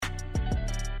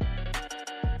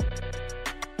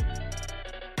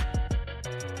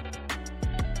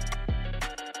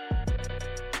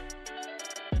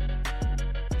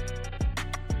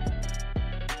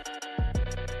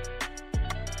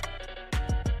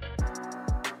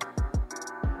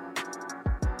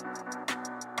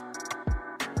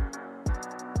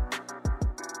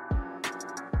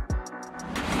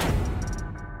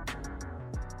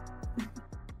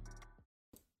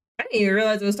didn't even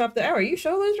realize it was top of the hour. You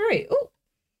sure was right. Oh,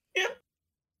 yeah.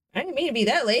 I didn't mean to be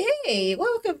that late. Hey,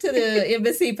 welcome to the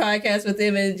Embassy podcast with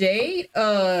Em and Jade.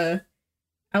 I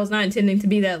was not intending to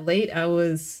be that late.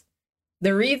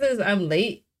 The reasons I'm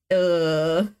late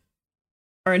are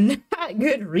not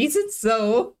good reasons.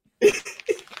 So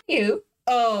you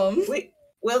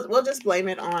we'll just blame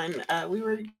it on we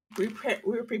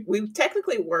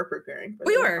technically were preparing for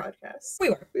the podcast.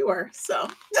 We were so.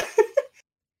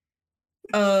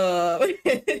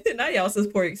 Not y'all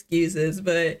support excuses,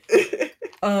 but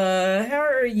how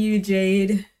are you,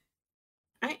 Jade?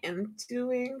 I am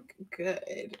doing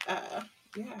good.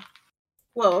 Yeah,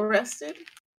 well rested,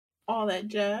 all that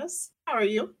jazz. How are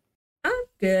you?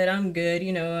 I'm good.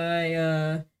 You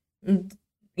know,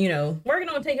 working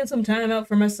on taking some time out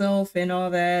for myself and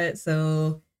all that.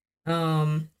 So,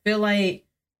 feel like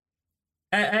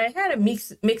I had a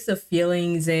mix of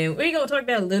feelings, and we're gonna talk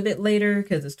about it a little bit later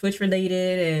because it's Twitch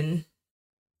related and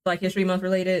Black History Month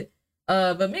related.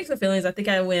 But mix of feelings. I think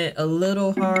I went a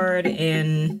little hard,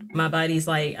 and my body's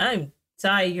like, I'm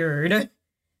tired.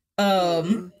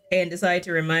 And decided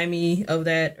to remind me of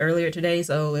that earlier today.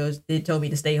 So it told me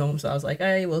to stay home. So I was like,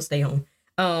 I will stay home.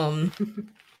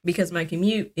 Because my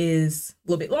commute is a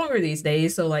little bit longer these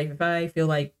days. So like, if I feel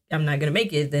like I'm not gonna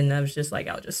make it, then I was just like,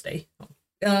 I'll just stay home.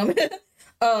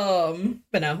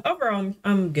 But no, overall,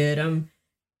 I'm good. I'm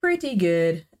pretty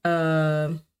good.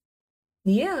 Yeah.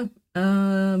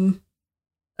 Other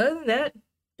than that,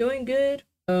 doing good.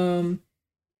 I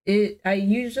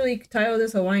usually title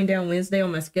this a Wine Down Wednesday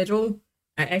on my schedule.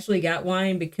 I actually got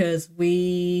wine because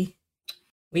we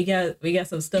got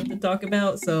some stuff to talk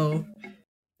about, so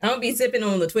I'll be sipping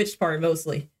on the Twitch part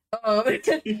mostly. But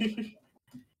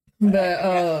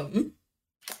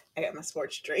I got my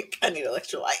sports drink. I need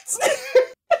electrolytes.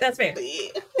 That's fair. But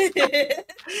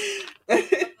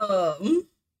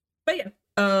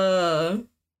yeah.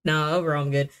 No, overall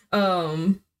I'm good.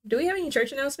 Do we have any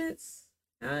church announcements?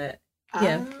 Yeah.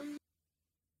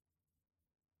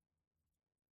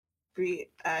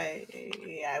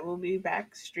 I will be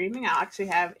back streaming. I'll actually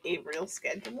have a real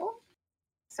schedule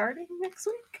starting next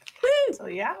week. Woo! So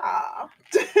yeah.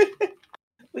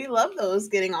 We love those,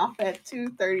 getting off at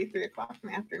 2:30, 3 o'clock in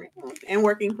the afternoon and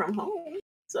working from home.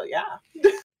 So yeah.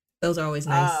 Those are always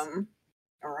nice.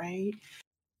 All right.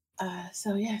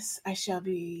 So yes, I shall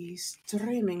be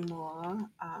streaming more.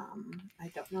 I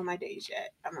don't know my days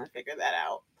yet. I'm gonna figure that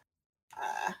out.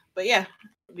 But yeah,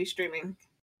 I'll be streaming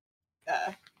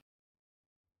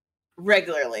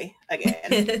regularly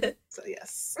again. So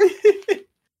yes.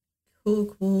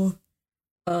 Cool.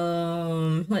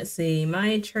 Let's see.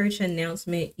 My church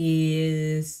announcement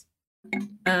is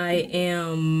I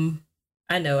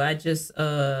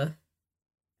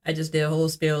just did a whole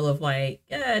spiel of like,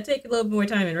 take a little more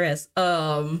time and rest.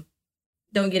 Don't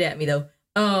get at me though.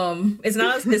 It's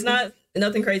not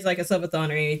nothing crazy like a subathon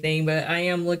or anything, but I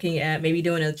am looking at maybe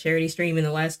doing a charity stream in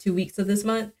the last 2 weeks of this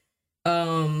month.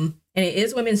 And it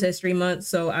is Women's History Month,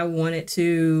 so I want it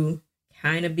to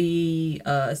kind of be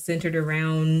centered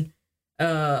around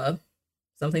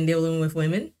something dealing with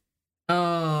women.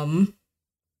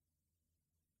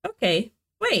 Okay,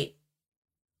 wait.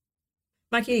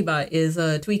 My kitty bot is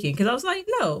tweaking because I was like,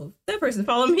 no, that person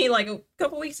followed me like a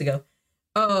couple weeks ago.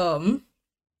 All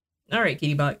right,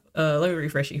 kitty bot. Let me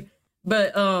refresh you.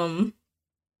 But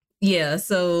yeah,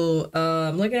 so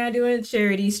I'm looking at doing a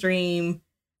charity stream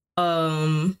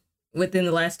within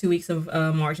the last 2 weeks of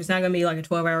March. It's not gonna be like a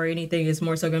 12-hour or anything. It's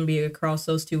more so gonna be across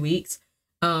those 2 weeks.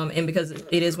 And because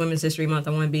it is Women's History Month,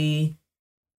 I want to be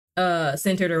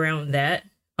centered around that.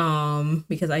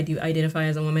 Because I do identify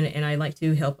as a woman and I like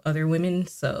to help other women.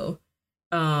 So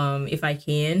if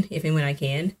and when I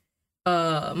can.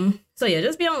 So yeah,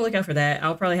 just be on the lookout for that.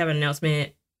 I'll probably have an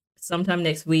announcement sometime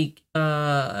next week,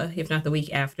 if not the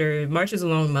week after. March is a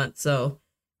long month, so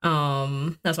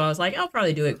that's why I was like, I'll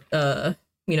probably do it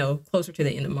closer to the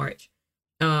end of March.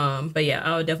 But yeah,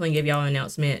 I'll definitely give y'all an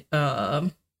announcement as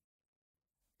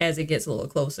it gets a little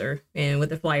closer and with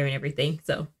the flyer and everything.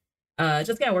 So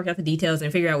just gotta work out the details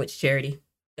and figure out which charity.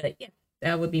 But yeah,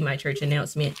 that would be my church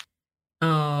announcement. We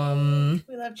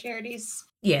love charities.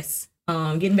 Yes.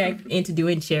 Getting back into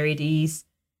doing charities.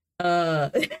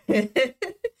 During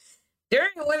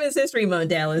Women's History Month,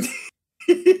 Dallas.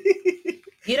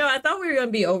 I thought we were gonna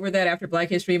be over that after Black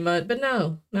History Month, but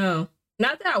no. Not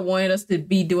that I wanted us to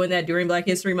be doing that during Black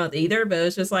History Month either, but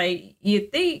it's just like you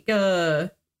think my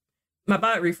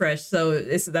bot refreshed, so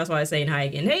that's why I'm saying hi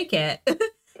again. Hey, Kat.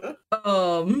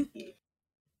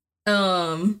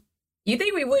 You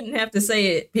think we wouldn't have to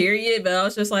say it, period, but I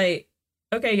was just like,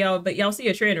 okay, y'all, but y'all see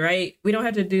a trend, right? We don't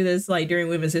have to do this like during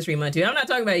Women's History Month too. I'm not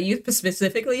talking about you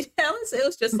specifically, Alice. It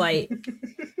was just like,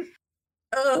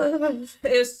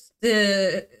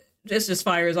 it's just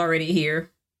fire is already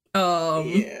here.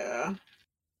 Yeah.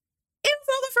 It was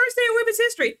on the first day of Women's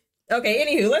History. Okay,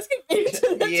 anywho, let's get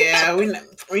into the Yeah,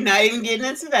 we're not even getting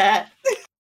into that.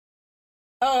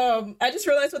 I just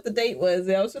realized what the date was.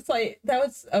 I was just like, that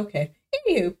was okay.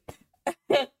 Anywho.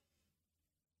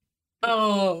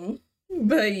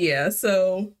 But yeah,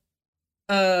 so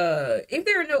if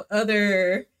there are no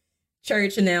other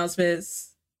church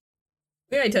announcements,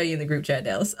 we might tell you in the group chat,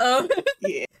 Dallas.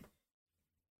 Yeah.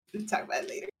 We'll talk about it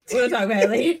later. We'll talk about it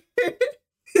later.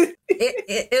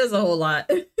 it was a whole lot.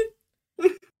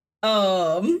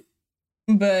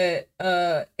 But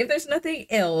if there's nothing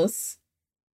else,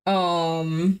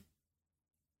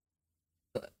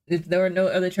 if there were no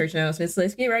other church announcements,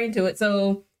 let's get right into it.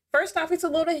 So first off, it's a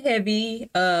little heavy.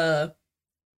 What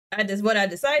I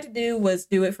decided to do was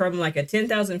do it from like a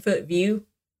 10,000-foot view,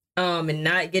 and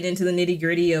not get into the nitty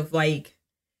gritty of like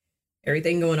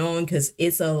everything going on, because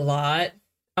it's a lot.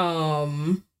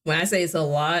 When I say it's a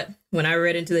lot, when I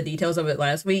read into the details of it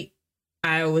last week,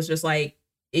 I was just like,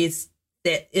 it's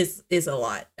a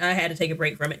lot. I had to take a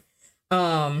break from it.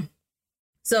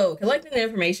 So collecting the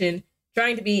information,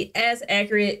 trying to be as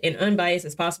accurate and unbiased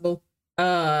as possible.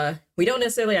 We don't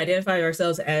necessarily identify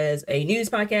ourselves as a news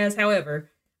podcast. However,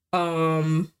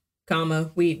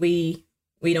 we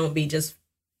don't be just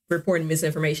reporting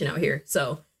misinformation out here.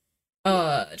 So,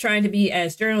 trying to be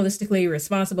as journalistically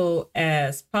responsible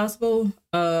as possible,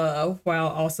 while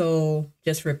also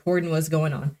just reporting what's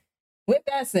going on. With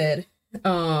that said,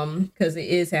 because it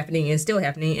is happening and still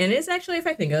happening, and it's actually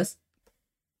affecting us.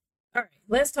 All right,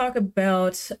 let's talk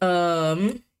about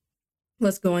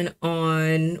what's going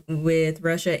on with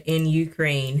Russia and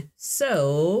Ukraine.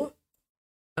 So,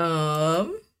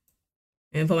 and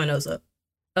pull my nose up.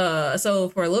 So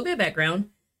for a little bit of background,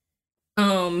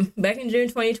 back in June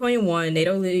 2021,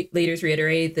 NATO leaders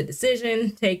reiterated the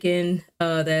decision taken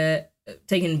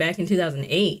back in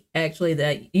 2008, actually,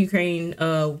 that Ukraine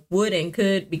would and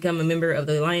could become a member of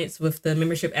the alliance with the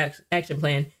membership action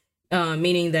plan,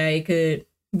 meaning that it could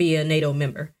be a NATO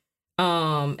member.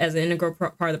 As an integral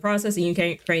part of the process, and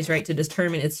Ukraine's right to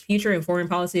determine its future and foreign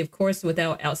policy, of course,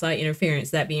 without outside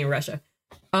interference, that being Russia.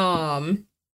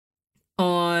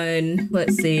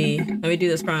 Let's see, let me do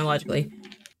this chronologically.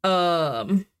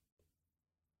 On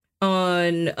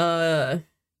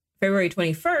February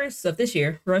 21st of this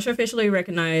year, Russia officially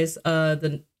recognized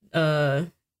the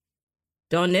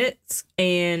Donetsk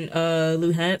and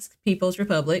Luhansk People's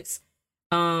Republics,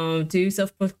 two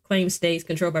self-proclaimed states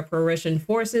controlled by pro-Russian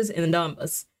forces in the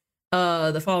Donbas.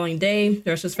 The following day,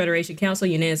 Russia's Federation Council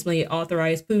unanimously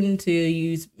authorized Putin to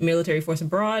use military force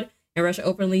abroad, and Russia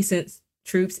openly sent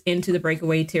troops into the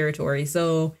breakaway territory.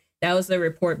 So that was the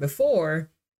report before.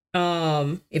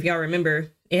 If y'all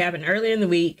remember, it happened earlier in the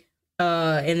week.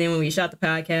 And then when we shot the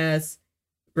podcast,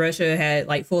 Russia had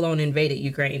like full on invaded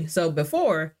Ukraine. So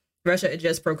before, Russia had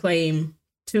just proclaimed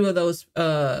two of those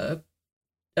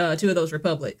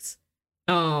republics,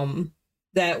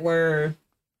 that were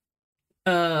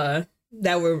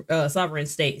sovereign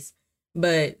states.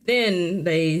 But then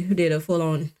they did a full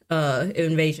on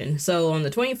invasion. So on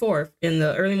the 24th, in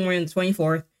the early morning of the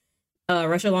 24th,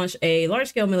 Russia launched a large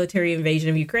scale military invasion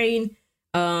of Ukraine,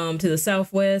 to the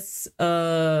southwest,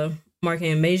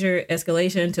 marking a major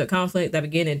escalation to a conflict that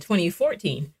began in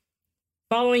 2014.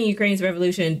 Following Ukraine's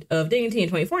revolution of dignity in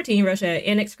 2014, Russia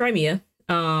annexed Crimea.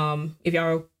 If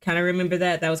y'all kind of remember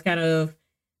that was kind of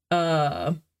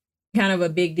a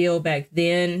big deal back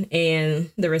then, and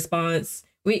the response,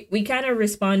 we kind of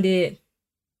responded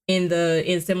in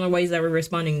similar ways that we're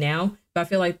responding now, but I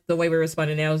feel like the way we're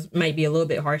responding now might be a little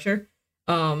bit harsher,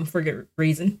 for good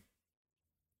reason.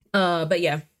 But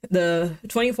yeah, the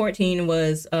 2014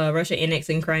 was Russia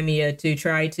annexing Crimea to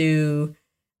try to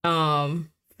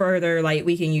further like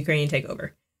weaken Ukraine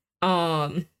takeover.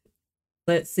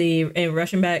 Let's see, and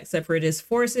Russian-backed separatist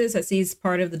forces had seized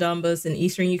part of the Donbas in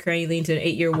eastern Ukraine, leading to an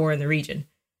 8-year war in the region.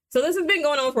 So this has been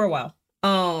going on for a while.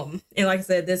 And like I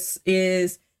said, this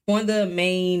is one of the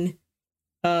main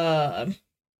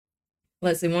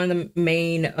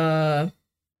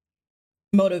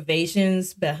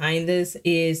motivations behind this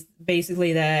is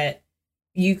basically that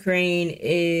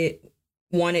Ukraine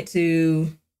wanted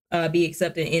to be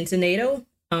accepted into NATO,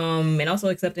 and also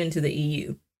accepted into the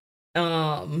EU.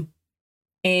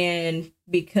 And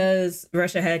because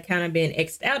Russia had kind of been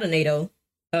X'd out of NATO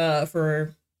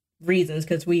for reasons,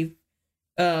 because we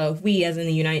as in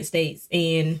the United States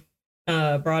and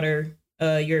broader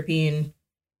European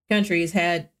countries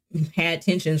had had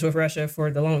tensions with Russia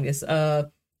for the longest.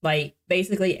 Like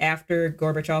basically after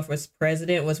Gorbachev was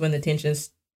president was when the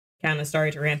tensions kind of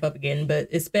started to ramp up again, but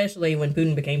especially when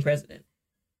Putin became president.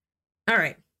 All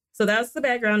right. So that's the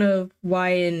background of why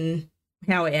and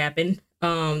how it happened.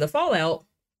 The fallout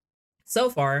so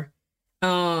far,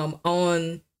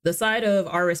 on the side of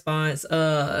our response,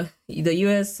 the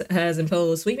U.S. has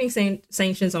imposed sweeping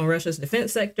sanctions on Russia's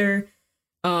defense sector,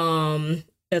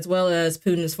 as well as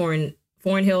Putin's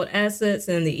foreign held assets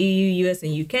in the EU, US,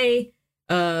 and UK.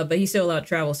 But he's still allowed to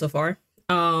travel so far.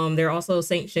 There are also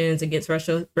sanctions against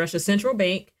Russia's central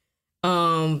bank,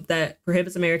 that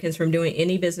prohibits Americans from doing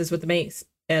any business with the banks,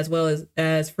 as well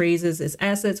as freezes its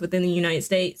assets within the United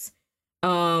States.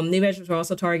 New measures will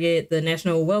also target the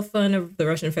National Wealth Fund of the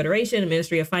Russian Federation, the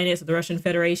Ministry of Finance of the Russian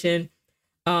Federation,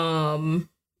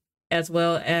 as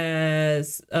well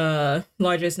as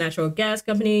largest natural gas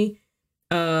company,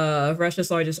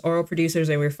 Russia's largest oil producers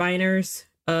and refiners,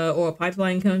 oil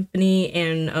pipeline company,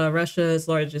 and Russia's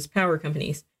largest power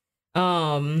companies.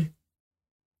 Not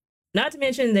to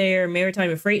mention their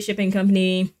maritime and freight shipping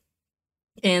company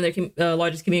and their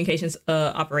largest communications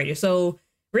operator. So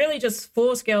really just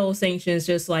full scale sanctions,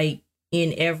 just like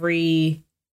in every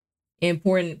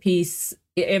important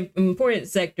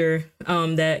sector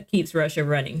that keeps Russia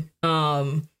running,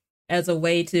 as a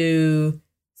way to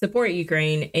support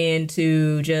Ukraine and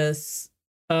to just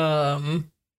kind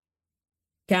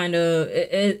of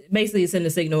it basically send a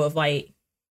signal of like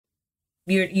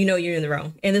you're in the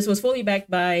wrong. And this was fully backed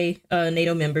by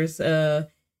NATO members and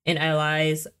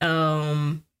allies.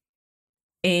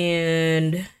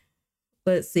 And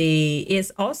let's see,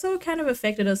 it's also kind of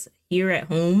affected us here at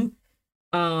home.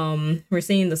 We're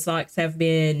seeing the stocks have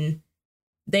been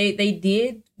they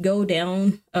did go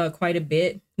down quite a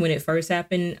bit when it first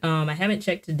happened. I haven't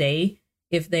checked today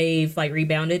if they've like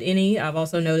rebounded any. I've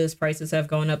also noticed prices have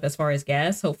gone up as far as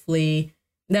gas. Hopefully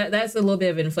that's a little bit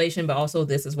of inflation, but also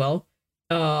this as well.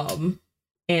 And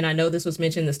I know this was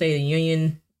mentioned in the State of the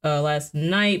Union last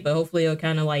night, but hopefully it'll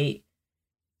kind of like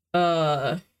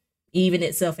even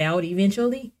itself out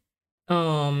eventually.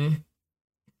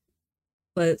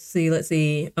 Let's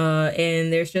see.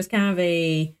 And there's just kind of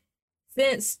a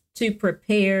sense to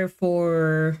prepare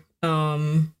for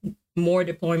more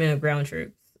deployment of ground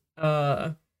troops.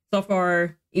 So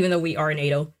far, even though we are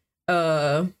NATO,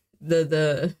 the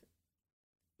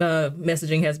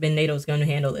messaging has been NATO's going to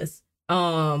handle this.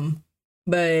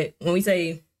 But when we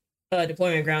say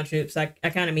deployment of ground troops, I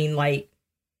kind of mean like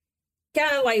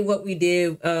what we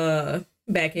did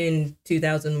back in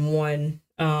 2001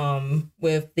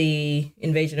 with the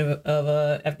invasion of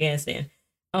Afghanistan.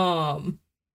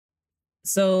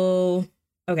 So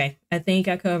okay, I think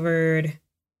I covered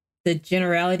the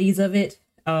generalities of it.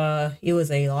 It was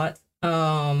a lot.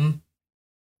 And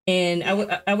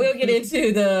I will get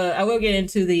into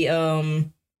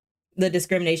the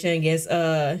discrimination against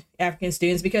African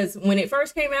students, because when it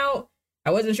first came out,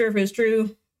 I wasn't sure if it was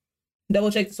true.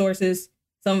 Double check the sources.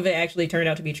 Some of it actually turned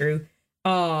out to be true.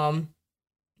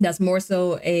 That's more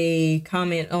so a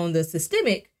comment on the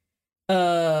systemic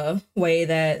way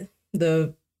that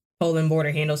the Poland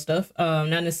border handles stuff.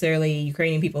 Not necessarily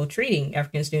Ukrainian people treating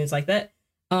African students like that.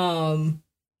 But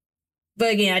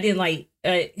again, I didn't like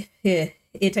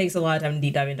it takes a lot of time to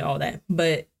deep dive into all that,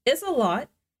 but it's a lot.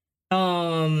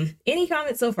 Any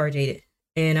comments so far, Jaded?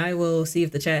 And I will see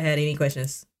if the chat had any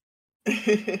questions.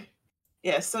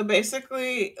 Yeah, so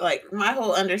basically, like, my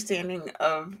whole understanding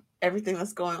of everything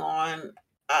that's going on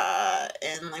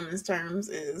in layman's terms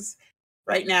is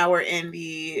right now we're in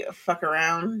the fuck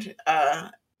around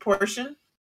portion,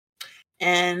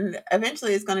 and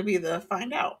eventually it's going to be the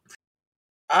find out.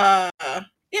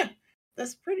 Yeah,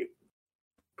 that's pretty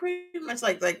much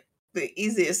like the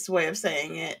easiest way of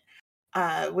saying it.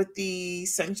 With the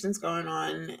sanctions going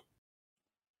on,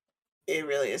 it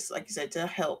really is, like you said, to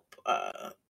help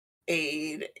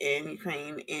aid in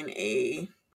Ukraine in a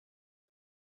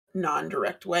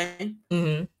non-direct way.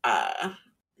 Mm-hmm.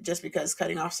 Just because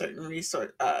cutting off certain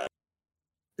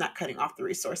not cutting off the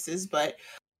resources, but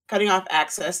cutting off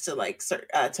access to like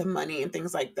to money and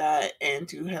things like that, and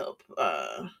to help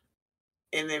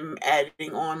and then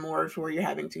adding on more to where you're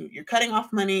cutting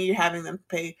off money, you're having them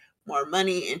pay more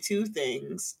money into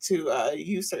things to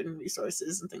use certain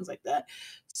resources and things like that.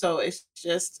 So it's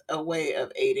just a way of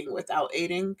aiding without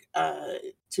aiding,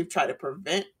 to try to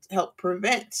help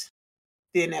prevent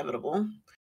the inevitable.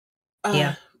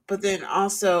 Yeah. But then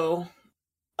also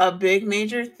a big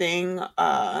major thing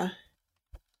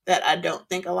that I don't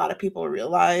think a lot of people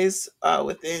realize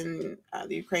within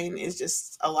the Ukraine is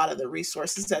just a lot of the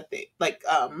resources that they like.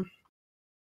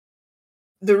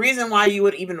 the reason why you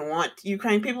would even want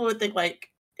Ukraine, people would think like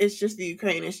it's just the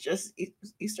Ukraine, it's just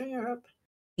Eastern Europe.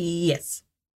 Yes.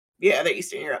 Yeah, they're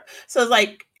Eastern Europe. So it's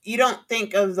like you don't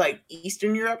think of like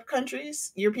Eastern Europe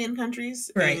countries, European countries,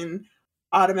 Right. and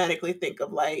automatically think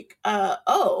of like,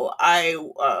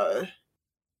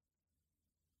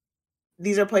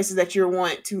 these are places that you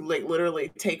want to like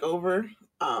literally take over.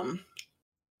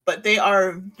 But they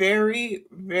are very,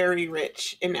 very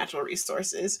rich in natural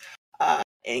resources,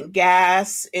 and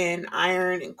gas, and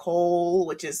iron, and coal,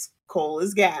 which is coal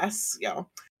is gas,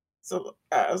 So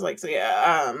I was like, so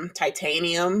yeah,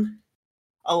 titanium,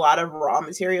 a lot of raw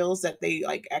materials that they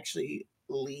like actually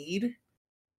lead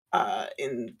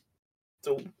in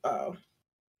the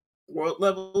world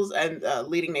levels and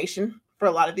leading nation for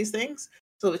a lot of these things.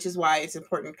 So, which is why it's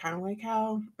important, kind of like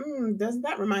how doesn't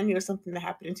that remind you of something that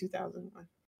happened in 2001?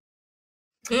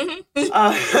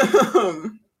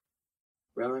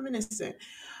 Real reminiscent.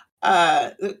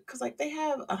 Because like they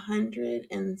have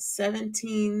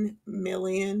 117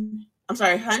 million. I'm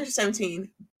sorry, 117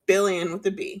 billion with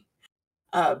a B,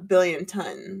 billion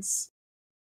tons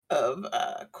of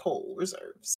coal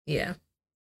reserves. Yeah.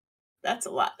 That's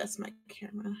a lot. That's my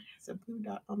camera. It's a blue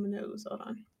dot on my nose. Hold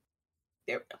on.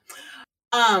 There we go.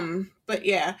 But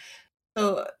yeah,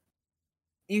 so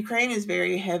Ukraine is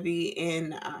very heavy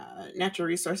in natural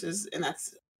resources, and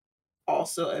that's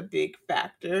also a big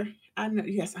factor. I know.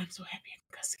 Yes, I'm so happy I'm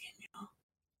cussing, y'all.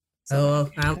 So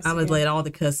I'm gonna let all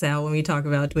the cuss out when we talk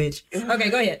about Twitch. Okay,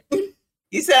 go ahead.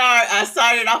 You said I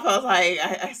started off. I was like,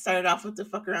 I started off with the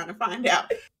fuck around and find out.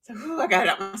 So I got it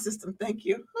out my system. Thank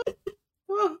you.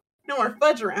 No more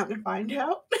fudge around and find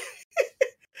out.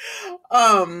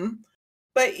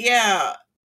 But yeah,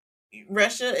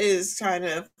 Russia is trying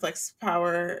to flex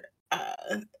power,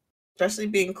 especially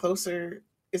being closer.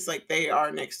 It's like they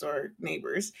are next door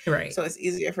neighbors, right? So it's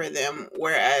easier for them.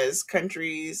 Whereas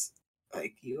countries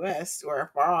like U.S.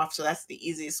 are far off, so that's the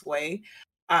easiest way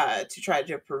to try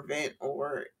to prevent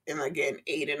and again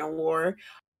aid in a war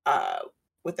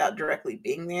without directly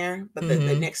being there. But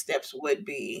the next steps would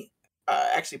be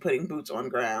actually putting boots on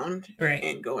ground, right,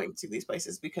 and going to these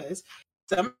places, because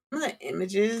some of the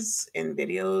images and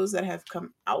videos that have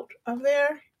come out of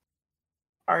there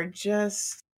are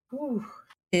just, whew.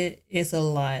 It's a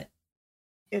lot.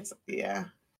 It's yeah.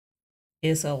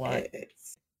 It's a lot.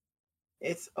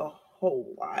 It's a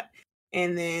whole lot.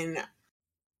 And then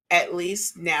at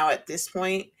least now at this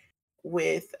point,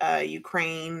 with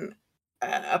Ukraine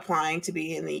applying to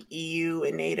be in the EU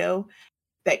and NATO,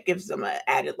 that gives them an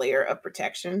added layer of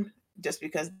protection, just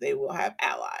because they will have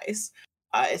allies.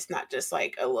 It's not just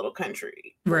like a little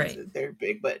country. Right. They're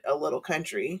big, but a little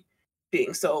country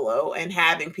being solo and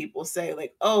having people say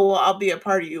like, oh, well, I'll be a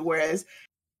part of you. Whereas,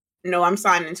 no, I'm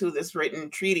signing into this written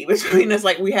treaty between us.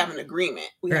 Like, we have an agreement.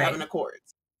 We have an accord.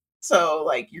 So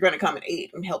like, you're going to come and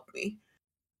aid and help me.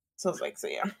 So it's like, so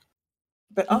yeah.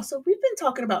 But also, we've been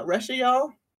talking about Russia,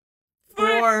 y'all,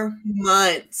 for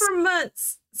months.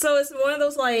 So it's one of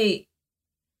those like,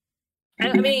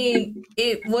 I mean,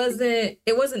 it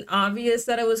wasn't obvious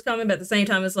that it was coming, but at the same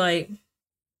time, it's like,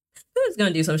 who's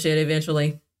gonna do some shit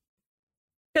eventually?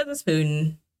 Because it's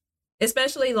Putin.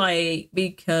 Especially like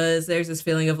because there's this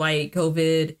feeling of like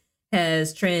COVID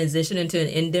has transitioned into an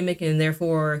endemic, and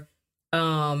therefore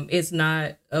it's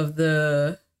not of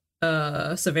the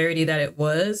severity that it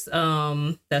was.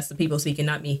 That's the people speaking,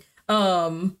 not me.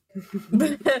 But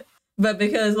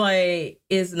because like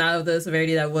it's not of the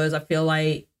severity that was, I feel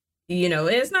like,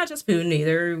 it's not just Putin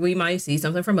either. We might see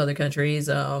something from other countries.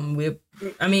 And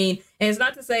it's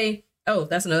not to say, oh,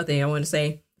 that's another thing I want to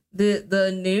say.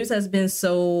 The news has been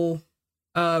so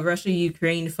Russia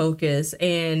Ukraine focused,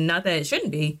 and not that it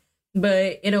shouldn't be,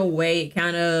 but in a way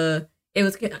it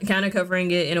was kind of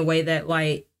covering it in a way that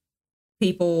like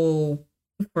people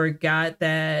forgot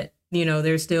that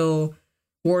there's still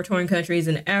war-torn countries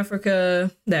in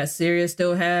Africa, that Syria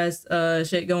still has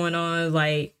shit going on.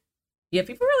 Like, yeah,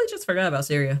 people really just forgot about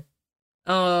Syria.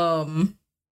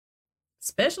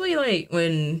 Especially like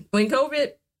when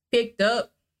COVID picked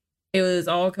up, it was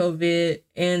all COVID,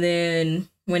 and then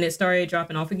when it started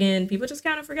dropping off again, people just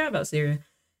kind of forgot about Syria,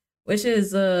 which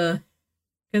is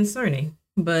concerning.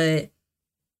 But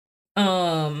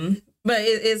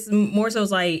it's more so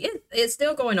like it's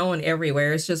still going on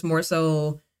everywhere. It's just more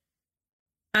so,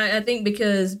 I think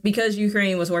because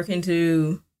Ukraine was working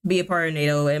to be a part of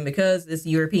NATO, and because it's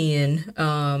European,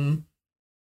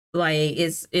 like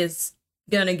it's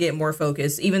gonna get more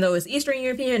focus, even though it's Eastern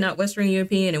European, not Western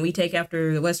European, and we take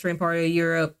after the Western part of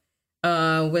Europe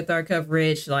with our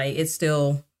coverage. Like it's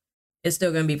still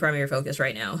gonna be primary focus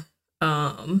right now,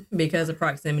 because of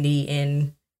proximity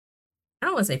and I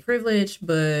don't want to say privilege,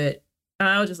 but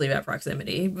I'll just leave it at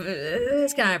proximity. But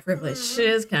it's kind of privilege.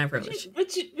 It's kind of privilege.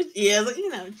 Yeah, like, you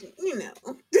know.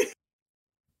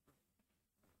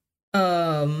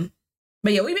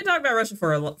 But yeah, we've been talking about Russia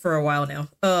for a while now.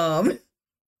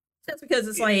 That's because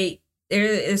it's like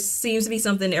it seems to be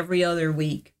something every other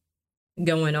week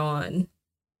going on.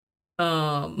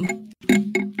 And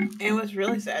what's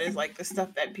really sad is like the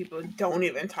stuff that people don't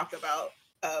even talk about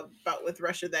with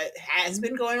Russia that has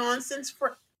been going on since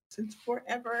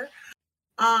forever.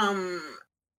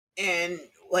 And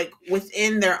like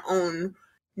within their own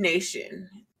nation,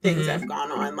 things have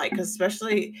gone on. Like,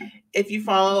 especially if you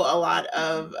follow a lot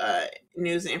of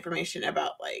news and information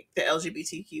about like the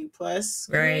LGBTQ plus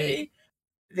community,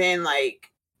 then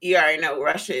like you already know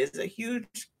Russia is a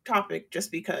huge topic just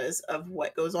because of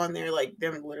what goes on there, like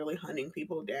them literally hunting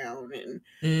people down and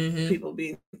people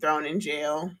being thrown in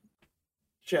jail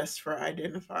just for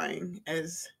identifying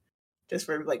as just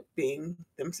for like being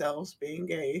themselves, being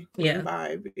gay, being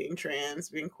bi, being trans,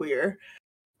 being queer.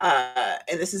 And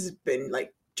this has been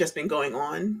like just been going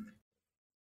on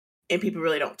and people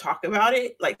really don't talk about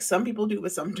it. Like some people do,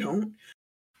 but some don't.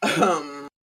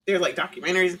 There's like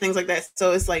documentaries and things like that.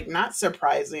 So it's like not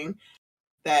surprising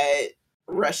that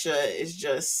Russia is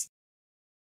just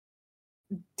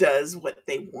does what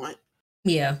they want.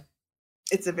 Yeah.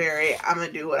 It's a very I'm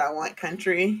gonna do what I want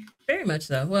country. Very much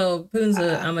so. Well, Putin's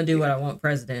a I'm gonna do what I want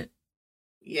president.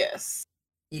 Yes.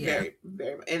 Yeah. Very,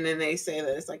 very. And then they say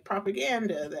that it's like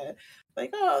propaganda that like,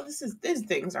 oh, these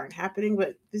things aren't happening,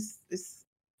 but this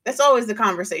that's always the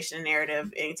conversation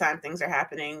narrative anytime things are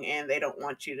happening and they don't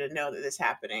want you to know that it's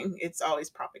happening. It's always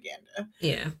propaganda.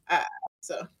 Yeah.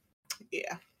 So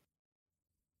yeah.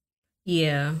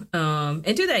 Yeah. And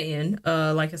to that end,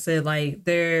 like I said, like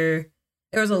there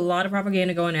was a lot of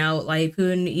propaganda going out. Like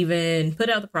Putin even put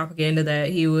out the propaganda that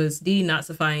he was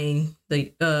denazifying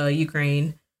the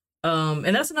Ukraine.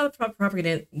 And that's another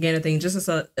propaganda thing, just as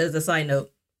a side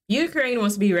note. Ukraine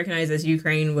wants to be recognized as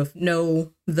Ukraine with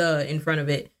no "the" in front of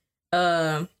it.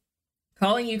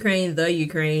 Calling Ukraine the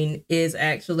Ukraine is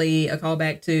actually a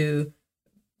callback to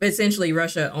essentially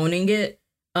Russia owning it.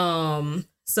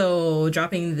 So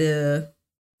dropping the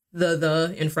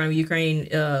in front of Ukraine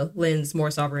lends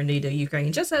more sovereignty to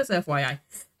Ukraine, just as FYI.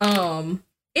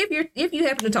 If you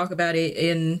happen to talk about it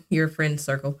in your friend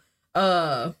circle.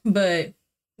 But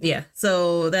yeah,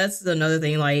 so that's another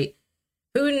thing. Like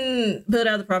Putin put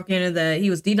out the propaganda that he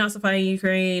was denazifying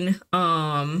Ukraine.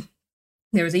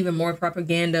 There was even more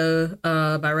propaganda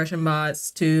by Russian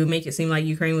bots to make it seem like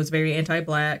Ukraine was very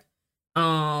anti-black.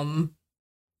 And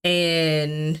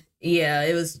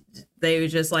yeah, they were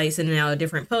just like sending out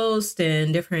different posts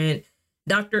and different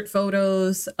doctored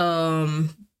photos. And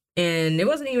it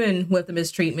wasn't even with the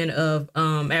mistreatment of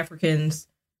Africans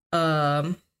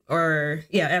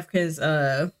Africans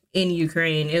in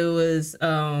Ukraine. It was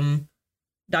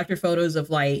doctored photos of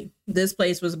like this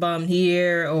place was bombed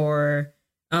here, or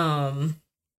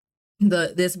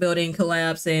this building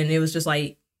collapsed, and it was just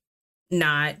like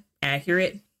not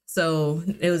accurate. So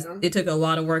it took a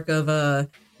lot of work of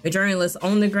journalists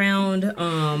on the ground,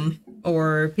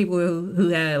 or people who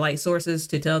had like sources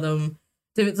to tell them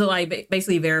to like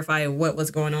basically verify what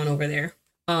was going on over there.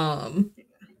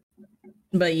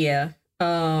 But yeah,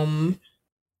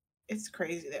 it's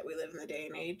crazy that we live in the day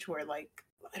and age where like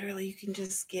literally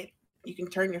you can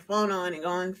turn your phone on and go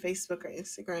on Facebook or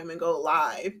Instagram and go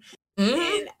live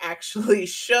and actually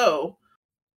show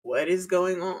what is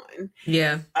going on.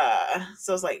 Yeah.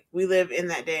 So it's like we live in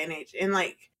that day and age, and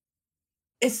like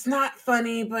it's not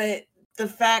funny, but the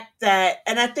fact that,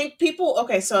 and I think people,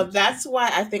 okay, so that's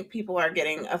why I think people are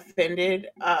getting offended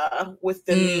with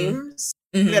the memes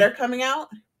that are coming out.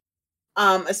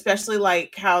 Especially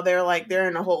like how they're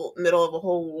in a whole middle of a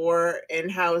whole war,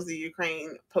 and how is the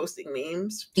Ukraine posting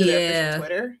memes to their official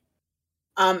Twitter?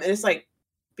 And it's like,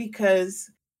 because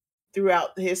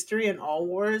throughout the history in all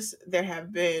wars, there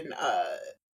have been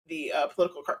the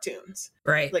political cartoons.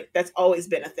 Right. Like that's always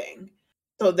been a thing.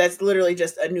 So that's literally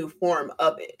just a new form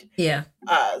of it. Yeah.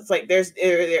 It's like there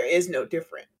is no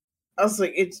different. I was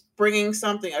like, it's bringing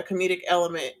something, a comedic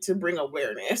element to bring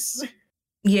awareness.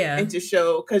 Yeah. And to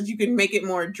show, because you can make it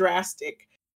more drastic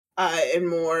and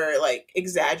more like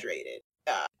exaggerated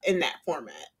in that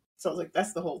format. So I was like,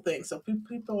 that's the whole thing. So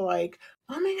people are like,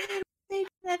 oh my God, they do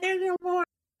that, there's no more.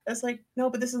 That's like, no,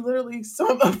 but this is literally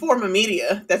a form of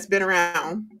media that's been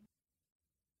around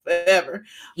forever.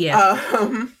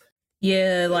 Yeah.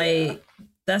 Yeah, like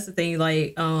that's the thing,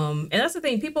 like and that's the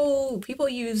thing, people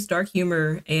use dark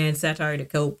humor and satire to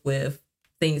cope with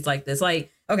things like this.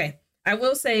 Like, okay, I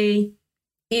will say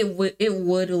it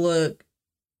would look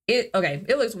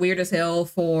it looks weird as hell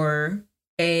for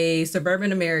a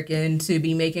suburban American to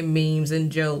be making memes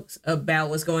and jokes about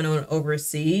what's going on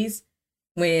overseas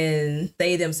when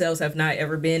they themselves have not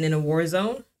ever been in a war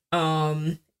zone.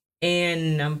 And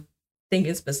I'm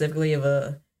thinking specifically of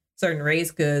a certain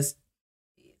race because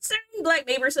certain black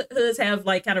neighborhoods have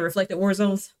like kind of reflected war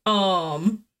zones. So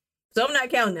I'm not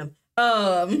counting them.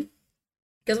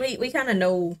 Because we kind of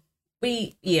know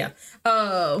we can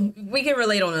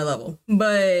relate on a level,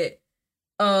 but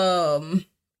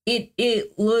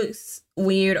it looks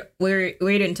weird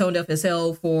and tone deaf as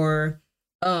hell for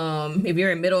if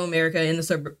you're in middle America in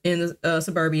the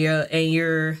suburbia and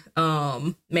you're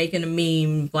making a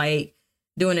meme like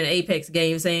doing an Apex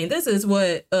game saying this is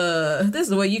what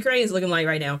Ukraine is looking like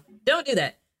right now. Don't do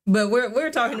that. But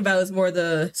we're talking about is more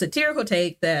the satirical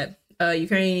take that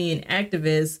Ukrainian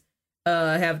activists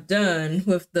have done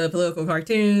with the political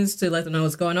cartoons to let them know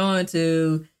what's going on,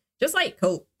 to just like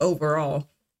cope overall.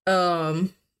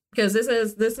 Because this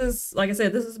is like I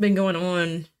said, this has been going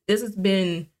on. This has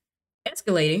been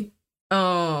escalating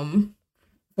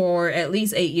for at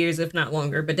least 8 years, if not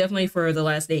longer, but definitely for the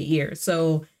last 8 years.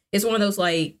 So it's one of those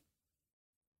like,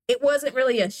 it wasn't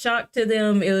really a shock to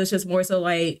them. It was just more so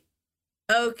like,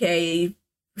 okay,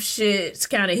 shit's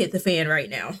kind of hit the fan right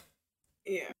now.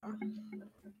 Yeah.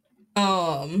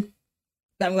 I'm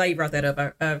glad you brought that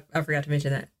up. I forgot to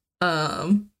mention that.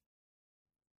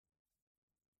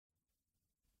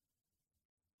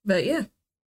 But yeah.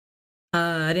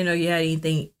 I didn't know you had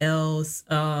anything else.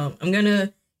 I'm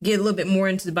gonna get a little bit more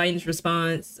into Biden's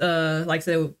response. Like I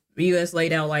said, the US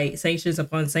laid out like sanctions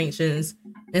upon sanctions,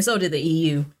 and so did the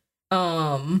EU.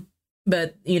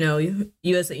 But you know,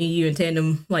 US and EU in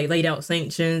tandem like laid out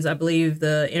sanctions. I believe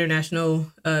the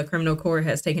International Criminal Court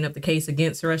has taken up the case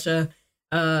against Russia.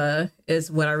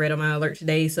 Is what I read on my alert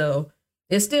today. So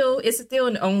it's still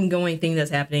an ongoing thing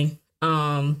that's happening.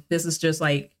 This is just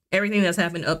like everything that's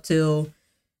happened up till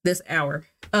this hour.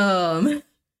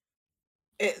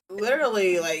 It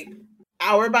literally like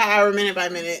hour by hour, minute by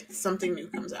minute, something new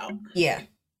comes out. Yeah.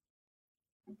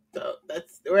 So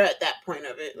we're at that point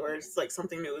of it where it's like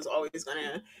something new is always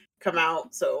gonna come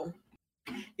out. So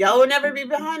y'all will never be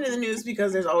behind in the news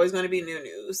because there's always gonna be new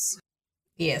news.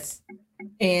 Yes.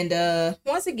 And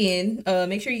once again,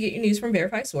 make sure you get your news from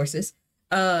verified sources.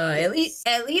 At least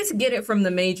get it from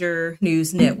the major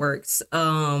news networks.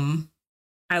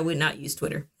 I would not use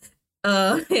Twitter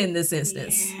in this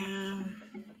instance.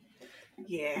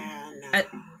 Yeah, no.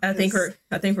 I think we're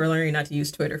learning not to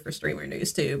use Twitter for streamer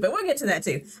news too, but we'll get to that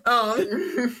too.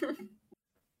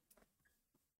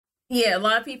 Yeah, a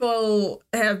lot of people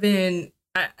have been.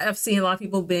 I've seen a lot of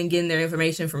people been getting their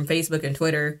information from Facebook and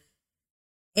Twitter,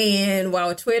 and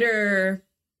while Twitter,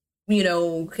 you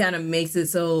know, kind of makes it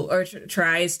so, or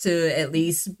tries to at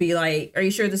least be like, are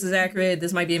you sure this is accurate?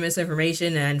 This might be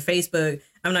misinformation. And Facebook,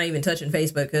 I'm not even touching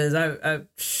Facebook because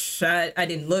I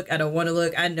didn't look. I don't want to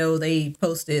look. I know they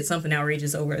posted something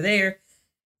outrageous over there.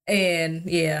 And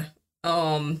yeah,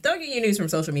 don't get your news from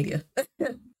social media.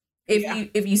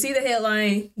 If you see the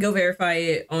headline, go verify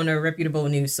it on a reputable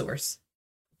news source.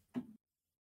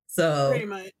 So pretty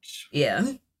much.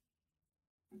 Yeah.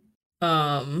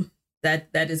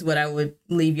 That is what I would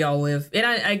leave y'all with. And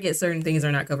I get certain things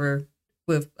are not covered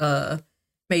with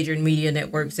major media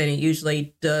networks, and it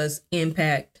usually does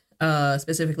impact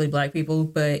specifically Black people.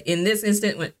 But in this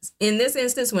instance,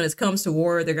 when it comes to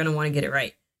war, they're gonna want to get it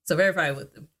right. So verify it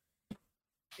with them.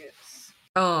 Yes.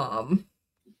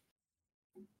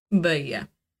 But yeah.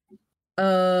 I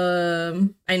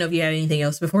don't know if you have anything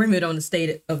else before we move on to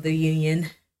State of the Union.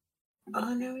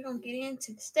 Oh, now we're gonna get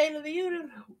into the State of the Union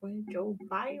with Joe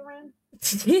Byron.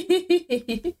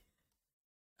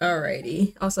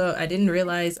 Alrighty. Also, I didn't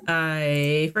realize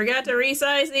I forgot to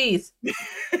resize these.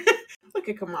 Look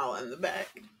at Kamala in the back.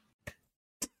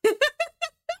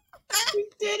 We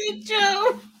did it,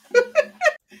 Joe.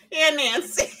 And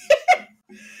Nancy.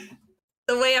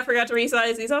 The way I forgot to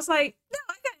resize these, I was like, no,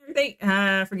 I got everything.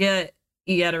 I forget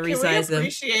you gotta resize them.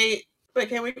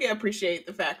 Can we appreciate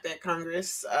the fact that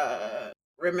Congress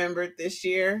remembered this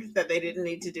year that they didn't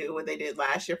need to do what they did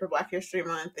last year for Black History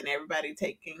Month, and everybody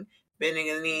bending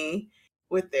a knee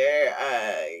with their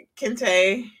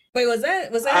kente. Wait, was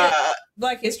that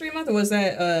Black History Month, or was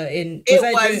that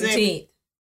Juneteenth?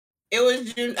 It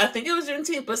was June. I think it was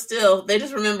Juneteenth, but still, they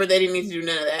just remembered they didn't need to do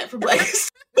none of that for Black History.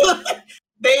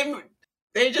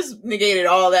 They just negated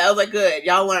all that. I was like, good,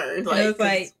 y'all learned. Like, it was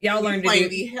like y'all learned to do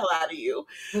the hell out of you.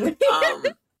 And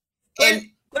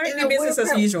learn your business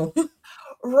as usual.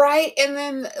 Right. And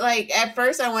then, like, at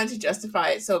first I wanted to justify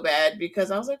it so bad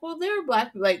because I was like, well, there are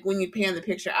black, like, when you pan the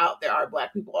picture out, there are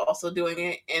black people also doing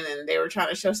it. And then they were trying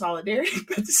to show solidarity.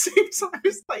 But at the same time,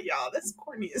 it's like, y'all, that's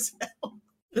corny as hell.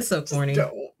 It's so corny.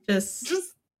 Just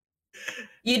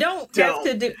you don't have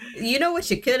to do. You know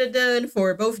what you could have done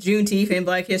for both Juneteenth and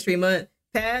Black History Month?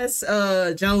 Pass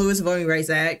John Lewis Voting Rights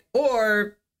Act,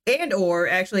 and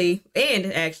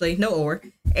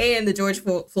the George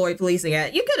Floyd Policing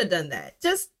Act. You could have done that.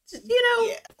 Just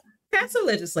pass some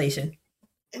legislation.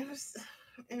 It was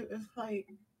like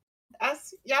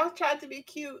y'all tried to be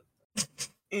cute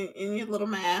in your little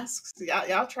masks.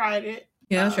 Y'all tried it.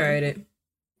 Yeah, I tried it.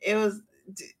 It was.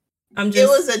 It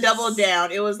was a double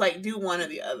down. It was like, do one or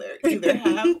the other. Either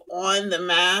have on the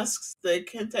masks, the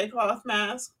kente cloth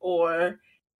mask, or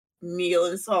kneel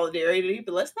in solidarity.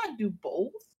 But let's not do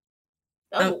both.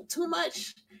 That's too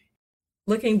much.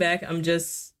 Looking back, I'm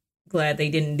just glad they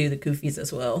didn't do the kufis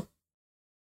as well.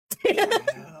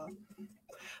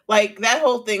 Like, that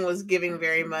whole thing was giving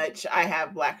very much, I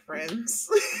have black friends.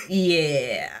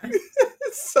 Yeah.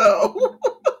 So,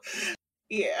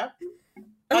 yeah.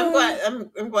 I'm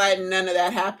glad none of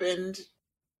that happened.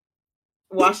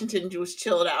 Washington was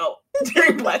chilled out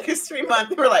during Black History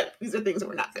Month. We're like, these are things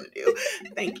we're not going to do.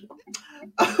 Thank you.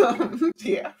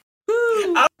 Yeah.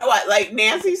 I don't know why. Like,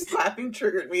 Nancy's clapping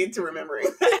triggered me into remembering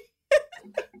that.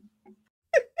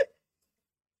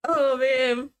 Oh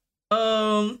man.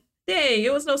 Dang,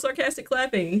 it was no sarcastic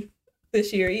clapping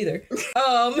this year either.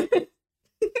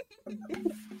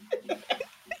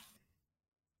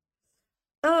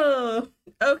 Oh,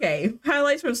 okay.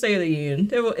 Highlights from State of the Union.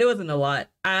 It wasn't a lot.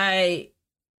 I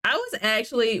was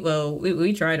actually, well,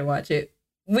 we tried to watch it.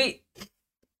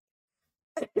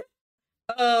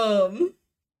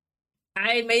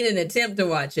 I made an attempt to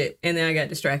watch it and then I got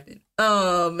distracted.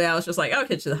 I was just like, I'll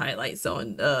catch the highlights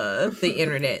on the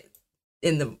internet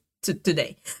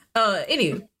today.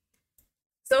 Anyway,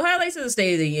 so highlights of the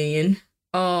State of the Union.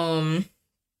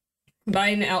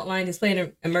 Biden outlined his plan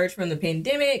to emerge from the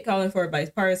pandemic, calling for a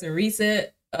bipartisan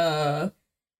reset from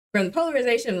the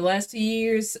polarization of the last 2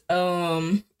 years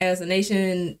as the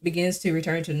nation begins to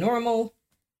return to normal.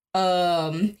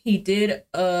 He did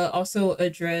also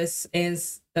address and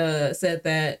said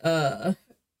that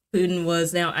Putin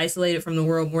was now isolated from the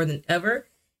world more than ever,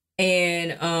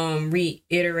 and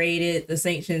reiterated the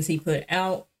sanctions he put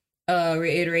out,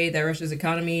 reiterated that Russia's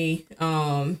economy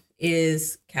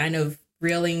is kind of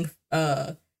reeling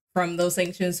from those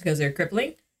sanctions because they're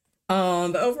crippling.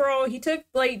 But overall, he took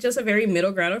like just a very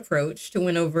middle ground approach to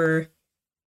win over.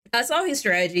 I saw his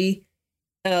strategy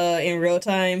in real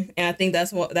time, and I think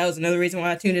that was another reason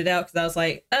why I tuned it out, because I was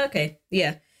like, okay,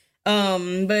 yeah.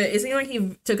 But it seemed like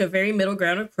he took a very middle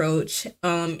ground approach in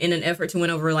an effort to win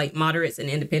over like moderates and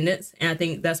independents, and I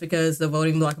think that's because the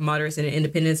voting bloc of moderates and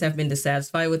independents have been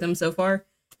dissatisfied with him so far.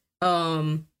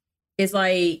 It's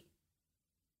like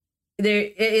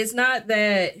it's not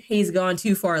that he's gone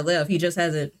too far left. He just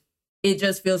hasn't. It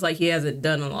just feels like he hasn't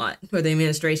done a lot, or the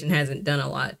administration hasn't done a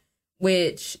lot,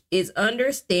 which is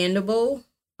understandable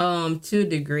to a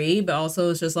degree, but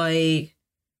also it's just like,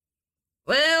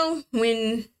 well,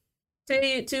 when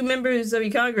two members of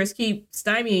your Congress keep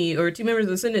stymieing, or two members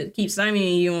of the Senate keep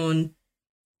stymieing you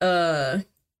on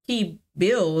key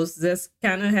bills, that's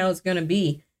kind of how it's gonna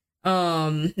be.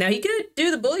 Now he could do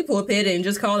the bully pulpit and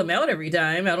just call them out every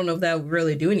time. I don't know if that would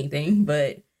really do anything,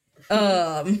 but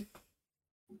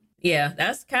yeah,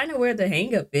 that's kind of where the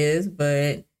hang up is.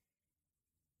 But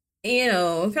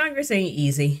Congress ain't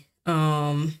easy.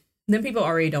 Then people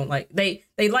already don't like, they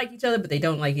like each other, but they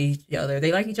don't like each other.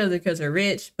 They like each other because they're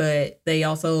rich, but they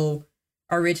also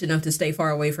are rich enough to stay far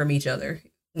away from each other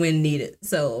when needed.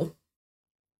 So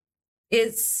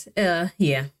it's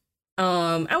yeah.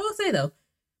 I will say though,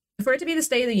 for it to be the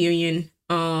State of the Union,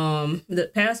 the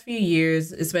past few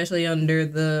years, especially under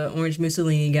the Orange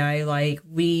Mussolini guy, like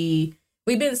we've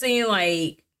been seeing,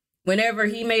 like, whenever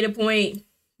he made a point,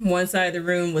 one side of the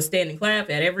room was stand and clap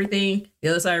at everything, the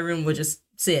other side of the room would just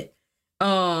sit.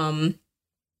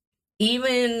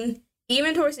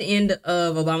 Even towards the end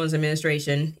of Obama's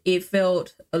administration, it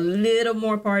felt a little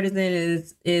more partisan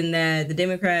in that the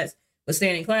Democrats would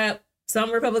stand and clap,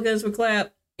 some Republicans would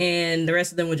clap, and the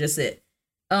rest of them would just sit.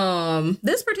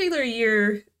 This particular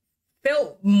year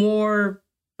felt more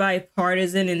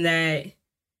bipartisan in that,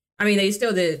 I mean, they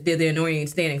still did the annoying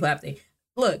stand and clap thing.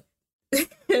 Look,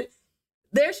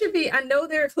 there should be, I know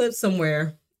there are clips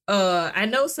somewhere. I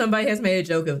know somebody has made a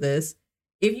joke of this.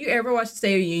 If you ever watch the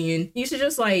State of the Union, you should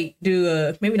just like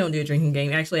maybe don't do a drinking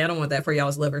game. Actually, I don't want that for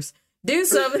y'all's livers. Do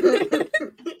something.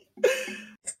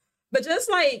 But just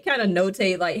like kind of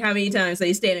notate like how many times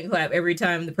they stand and clap every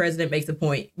time the president makes a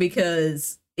point,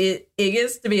 because it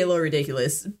gets to be a little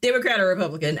ridiculous. Democrat or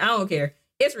Republican, I don't care.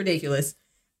 It's ridiculous.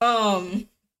 Um,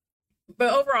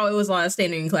 but overall, it was a lot of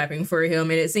standing and clapping for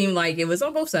him, and it seemed like it was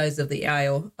on both sides of the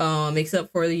aisle,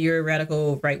 except for the your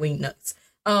radical right wing nuts.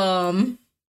 But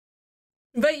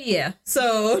yeah,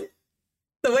 so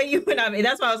the way you went, I mean,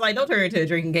 that's why I was like, don't turn it into a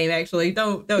drinking game. Actually,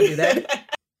 don't do that.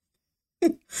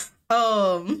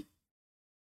 um,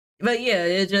 but yeah,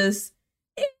 it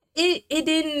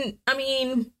didn't. I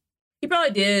mean, he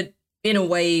probably did in a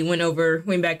way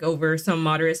went back over some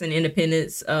moderates and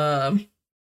independents.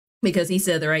 Because he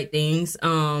said the right things.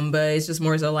 But it's just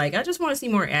more so like I just want to see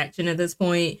more action at this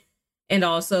point. And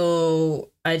also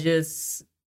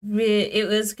it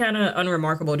was kind of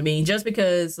unremarkable to me just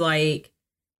because like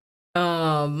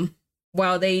while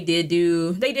they did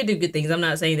do good things. I'm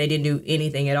not saying they didn't do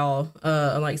anything at all,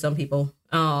 unlike some people.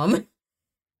 But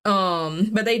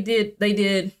they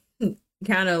did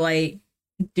kind of like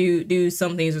do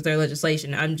some things with their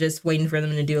legislation. I'm just waiting for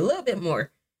them to do a little bit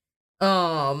more.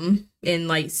 And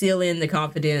like seal in the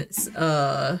confidence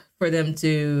for them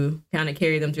to kind of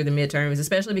carry them through the midterms,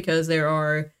 especially because there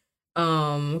are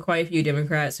quite a few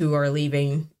Democrats who are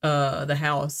leaving the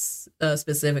House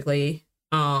specifically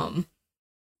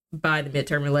by the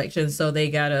midterm elections, so they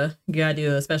gotta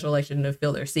do a special election to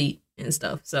fill their seat and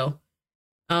stuff. So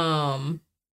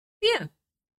yeah,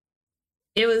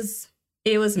 it was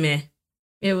meh.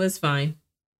 It was fine.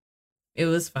 It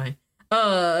was fine.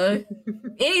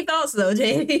 Any thoughts though,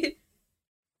 Jay?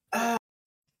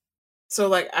 So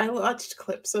like I watched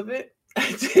clips of it.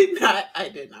 I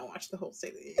did not watch the whole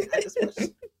State of the Union. I just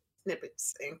watched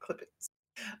snippets and clippets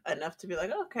enough to be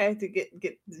like, okay, to get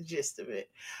the gist of it.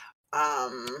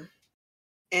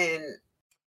 And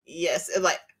yes,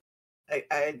 like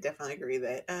I definitely agree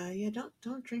that yeah, don't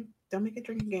make a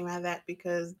drinking game out of that,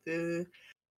 because the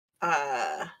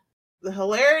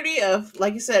hilarity of,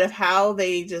 like you said, of how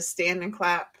they just stand and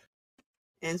clap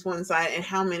and it's one side, and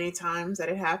how many times that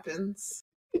it happens.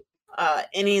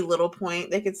 Any little point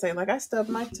they could say, like, I stubbed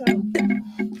my toe. And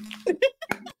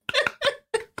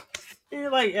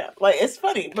you're like, yeah, like it's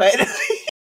funny, but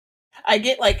I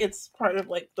get like it's part of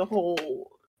like the whole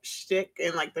shtick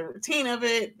and like the routine of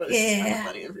it, but it's kind of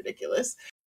funny and ridiculous.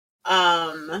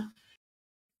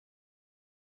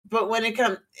 But when it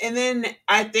comes, and then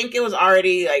I think it was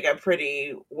already like a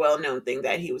pretty well-known thing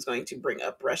that he was going to bring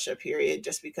up Russia, period,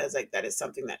 just because like that is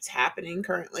something that's happening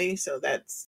currently. So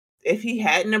that's, if he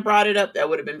hadn't have brought it up, that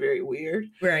would have been very weird.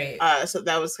 Right. So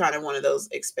that was kind of one of those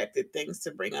expected things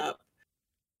to bring up.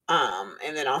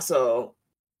 And then also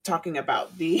talking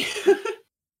about the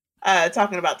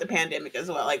pandemic as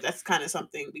well. Like that's kind of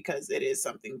something, because it is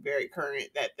something very current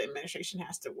that the administration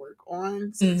has to work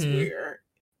on since we're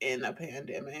in a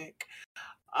pandemic.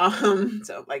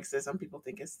 So like I said, some people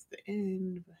think it's the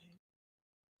end,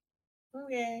 but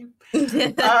okay.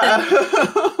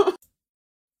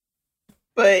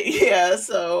 But yeah,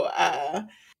 so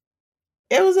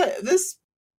it was this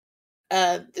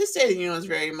State of the Union was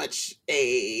very much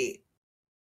a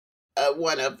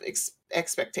one of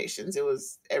expectations. It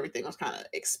was, everything was kind of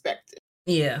expected.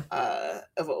 Yeah.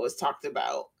 Of what was talked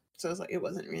about. So it's like it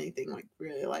wasn't anything like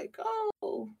really like,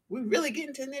 oh, we really get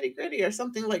into nitty gritty or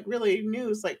something like really new.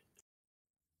 It's like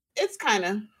it's kind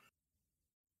of,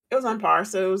 it was on par.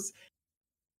 So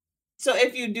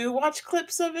if you do watch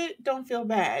clips of it, don't feel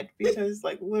bad, because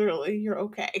like literally you're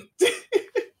okay.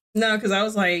 No, because I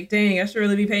was like, dang, I should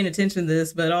really be paying attention to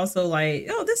this, but also like,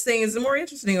 oh, this thing is more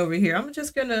interesting over here. I'm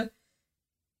just gonna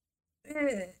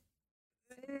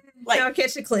like I'll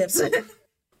catch the clips.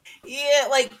 Yeah,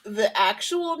 like the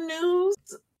actual news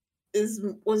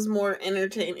was more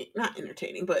entertaining, not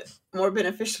entertaining, but more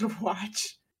beneficial to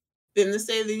watch than the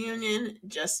State of the Union,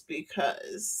 just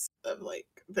because of like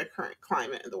the current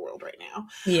climate in the world right now.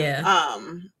 Yeah.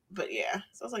 But yeah,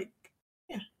 so I was like,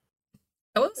 yeah.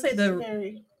 I would say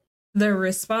the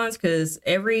response, because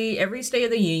every State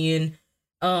of the Union,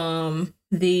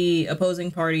 the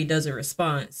opposing party does a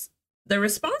response. The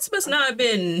response must not have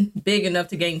been big enough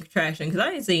to gain traction, because I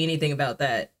didn't see anything about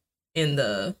that in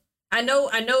the. I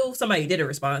know somebody did a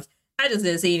response. I just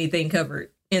didn't see anything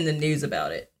covered in the news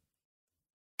about it.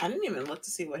 I didn't even look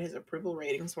to see what his approval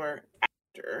ratings were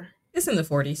after. It's in the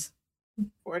 40s.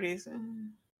 40s.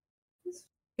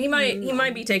 He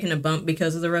might be taking a bump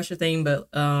because of the Russia thing, but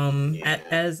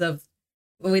as of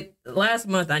with last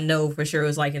month, I know for sure it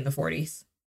was like in the 40s.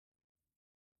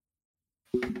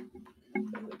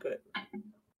 Good.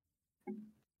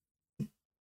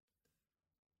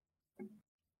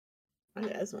 I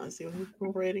just want to see what his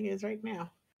approval rating is right now.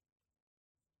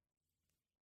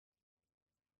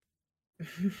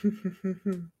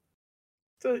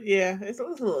 So yeah, it's a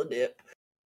little dip.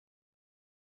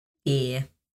 Yeah.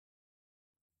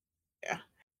 Yeah,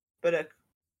 but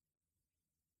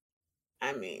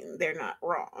I mean, they're not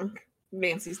wrong.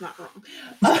 Nancy's not wrong.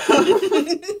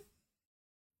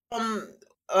 Um,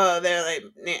 they're like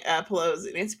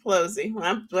Pelosi, Nancy Pelosi.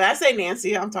 When I say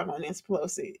Nancy, I'm talking about Nancy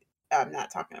Pelosi. I'm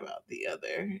not talking about the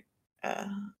other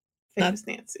famous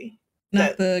Nancy.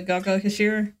 Not the Gaga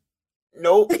Kashira?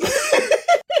 Nope.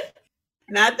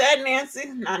 Not that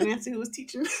Nancy. Not Nancy who was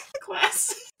teaching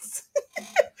classes.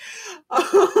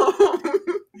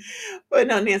 But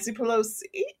no, Nancy Pelosi.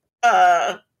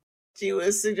 She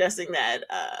was suggesting that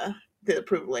the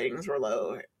approval ratings were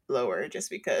lower just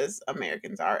because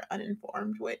Americans are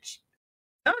uninformed, which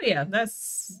yeah,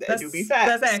 that's do be facts.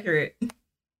 That's accurate.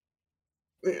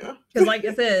 Yeah, because like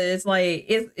I said, it's like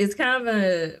it's kind of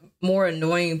a more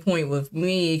annoying point with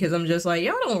me because I'm just like,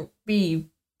 y'all don't be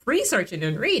researching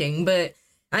and reading, but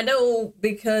I know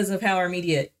because of how our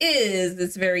media is,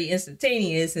 it's very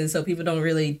instantaneous, and so people don't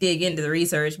really dig into the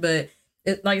research. But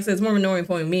like I said, it's more of an annoying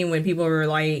point with me when people are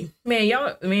like, man,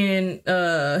 John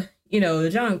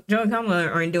Kamala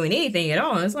aren't doing anything at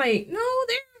all. And it's like, no,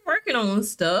 they're working on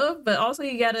stuff, but also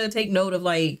you gotta take note of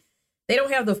like they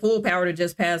don't have the full power to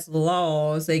just pass the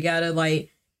laws. They gotta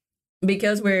like,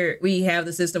 because we have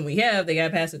the system we have, they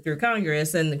gotta pass it through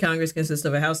Congress, and the Congress consists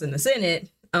of a House and the Senate.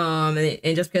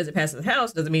 And just because it passes the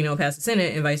House doesn't mean it'll pass the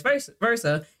Senate, and vice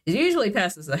versa. It usually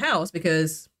passes the House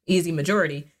because easy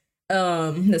majority.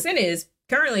 The Senate is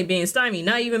currently being stymied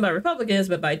not even by Republicans,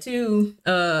 but by two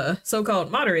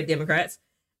so-called moderate Democrats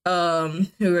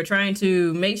who are trying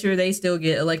to make sure they still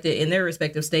get elected in their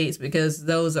respective states because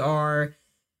those are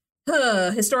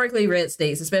historically red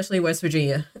states, especially West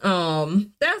Virginia.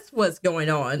 That's what's going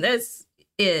on. That's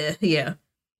yeah.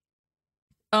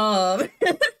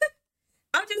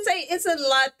 I'm just saying it's a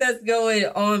lot that's going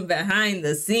on behind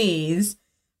the scenes.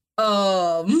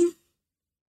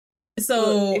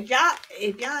 So look,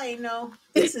 if y'all ain't know,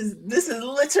 this is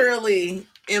literally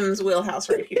M's wheelhouse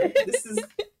right here. This is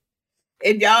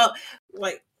if y'all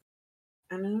like.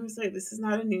 I know I'm saying this is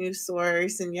not a news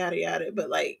source and yada yada, but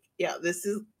like, yeah, this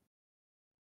is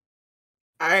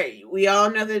all right. We all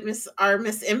know that our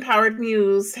Miss Empowered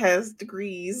Muse has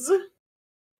degrees,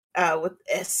 with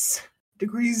S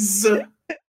degrees.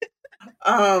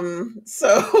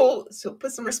 So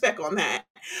put some respect on that.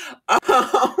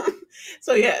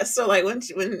 So yeah, so like when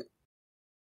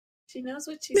she knows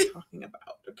what she's talking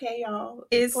about, okay, y'all.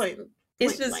 It's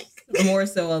just blank. More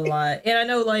so a lot, and I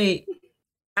know like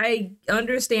I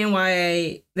understand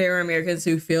why there are Americans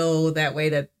who feel that way,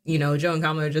 that Joe and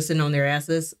Kamala are just sitting on their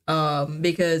asses,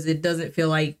 because it doesn't feel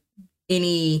like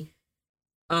any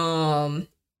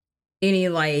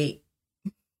like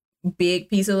big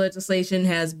piece of legislation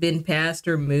has been passed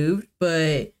or moved,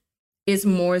 but it's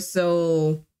more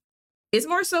so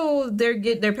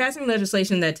they're passing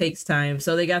legislation that takes time.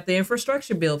 So they got the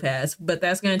infrastructure bill passed, but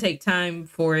that's going to take time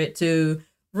for it to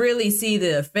really see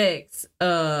the effects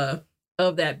of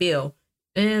that bill.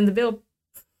 And the bill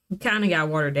kind of got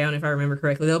watered down, if I remember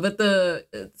correctly, though. But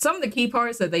some of the key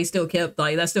parts that they still kept,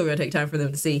 like that's still going to take time for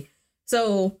them to see.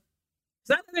 So it's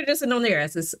not that they're just sitting on their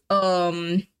asses.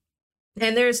 And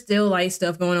there's still like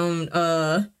stuff going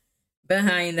on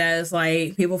behind that. It's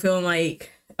like people feeling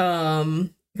like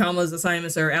Kamala's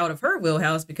assignments are out of her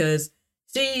wheelhouse because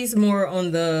she's more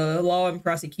on the law and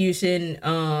prosecution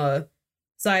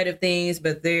side of things,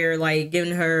 but they're like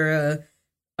giving her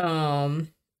a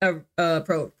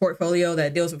portfolio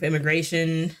that deals with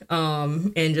immigration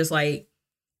and just like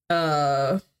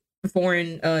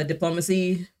foreign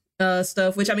diplomacy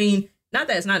stuff, which I mean, not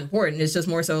that it's not important, it's just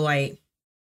more so like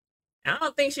I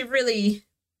don't think she really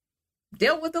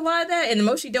dealt with a lot of that. And the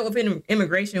most she dealt with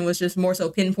immigration was just more so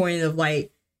pinpointing of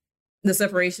like the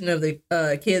separation of the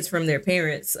kids from their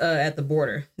parents at the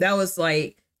border. That was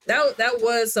like that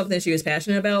was something she was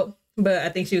passionate about. But I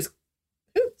think she was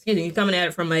coming at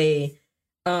it from a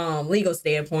legal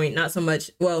standpoint, not so much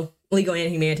legal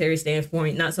and humanitarian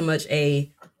standpoint, not so much a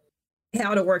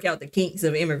how to work out the kinks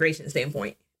of immigration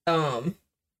standpoint.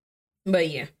 But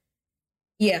yeah.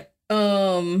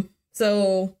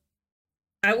 So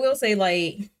I will say,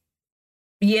 like,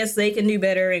 yes, they can do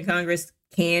better, and Congress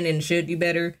can and should do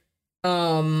better.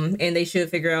 And they should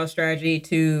figure out a strategy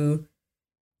to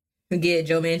get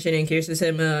Joe Manchin and Kirsten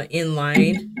Sinema in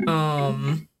line.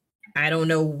 I don't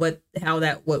know how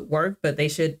that would work, but they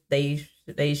should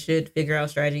figure out a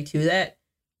strategy to that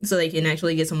so they can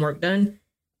actually get some work done.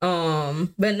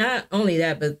 But not only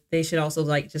that, but they should also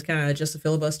like just kind of adjust the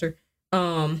filibuster.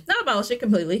 Not abolish it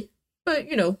completely, but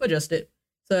adjust it.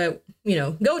 So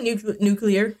go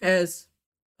nuclear, as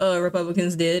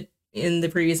Republicans did in the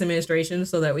previous administration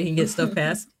so that we can get stuff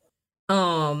passed.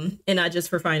 And not just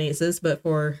for finances, but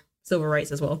for civil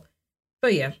rights as well.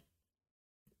 But yeah.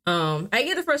 I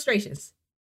get the frustrations.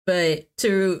 But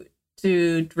to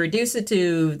reduce it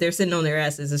to they're sitting on their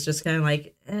asses, it's just kind of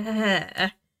like,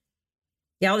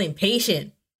 y'all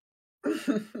impatient.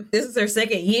 This is their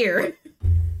second year.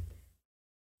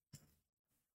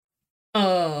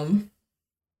 But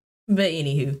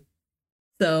anywho,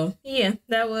 so yeah,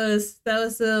 that was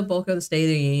the bulk of the State of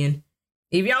the Union.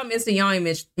 If y'all missed it, y'all ain't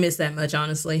missed that much,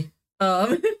 honestly.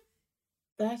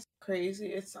 That's crazy.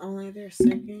 It's only their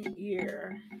second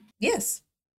year. Yes.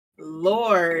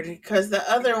 Lord, because the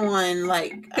other one,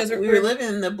 like, because we were living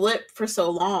in the blip for so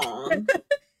long.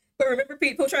 But remember,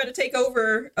 people tried to take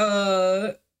over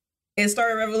and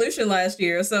start a revolution last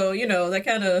year, so you know that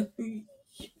kind of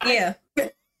yeah.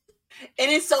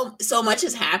 And it's so much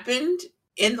has happened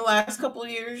in the last couple of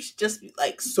years. Just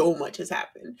like so much has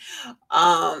happened,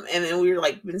 and then we were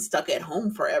like been stuck at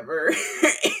home forever.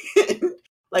 And,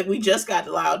 like we just got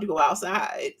allowed to go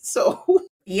outside, so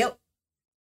yep.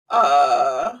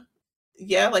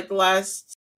 Yeah, like the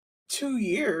last 2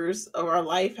 years of our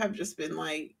life have just been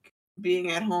like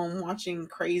being at home watching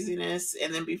craziness,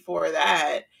 and then before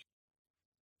that,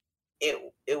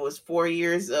 it was 4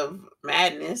 years of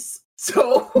madness.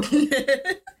 So,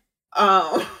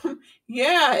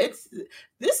 yeah,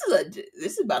 this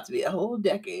is about to be a whole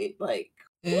decade. Like,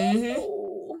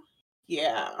 oh,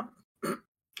 yeah,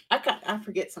 I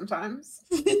forget sometimes.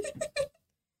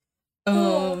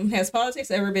 Has politics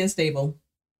ever been stable?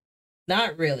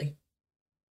 Not really.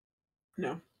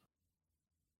 No.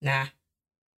 Nah.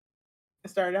 It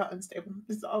started out unstable.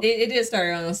 It did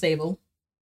start out unstable.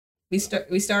 We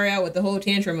started out with the whole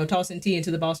tantrum of tossing tea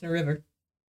into the Boston River.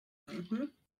 Mm-hmm.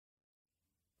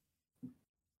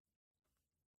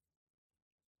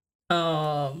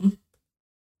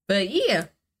 But yeah.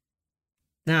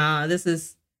 Nah, this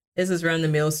is run the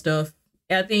mill stuff.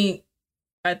 I think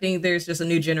there's just a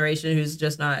new generation who's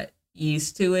just not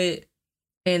used to it.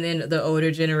 And then the older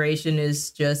generation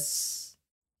is just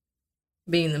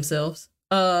being themselves.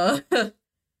 When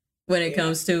it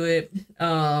comes to it.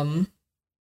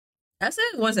 I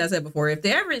said before, if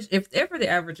the average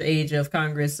age of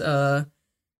Congress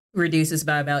reduces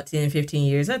by about 10, 15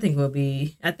 years, I think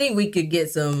we could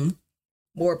get some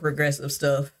more progressive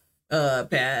stuff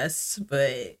passed,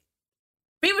 but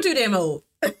people too damn old.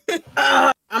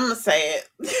 I'm gonna say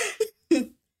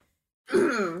it.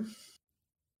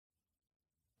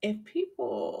 If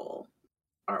people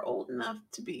are old enough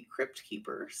to be crypt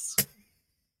keepers,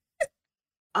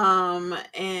 and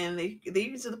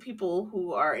these are the people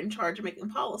who are in charge of making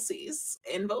policies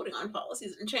and voting on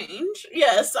policies and change.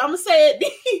 Yes, I'm gonna say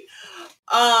it.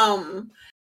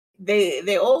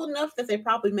 They're old enough that they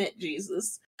probably met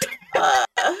Jesus. That's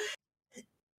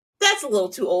a little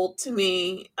too old to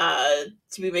me to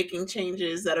be making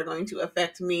changes that are going to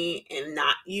affect me and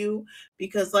not you,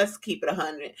 because let's keep it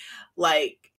 100.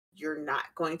 Like, you're not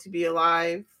going to be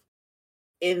alive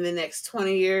in the next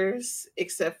 20 years,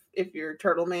 except if you're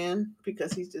Turtle Man,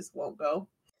 because he just won't go.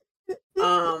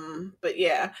 But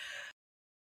yeah,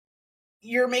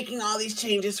 you're making all these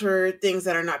changes for things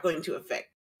that are not going to affect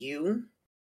you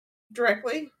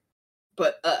directly,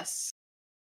 but us.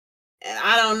 And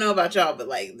I don't know about y'all, but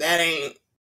like that ain't.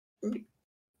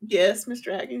 Yes, Mr.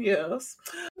 Dragon, yes.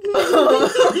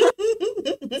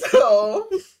 So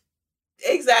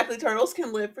exactly, turtles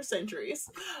can live for centuries.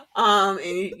 And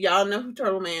y'all know who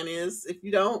Turtle Man is. If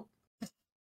you don't,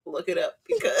 look it up,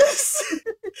 because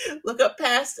look up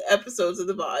past episodes of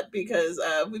the VOD, because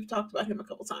we've talked about him a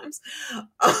couple times.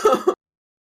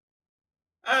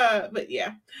 But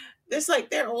yeah, it's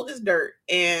like they're old as dirt,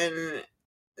 and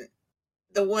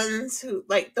the ones who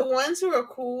are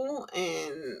cool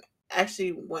and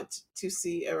actually want to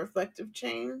see a reflective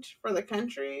change for the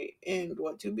country and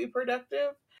want to be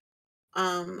productive,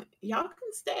 y'all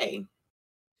can stay,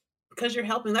 because you're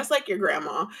helping. That's like your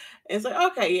grandma. And it's like,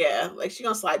 okay, yeah, like she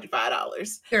gonna slide you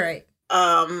 $5. Right.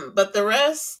 But the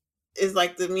rest is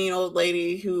like the mean old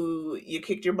lady who you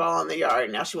kicked your ball in the yard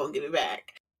and now she won't give it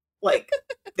back. Like,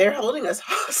 they're holding us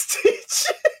hostage.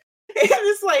 And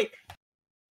it's like,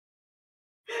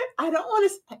 I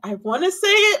want to say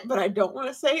it, but I don't want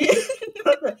to say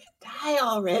it. Die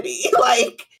already.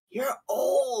 Like, you're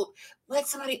old. Let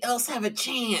somebody else have a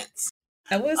chance.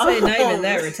 I would say not even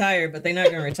that retire, but they're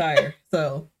not going to retire.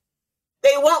 So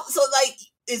they won't. So like,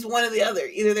 it's one or the other.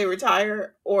 Either they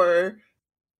retire or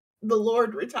the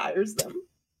Lord retires them.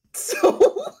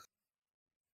 So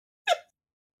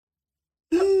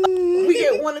we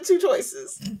get one or two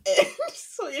choices. And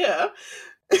so yeah.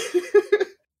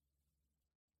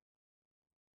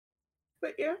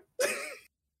 But yeah.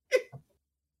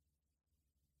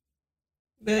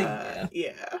 But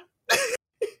yeah.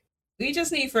 We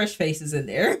just need fresh faces in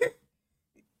there.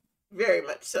 Very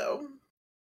much so.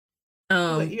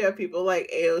 But Um, you have people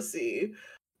like AOC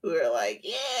who are like,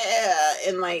 yeah,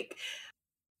 and like,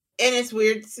 and it's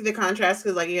weird to see the contrast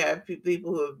because like you have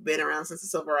people who have been around since the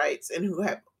civil rights and who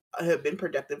have been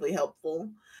productively helpful,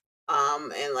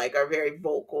 and like are very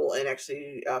vocal and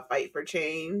actually fight for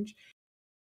change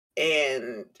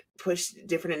and push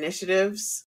different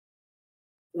initiatives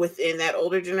within that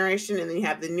older generation, and then you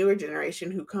have the newer generation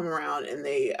who come around and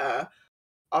they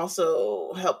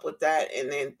also help with that, and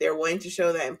then they're willing to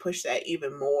show that and push that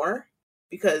even more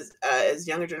because as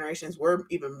younger generations we're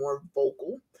even more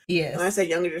vocal. yes. And when I say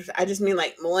younger, I just mean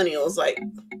like millennials. Like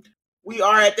we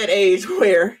are at that age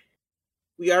where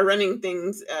we are running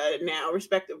things now,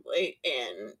 respectively,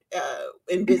 and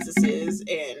in businesses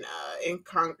and in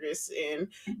Congress and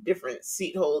different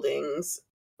seat holdings.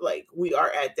 Like we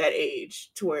are at that age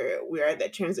to where we are at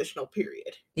that transitional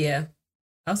period. Yeah.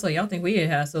 Also, y'all think we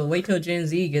have, so wait till Gen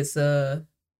Z gets to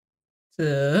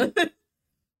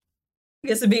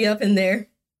gets to be up in there.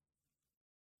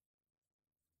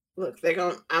 Look,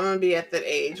 I'm gonna be at that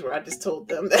age where I just told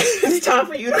them that it's time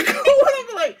for you to go. And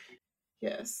I'm like,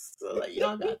 yes. So like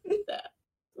y'all got that.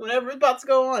 Whatever's about to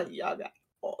go on, y'all got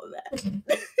all of that.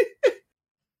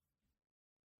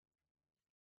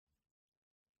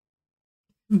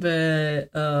 But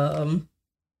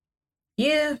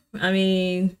yeah, I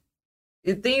mean,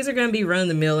 things are gonna be run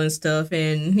the mill and stuff.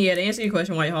 And yeah, to answer your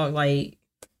question, White Hawk, like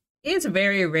it's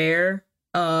very rare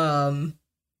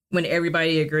when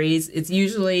everybody agrees. It's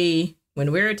usually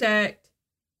when we're attacked.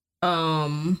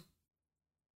 When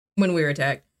we're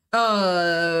attacked.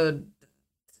 That's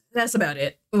about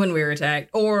it. When we're attacked,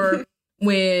 or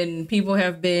when people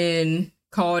have been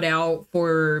called out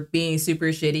for being super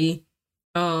shitty,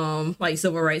 like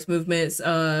civil rights movements,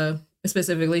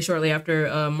 specifically shortly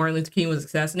after Martin Luther King was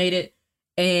assassinated,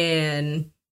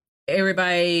 and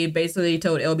everybody basically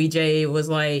told LBJ was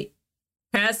like,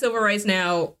 pass civil rights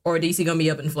now or DC gonna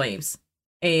be up in flames.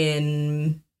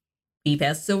 And he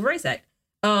passed the Civil Rights Act.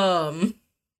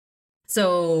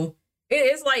 So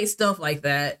it's like stuff like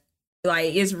that.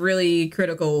 Like it's really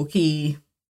critical key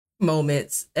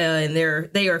moments, and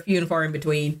they are few and far in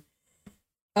between.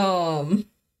 Not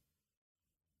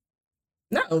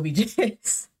OBJ,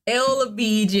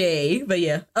 LBJ, but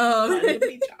yeah.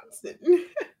 Johnson.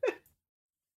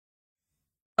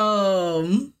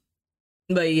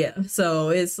 But yeah, so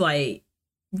it's like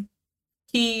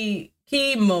key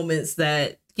moments,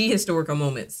 that key historical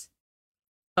moments.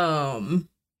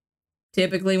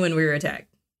 Typically when we're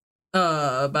attacked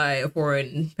by a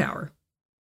foreign power.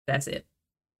 That's it.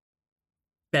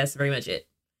 That's very much it.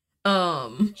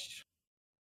 But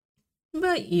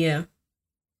yeah,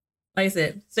 like I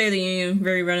said, State of the Union,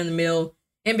 very run of the mill.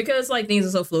 And because like things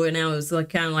are so fluid now, it's like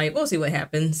kind of like we'll see what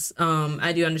happens.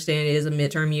 I do understand it is a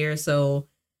midterm year, so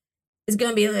it's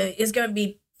gonna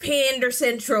be Pander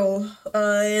Central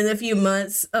in a few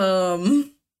months. Ooh,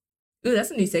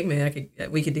 that's a new segment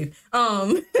we could do.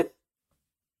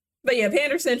 But yeah,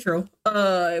 Pander Central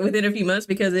within a few months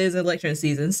because it is election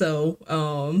season. So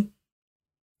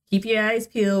keep your eyes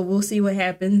peeled. We'll see what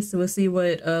happens. We'll see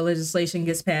what legislation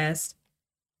gets passed.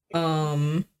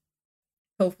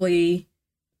 Hopefully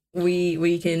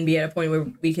we can be at a point where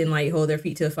we can like hold their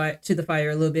feet to the fire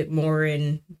a little bit more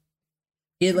and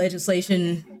get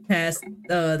legislation passed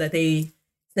that they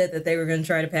said that they were going to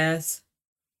try to pass.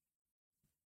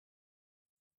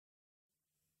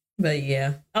 But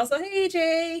yeah. Also, hey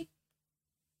Jay.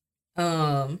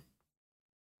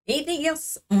 Anything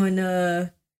else on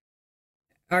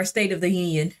our State of the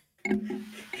Union?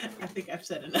 I think I've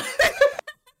said enough.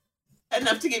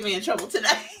 Enough to get me in trouble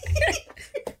tonight.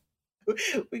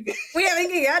 We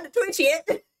haven't got to Twitch yet.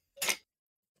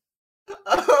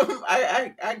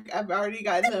 I've already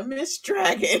gotten a Miss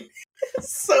Dragon,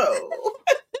 so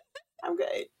I'm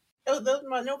good. Those are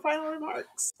my no final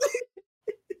remarks.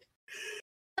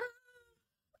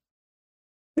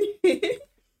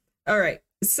 All right.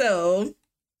 So,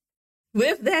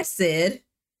 with that said,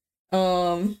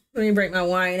 let me break my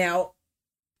wine out.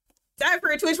 Time for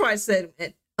a Twitch Watch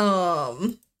segment.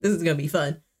 This is gonna be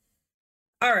fun.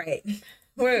 All right.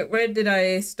 Where did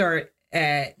I start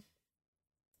at?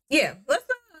 Yeah, let's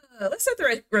set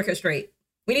the record straight.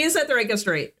 We need to set the record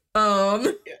straight.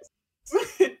 Yes.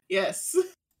 Yes.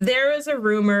 There is a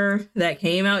rumor that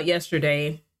came out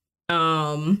yesterday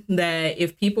that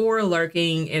if people were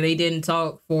lurking and they didn't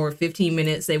talk for 15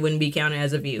 minutes, they wouldn't be counted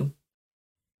as a view.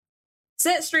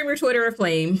 Set streamer Twitter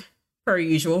aflame, per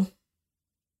usual.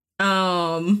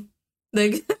 The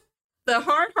the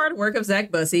hard work of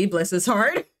Zach Bussey, bless his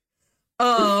heart,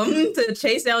 to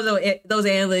chase down those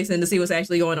analytics and to see what's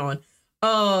actually going on.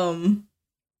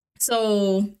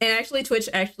 So, and actually Twitch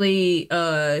actually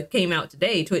came out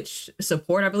today. Twitch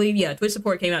support, I believe. Yeah, Twitch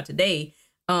support came out today.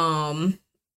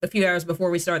 A few hours before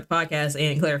we start the podcast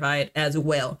and clarify it as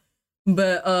well.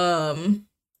 But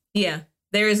yeah,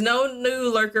 there is no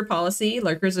new lurker policy.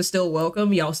 Lurkers are still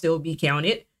welcome. Y'all still be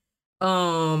counted.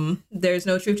 There's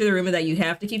no truth to the rumor that you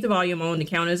have to keep the volume on to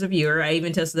count as a viewer. I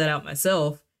even tested that out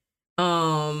myself.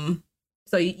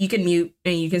 So you can mute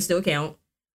and you can still count.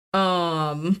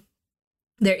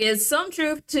 There is some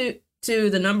truth to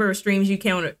the number of streams you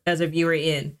count as a viewer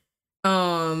in.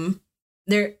 I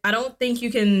don't think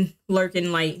you can lurk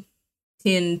in like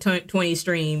 10, 20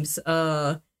 streams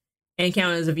and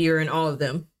count as a viewer in all of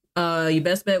them. Your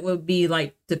best bet would be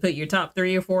like to put your top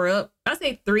 3 or 4 up. I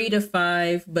say 3 to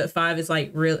 5, but 5 is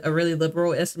like a really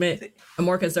liberal estimate. A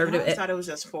more conservative. I thought it was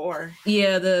just 4.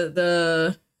 Yeah,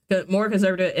 the more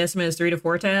conservative estimate is 3 to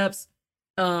 4 tabs.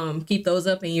 Keep those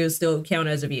up and you'll still count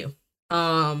as a view.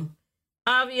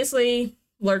 Obviously,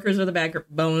 lurkers are the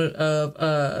backbone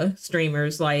of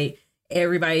streamers. Like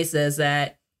everybody says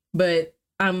that, but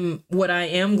what I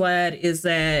am glad is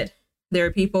that there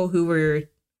are people who were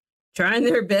trying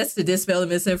their best to dispel the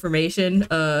misinformation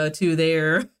to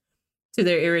their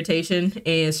irritation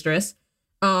and stress.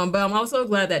 But I'm also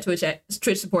glad that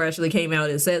Twitch support actually came out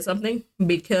and said something,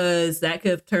 because that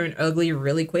could have turned ugly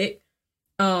really quick.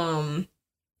 Because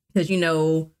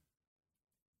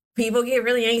people get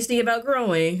really angsty about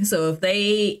growing. So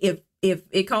if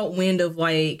it caught wind of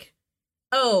like,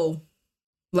 oh,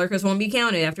 lurkers won't be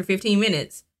counted after 15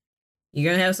 minutes,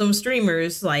 you're gonna have some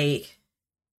streamers like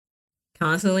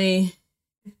constantly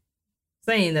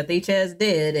saying that they Chaz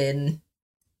dead and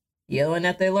yelling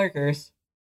at their lurkers.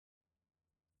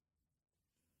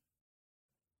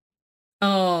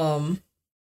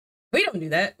 We don't do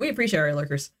that. We appreciate our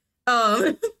lurkers.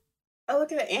 Oh,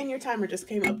 look at that. And your timer just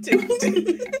came up too.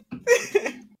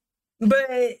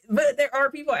 But there are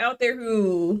people out there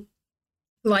who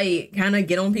like kind of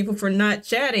get on people for not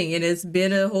chatting, and it's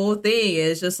been a whole thing.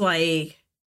 It's just like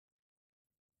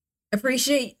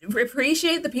appreciate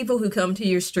the people who come to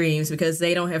your streams, because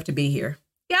they don't have to be here.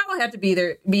 Y'all don't have to be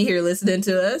here listening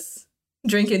to us,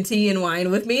 drinking tea and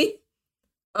wine with me.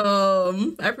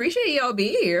 I appreciate y'all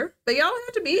being here, but y'all don't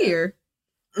have to be here.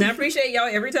 And I appreciate y'all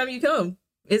every time you come.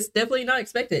 It's definitely not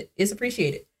expected. It's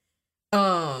appreciated.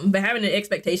 But having an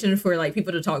expectation for like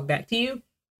people to talk back to you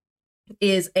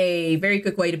is a very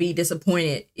quick way to be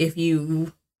disappointed if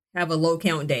you have a low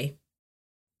count day.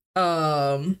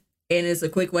 And it's a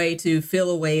quick way to feel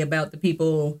away about the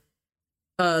people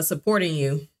supporting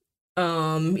you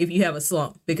if you have a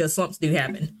slump, because slumps do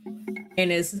happen.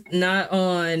 And it's not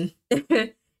on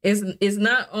it's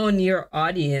not on your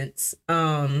audience,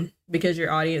 because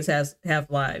your audience have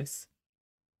lives.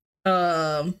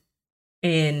 And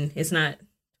it's not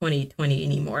 2020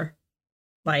 anymore.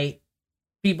 Like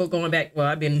people going back. Well,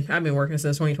 I've been working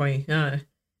since 2020.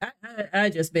 I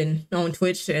just been on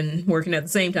Twitch and working at the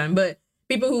same time. But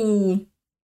people who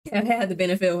have had the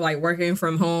benefit of like working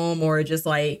from home or just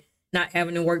like not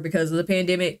having to work because of the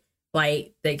pandemic,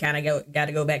 like they kind of got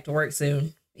to go back to work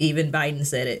soon. Even Biden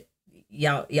said it.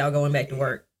 Y'all going back to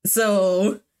work.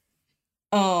 So,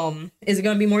 is it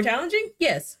going to be more challenging?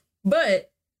 Yes,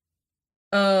 but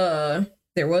there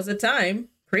was a time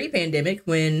pre-pandemic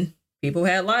when people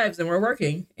had lives and were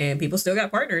working, and people still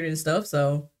got partnered and stuff.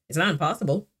 So it's not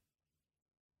impossible.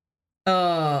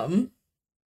 Ain't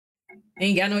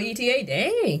got no ETA.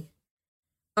 Dang.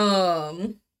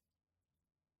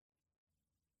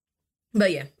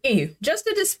 But yeah, anywho, just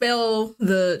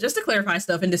to clarify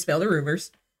stuff and dispel the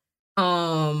rumors,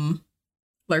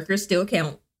 lurkers still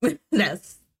count.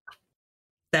 That's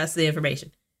the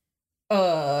information.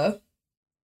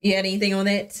 You had anything on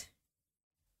that?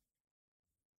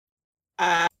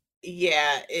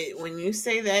 Yeah, when you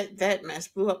say that mess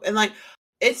blew up, and like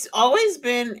it's always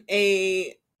been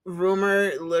a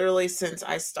rumor literally since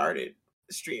I started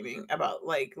streaming about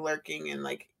like lurking and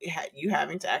like you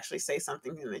having to actually say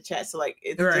something in the chat. So like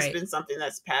it's just been something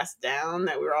that's passed down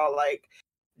that we're all like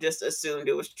just assumed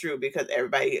it was true because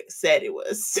everybody said it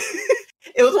was.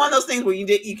 It was one of those things where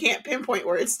you can't pinpoint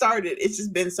where it started. It's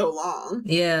just been so long,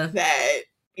 yeah, that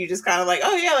you just kind of like,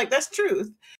 oh yeah, like that's truth.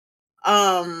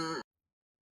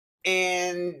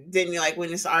 And then you're like,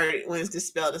 when it's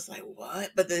dispelled, it's like,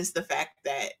 what? But then it's the fact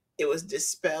that it was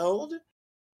dispelled,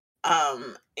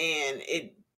 and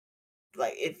it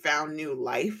found new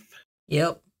life.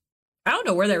 Yep. I don't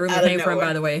know where that rumor came from,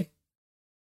 by the way.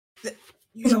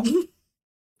 You know,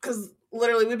 because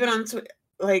literally we've been on Twitter.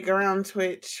 like around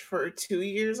Twitch for 2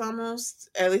 years almost.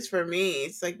 At least for me,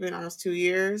 it's like been almost 2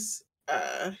 years.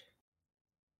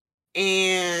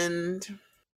 And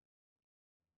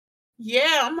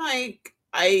yeah, I'm like,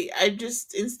 I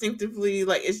just instinctively,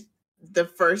 like, it's the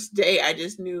first day I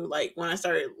just knew, like, when I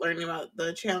started learning about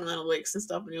the channel analytics and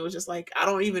stuff, and it was just like, I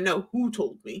don't even know who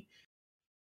told me.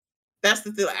 That's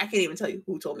the thing. Like, I can't even tell you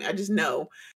who told me. I just know.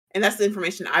 And that's the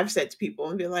information I've said to people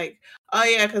and be like, oh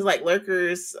yeah, because like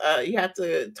lurkers, you have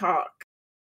to talk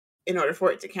in order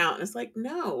for it to count. And it's like,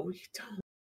 no, you don't.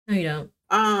 No, you don't.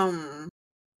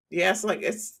 Yeah, it's like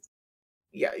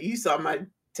yeah, you saw my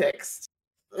text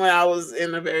when I was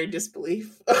in a very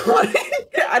disbelief.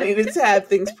 I needed to have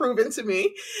things proven to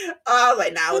me. I was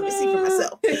like, nah, let me see for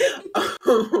myself.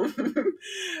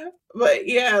 But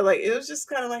yeah, like it was just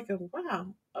kind of like a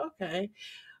wow, okay.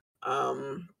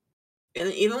 And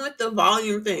even with the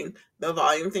volume thing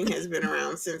has been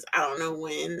around since I don't know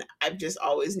when. I've just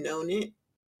always known it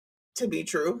to be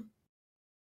true.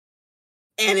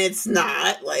 And it's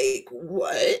not like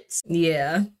what?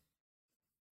 Yeah.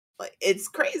 Like it's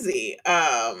crazy.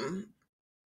 And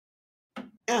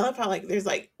I love how like there's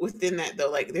like within that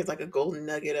though, like there's like a golden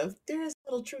nugget of there's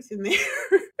a little truth in there.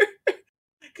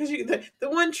 Because the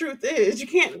one truth is you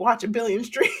can't watch a billion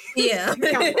streams. Yeah. You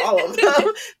count for all of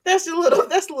them. That's a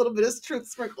little bit of truth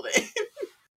sprinkled in.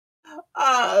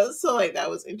 So like that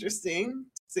was interesting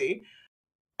to see.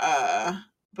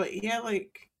 But yeah,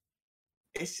 like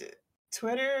it's just,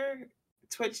 Twitter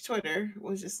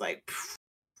was just like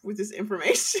with this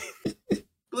information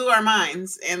blew our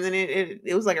minds, and then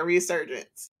it was like a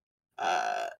resurgence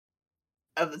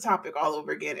of the topic all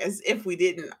over again, as if we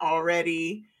didn't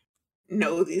already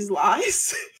know these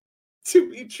lies to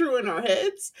be true in our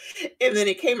heads, and then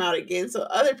it came out again. So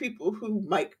other people who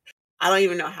like I don't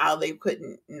even know how they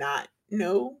couldn't not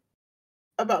know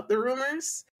about the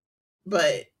rumors,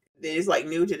 but it's like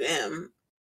new to them,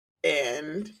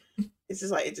 and it's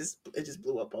just like it just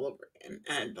blew up all over again,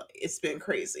 and it's been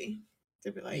crazy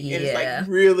to be like, and it's like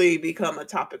really become a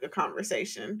topic of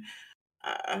conversation.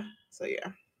 So yeah,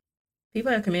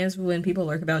 people have commands when people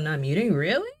lurk about not muting.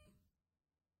 Really?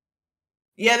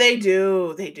 Yeah, they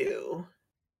do.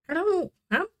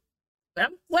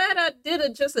 I'm glad I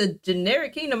did just a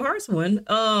generic Kingdom Hearts one.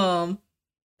 That's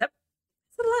a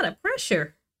lot of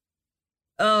pressure.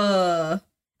 I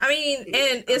mean,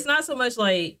 and it's not so much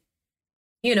like,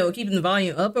 you know, keeping the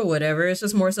volume up or whatever. It's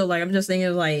just more so like I'm just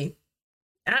thinking like,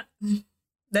 that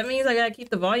means I gotta keep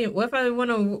the volume. What if I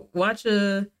want to watch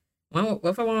what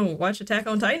if I want to watch Attack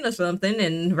on Titan or something,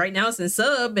 and right now it's in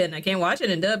sub and I can't watch it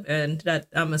in dub, and that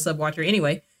I'm a sub watcher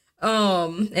anyway.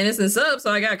 And it's in sub,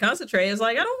 so I gotta concentrate. It's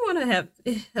like I don't want to have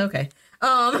okay.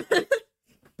 As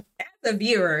a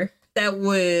viewer, that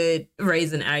would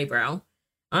raise an eyebrow.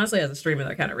 Honestly, as a streamer,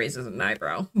 that kind of raises an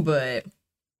eyebrow. But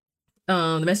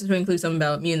the message would include something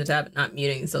about muting the tab, but not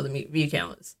muting, so the view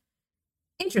count is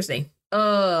interesting.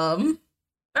 All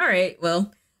right,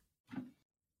 well,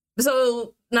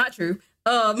 so not true.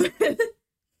 I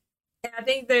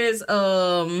think there's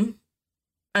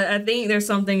I think there's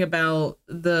something about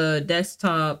the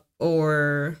desktop,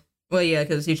 or well, yeah,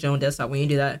 because it's usually on desktop when you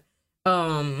do that.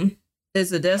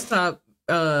 It's the desktop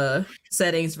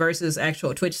settings versus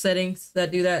actual Twitch settings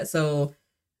that do that. So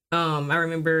I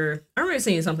remember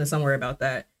seeing something somewhere about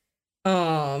that.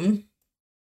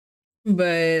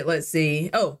 But let's see.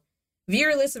 Oh,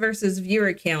 viewer list versus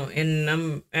viewer count, and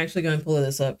I'm actually going to pull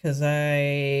this up because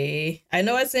I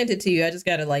know I sent it to you. I just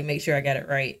gotta like make sure I got it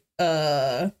right.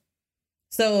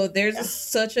 So there's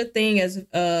such a thing as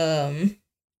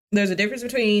there's a difference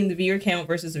between the viewer count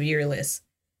versus the viewer list.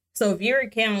 So viewer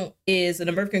count is the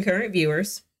number of concurrent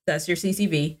viewers. That's your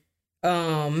CCV.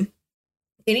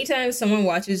 Anytime someone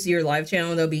watches your live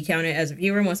channel, they'll be counted as a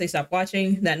viewer. Once they stop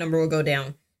watching, that number will go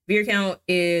down. Viewer count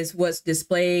is what's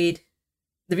displayed.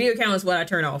 The viewer count is what I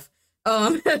turn off.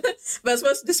 But it's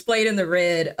what's displayed in the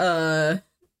red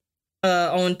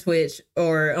on Twitch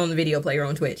or on the video player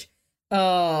on Twitch.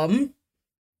 The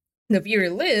viewer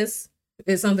list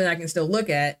is something I can still look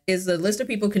at. Is the list of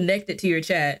people connected to your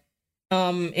chat.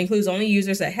 Includes only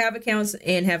users that have accounts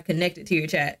and have connected to your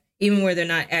chat, even where they're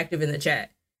not active in the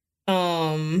chat.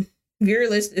 Viewer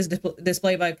list is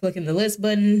displayed by clicking the list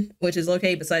button, which is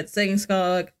located beside the settings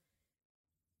cog.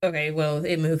 Okay, well,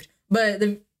 it moved. But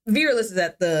the viewer list is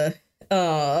at the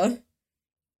top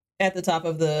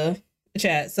of the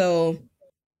chat. So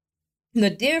the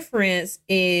difference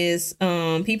is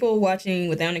people watching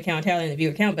without an account tallying the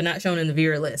viewer count, but not shown in the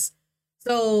viewer list.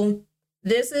 So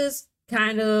this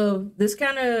kind of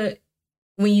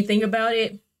when you think about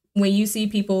it, when you see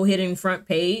people hitting front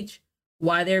page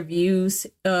why their views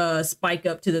spike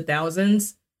up to the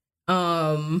thousands.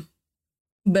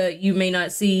 But you may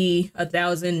not see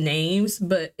 1,000 names,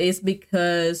 but it's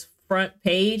because front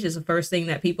page is the first thing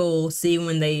that people see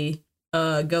when they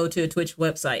go to a Twitch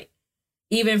website,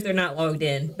 even if they're not logged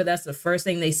in, but that's the first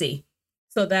thing they see.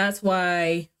 So that's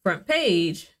why front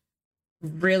page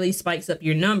really spikes up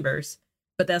your numbers.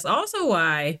 But that's also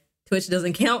why Twitch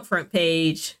doesn't count front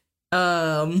page,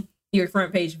 your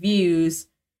front page views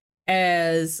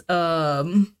as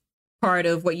part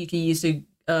of what you can use to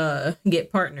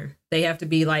get partner. They have to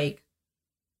be like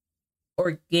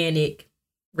organic,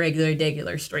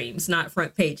 regular streams, not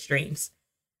front page streams.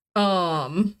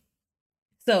 So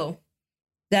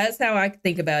that's how I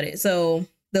think about it. So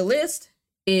the list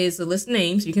is the list of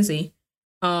names you can see.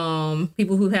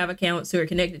 People who have accounts who are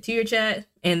connected to your chat,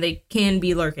 and they can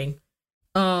be lurking.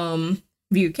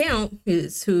 View count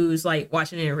is who's like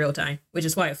watching it in real time, which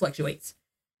is why it fluctuates.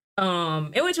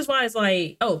 And which is why it's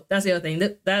like, oh, that's the other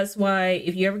thing. That's why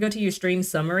if you ever go to your stream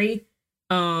summary,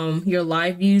 your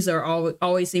live views are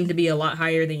always seem to be a lot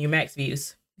higher than your max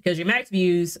views, because your max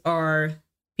views are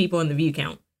people in the view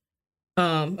count.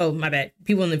 Oh, my bad.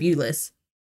 People in the view list.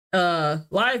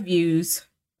 Live views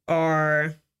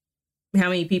are how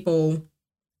many people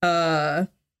were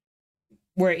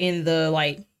in the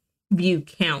like view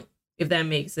count, if that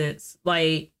makes sense.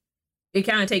 Like, it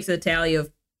kind of takes a tally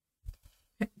of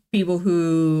people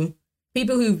who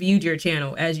viewed your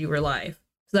channel as you were live.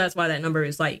 So that's why that number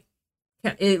is like,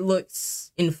 it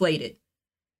looks inflated.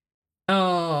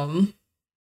 Yeah.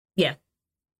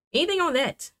 Anything on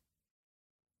that?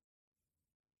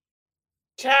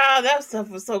 Child, that stuff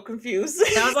was so confusing.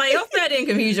 I was like, hopefully I didn't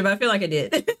confuse you, but I feel like I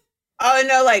did. Oh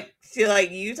no, like, see, like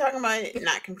you talking about it,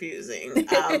 not confusing.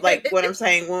 Like what I'm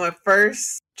saying, when we're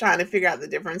first trying to figure out the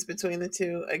difference between the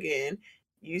two, again,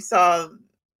 you saw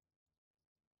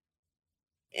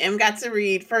M got to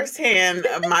read firsthand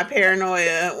of my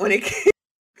paranoia when it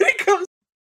comes to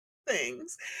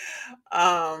things.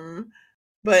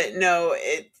 But no,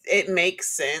 it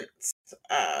makes sense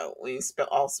when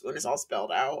it's all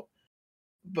spelled out.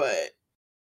 But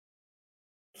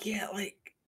yeah, like,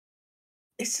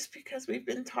 it's just because we've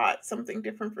been taught something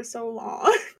different for so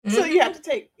long. So you have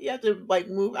to like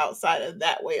move outside of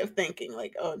that way of thinking,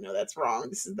 like, oh no, that's wrong.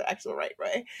 This is the actual right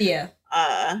way. Yeah.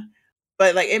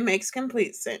 But like, it makes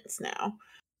complete sense now.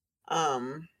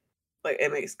 Like,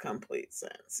 it makes complete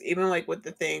sense. Even like with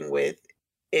the thing with,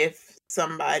 if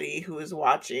somebody who is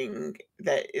watching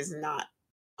that is not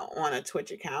on a Twitch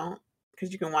account,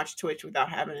 because you can watch Twitch without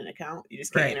having an account, you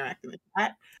just can't interact in the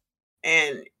chat.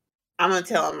 And I'm gonna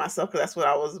tell on myself, because that's what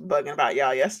I was bugging about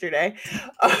y'all yesterday.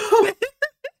 I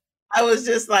was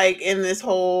just like, in this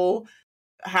whole,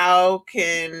 how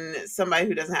can somebody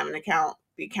who doesn't have an account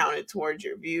be counted towards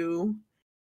your view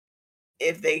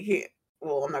if they can't?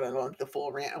 Well, I'm not gonna go into the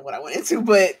full rant of what I went into,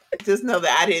 but just know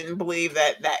that I didn't believe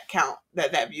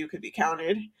that view could be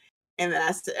counted. And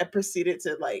then I proceeded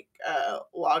to like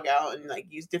log out and like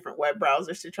use different web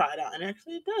browsers to try it out, and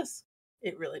actually it does.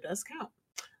 It really does count.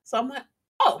 So I'm like,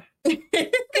 oh, okay.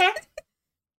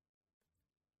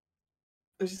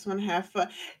 I just want to have fun.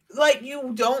 Like,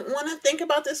 you don't want to think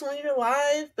about this when you're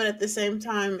live, but at the same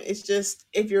time, it's just,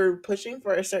 if you're pushing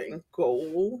for a certain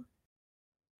goal,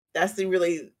 that's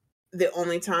the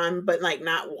only time. But like,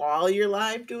 not while you're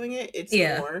live doing it. It's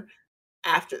more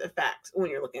after the fact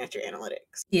when you're looking at your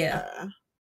analytics. Yeah.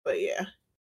 But yeah.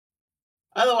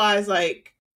 Otherwise,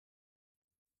 like,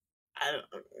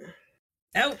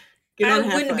 I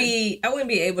wouldn't be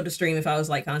able to stream if I was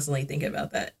like constantly thinking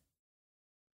about that.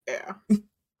 Yeah.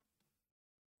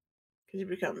 Because you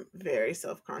become very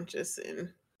self-conscious, and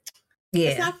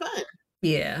it's not fun.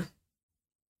 Yeah.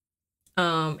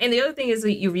 And the other thing is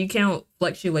that your view count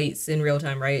fluctuates in real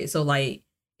time, right? So like,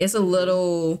 it's a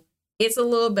little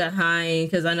behind,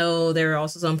 because I know there are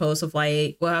also some posts of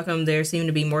like, well, how come there seem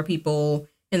to be more people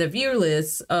in the viewer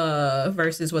list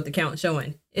versus what the count's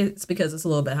showing? It's because it's a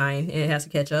little behind and it has to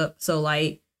catch up. So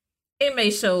like, it may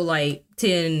show like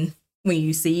 10 when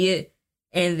you see it,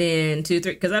 and then 2,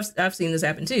 3, because I've seen this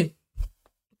happen too.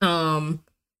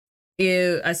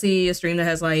 If I see a stream that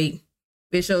has like,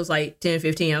 it shows like 10,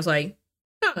 15, I was like,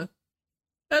 huh,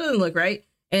 that doesn't look right.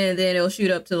 And then it'll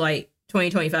shoot up to like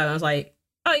 20, 25. And I was like,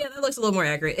 oh yeah, that looks a little more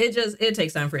accurate. It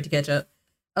takes time for it to catch up.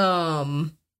 Now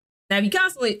if you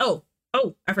constantly, oh,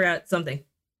 I forgot something.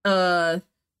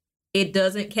 It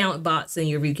doesn't count bots in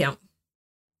your view count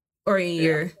or in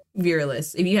your viewer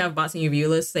list. If you have bots in your view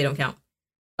list, they don't count.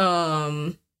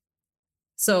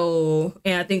 So,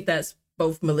 and I think that's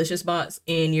both malicious bots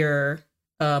and your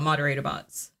moderator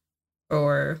bots,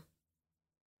 or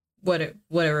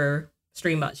whatever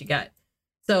stream bots you got.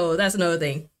 So that's another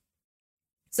thing.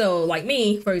 So like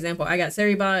me, for example, I got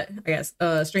Seribot, I got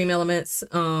Stream Elements,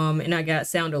 and I got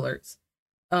Sound Alerts.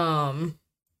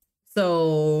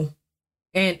 So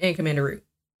and Commander Root.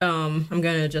 I'm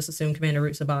gonna just assume Commander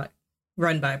Root's a bot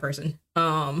run by a person.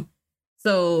 So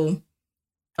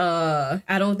I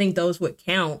don't think those would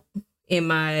count in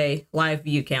my live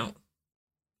view count.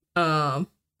 Well,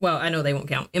 I know they won't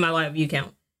count in my live view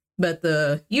count, but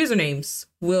the usernames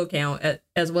will count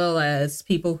as well as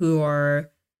people who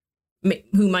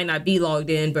might not be logged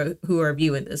in, but who are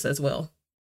viewing this as well.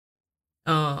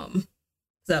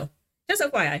 So just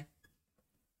FYI.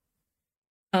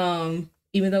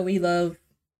 Even though we love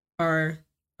our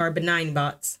benign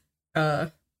bots,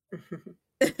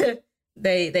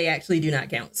 they actually do not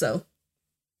count. So,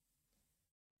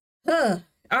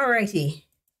 alrighty.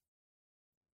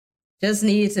 Just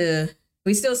needed to.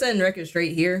 We still setting record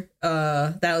straight here.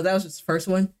 That was just the first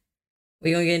one.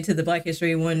 We're gonna get into the Black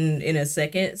History one in a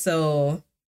second. So,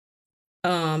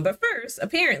 but first,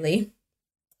 apparently,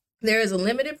 there is a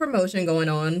limited promotion going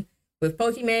on with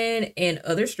Pokemon and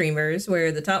other streamers,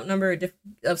 where the top number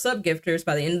of sub gifters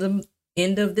by the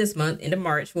end of this month, end of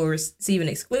March, will receive an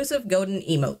exclusive golden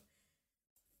emote.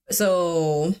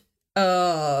 So,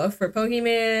 for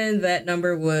Pokemon, that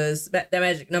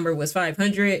magic number was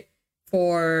 500.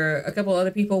 For a couple other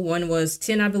people, one was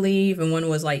 10, I believe, and one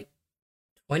was like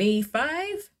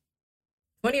 25,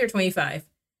 20 or 25.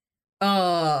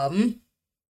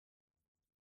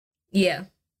 Yeah.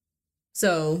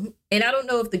 So, and I don't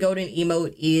know if the golden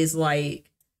emote is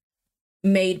like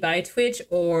made by Twitch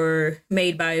or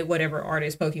made by whatever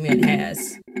artist Pokemon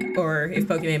has, or if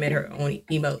Pokemon made her own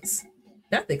emotes.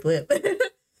 That's the clip.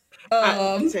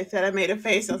 I said I made a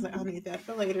face. I was like, I'll need that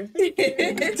for later. Thank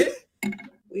you.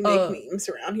 We make memes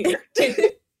around here.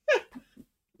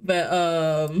 But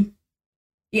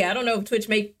yeah, I don't know if Twitch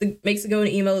makes the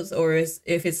golden emotes or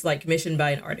if it's like commissioned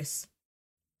by an artist.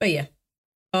 But yeah.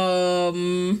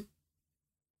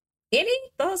 Any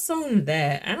thoughts on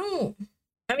that? I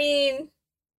mean,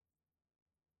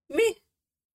 me.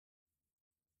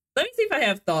 Let me see if I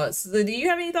have thoughts. Do you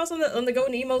have any thoughts on the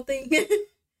golden emote thing?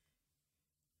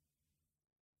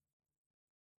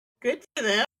 Good for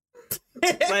them.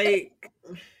 Like,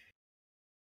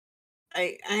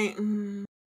 I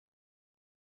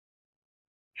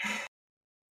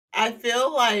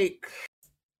feel like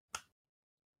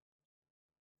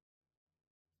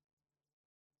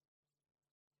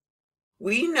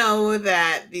we know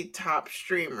that the top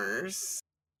streamers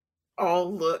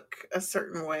all look a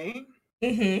certain way.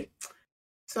 Mm-hmm.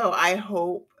 So I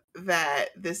hope that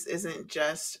this isn't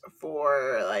just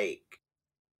for like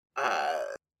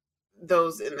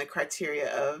those in the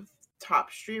criteria of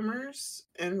top streamers,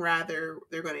 and rather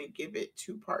they're going to give it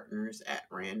to partners at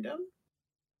random,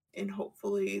 and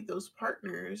hopefully those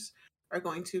partners are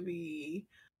going to be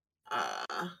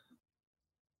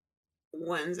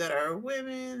ones that are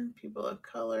women, people of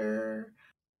color,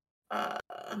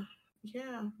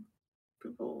 yeah,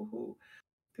 people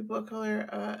of color,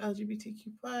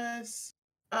 LGBTQ plus.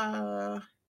 I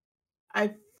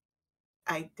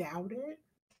doubt it,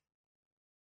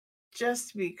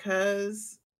 just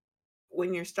because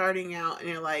when you're starting out and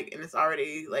you're like, and it's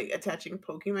already like attaching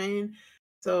Pokemon,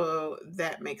 so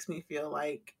that makes me feel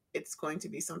like it's going to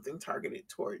be something targeted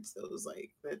towards those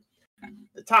like the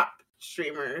top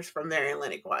streamers from their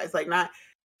analytic wise, like not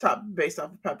top based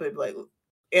off of popularity, like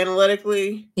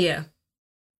analytically, yeah,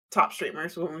 top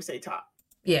streamers when we say top,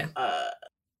 yeah.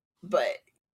 But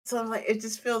so I'm like, it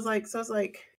just feels like, so it's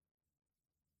like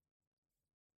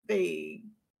they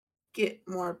get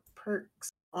more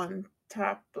perks on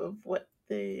top of what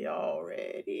they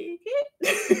already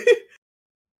get.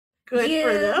 Good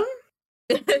for them.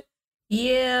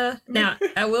 Yeah. Now,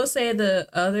 I will say the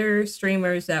other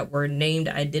streamers that were named,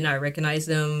 I did not recognize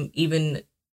them even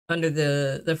under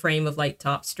the frame of like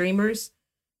top streamers.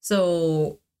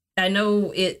 So I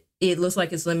know it looks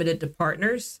like it's limited to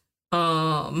partners.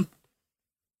 I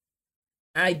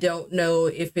don't know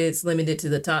if it's limited to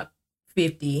the top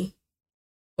 50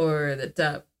 or the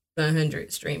top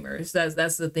 100 streamers.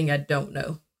 That's the thing I don't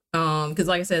know. Because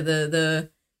like I said, the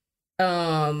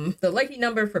lucky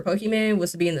number for Pokemon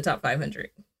was to be in the top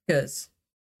 500. Because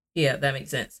yeah, that makes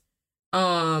sense.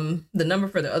 The number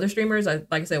for the other streamers, like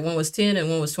I said, one was 10 and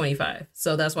one was 25.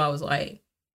 So that's why I was like,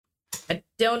 I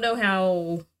don't know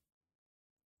how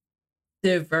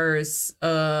diverse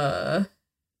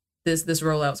this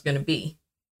rollout's gonna be.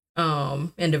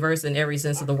 And diverse in every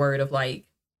sense of the word, of like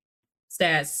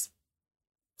stats,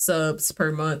 subs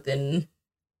per month, and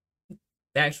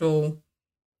actual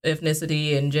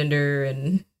ethnicity and gender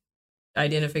and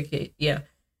identification. Yeah,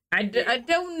 I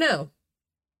don't know.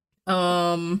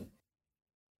 Um,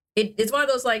 it's one of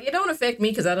those like it don't affect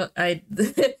me because I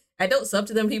I don't sub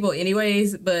to them people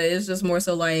anyways, but it's just more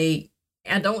so like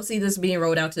I don't see this being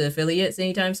rolled out to affiliates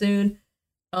anytime soon.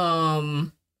 I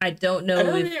don't I know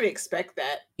don't if even expect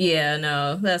that. yeah,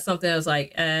 no, that's something I was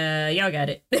like, y'all got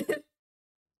it.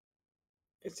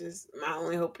 It's just my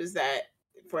only hope is that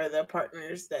for the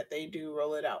partners that they do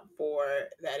roll it out for,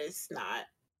 that it's not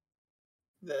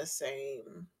the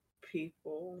same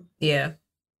people. Yeah.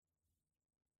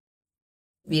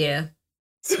 Yeah.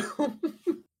 So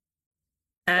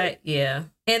Yeah.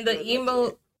 And the pretty much it.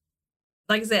 emote,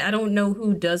 like I said, I don't know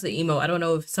who does the emote. I don't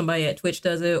know if somebody at Twitch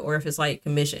does it or if it's like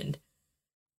commissioned.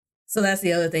 So that's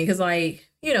the other thing, because like,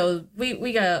 you know,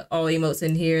 we got all emotes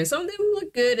in here. Some of them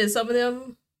look good and some of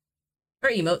them are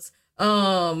emotes.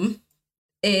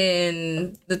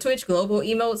 And the Twitch global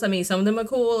emotes, I mean, some of them are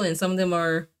cool and some of them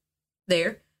are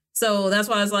there. So that's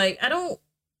why I was like, I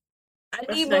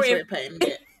That's need a more nice way of paying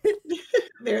it.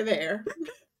 They're there.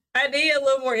 I need a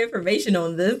little more information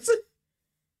on this.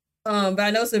 But I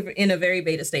know it's in a very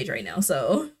beta stage right now,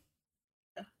 so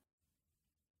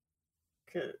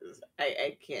Because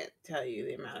I can't tell you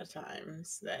the amount of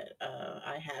times that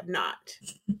I have not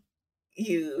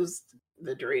used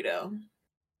the Dorito.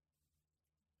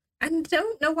 I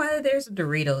don't know why there's a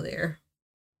Dorito there.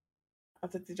 I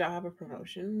thought, did y'all have a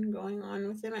promotion going on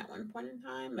with them at one point in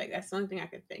time? Like that's the only thing I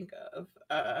could think of.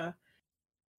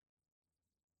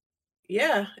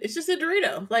 Yeah, it's just a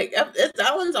Dorito. Like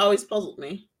that one's always puzzled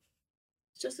me.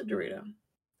 It's just a Dorito.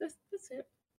 That's it.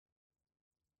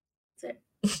 That's it.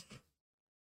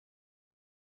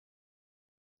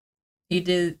 You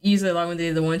did use it along with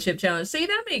the one chip challenge. See,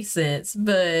 that makes sense,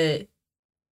 but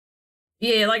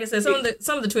yeah, like I said,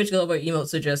 some of the Twitch global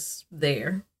emotes are just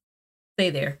there. Stay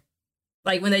there.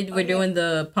 Like when they were doing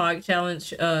the Pog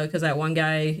challenge, because that one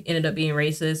guy ended up being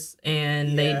racist,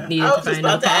 and they needed to find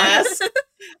another Pog.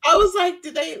 I was like,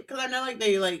 did they? Because I know like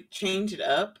they like change it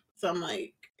up. So I'm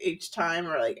like each time,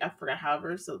 or like I forgot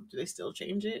however. So do they still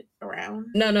change it around?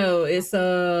 No, it's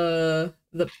the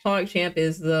Pog champ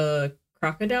is the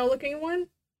crocodile looking one.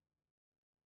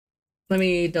 Let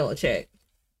me double check.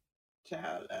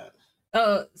 Child out.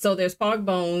 So there's Pog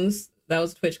Bones. That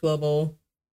was Twitch Global.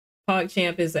 Pog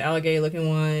Champ is the alligator looking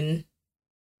one.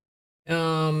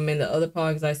 And the other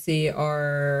Pogs I see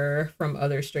are from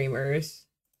other streamers.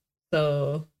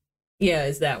 So yeah,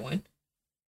 it's that one.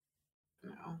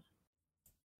 No.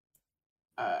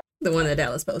 The one that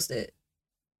Dallas posted.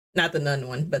 Not the nun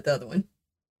one, but the other one.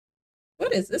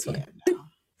 What is this one? No.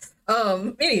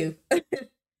 Anywho.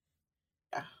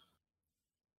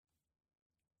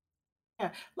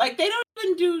 Yeah, like they don't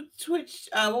even do Twitch.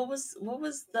 What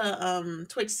was the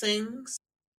Twitch sings?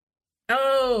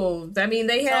 Oh, I mean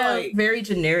they have like, very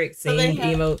generic sing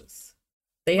emotes.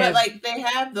 They have, like they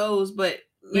have those, but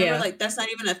remember, like that's not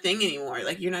even a thing anymore.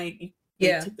 Like you're not. They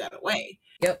took that away.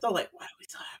 Yep. So like, why do we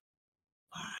still have?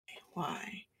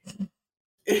 Why?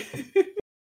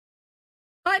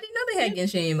 Oh, I didn't know they had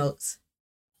Genshin emotes.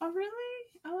 Oh really?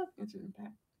 I love Genshin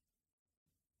Impact.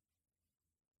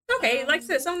 Okay, like I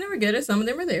said, some of them were good and some of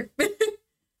them were there.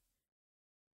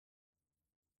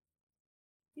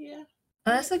 Yeah.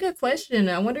 That's a good question.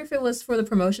 I wonder if it was for the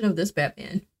promotion of this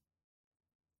Batman.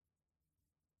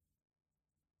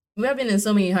 We have been in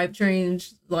so many hype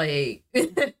trains, like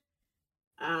I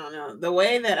don't know. The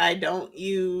way that I don't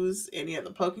use any of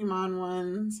the Pokemon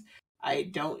ones, I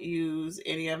don't use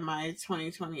any of my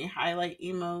 2020 highlight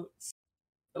emotes.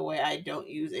 The way I don't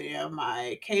use any of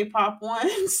my K-pop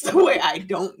ones, the way I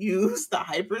don't use the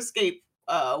Hyperscape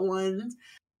ones.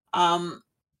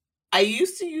 I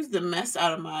used to use the mess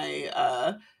out of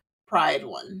my Pride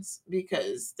ones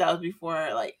because that was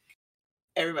before like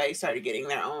everybody started getting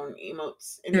their own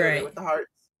emotes and doing it with the hearts.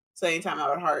 So anytime I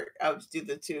would heart, I would just do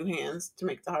the two hands to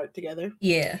make the heart together.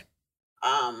 Yeah.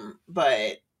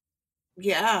 But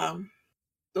yeah,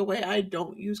 the way I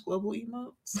don't use global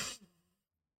emotes.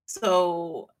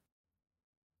 So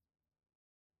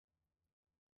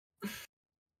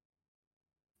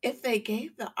if they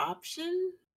gave the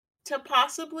option to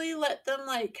possibly let them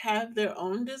like have their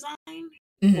own design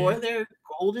for their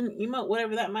golden emote,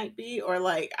 whatever that might be, or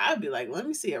like I'd be like, let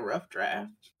me see a rough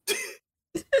draft.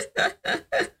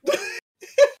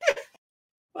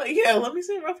 Like, yeah, let me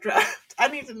see a rough draft. I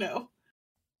need to know.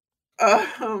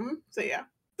 So yeah.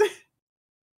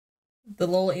 The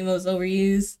little emotes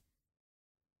overused.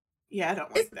 Yeah, I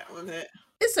don't like that one. It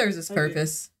serves its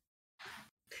purpose.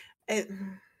 I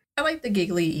like the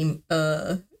giggly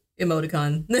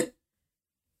emoticon.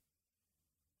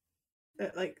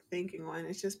 That like thinking one.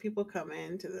 It's just people come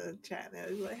into the chat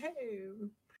and they're like, hey.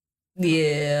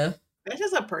 Yeah. That's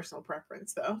just a personal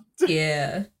preference, though.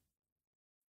 Yeah.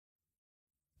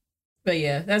 But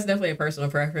yeah, that's definitely a personal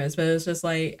preference. But it's just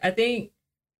like, I think,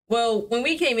 well, when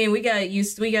we came in, we got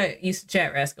used to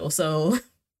Chat Rascal, so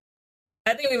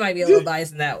I think we might be a little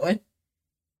biased in that one.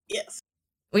 Yes.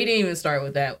 We didn't even start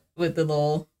with that, with the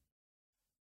little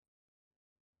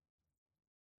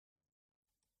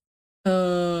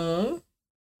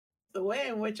The way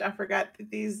in which I forgot that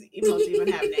these emotes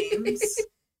even have names.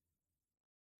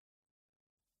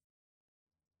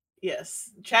 Yes,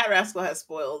 Chat Rascal has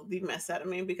spoiled the mess out of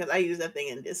me because I use that thing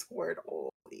in Discord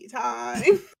all the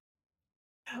time.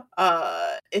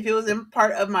 If it was in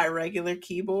part of my regular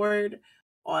keyboard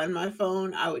on my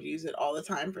phone, I would use it all the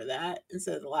time for that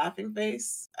instead of the laughing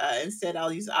face. Instead,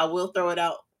 I will throw it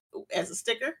out as a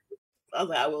sticker. I was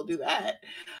like, I will do that.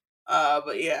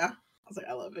 But yeah, I was like,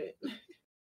 I love it.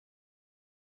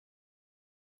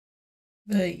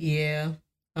 But yeah,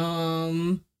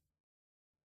 I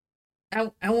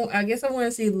guess I want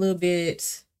to see a little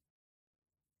bit.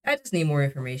 I just need more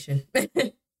information.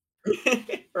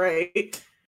 Right.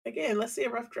 Again, let's see a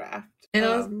rough draft.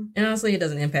 And honestly, it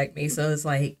doesn't impact me, so it's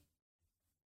like,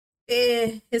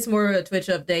 it's more of a Twitch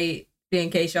update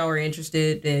in case y'all are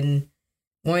interested and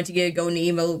wanted to get a golden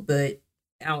emote, but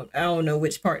I don't know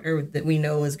which partner that we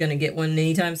know is going to get one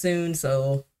anytime soon.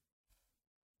 So,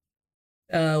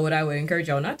 what I would encourage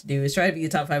y'all not to do is try to be the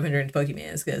top 500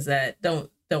 Pokemans, because that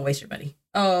don't waste your money.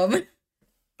 But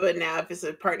now if it's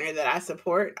a partner that I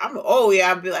support, I'll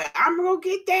be like, I'm gonna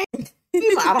get that.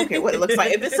 I don't care what it looks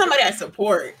like. If it's somebody I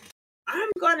support, I'm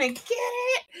gonna get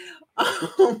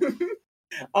it.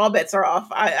 All bets are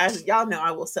off. Y'all know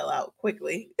I will sell out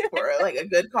quickly for like a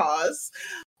good cause.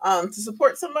 To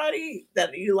support somebody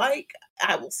that you like,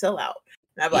 I will sell out.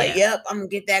 And I'm like, yep, I'm gonna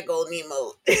get that golden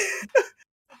emote.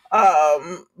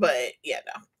 But yeah,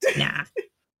 no. Nah.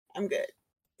 I'm good.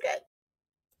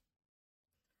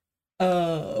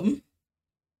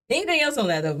 Anything else on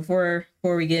that though before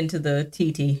we get into the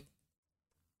TT?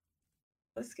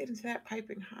 Let's get into that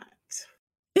piping hot.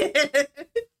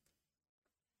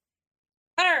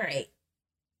 All right.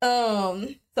 So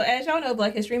as y'all know,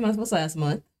 Black History Month was last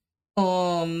month.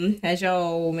 As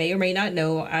y'all may or may not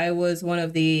know, I was one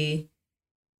of the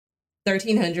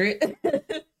 1,300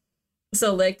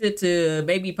 selected to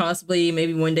maybe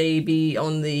one day be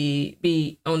on the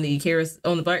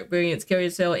Black Brilliance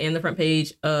carousel and the front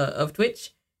page of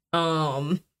Twitch.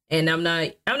 And I'm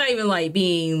not even like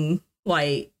being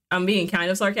like, I'm being kind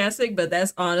of sarcastic, but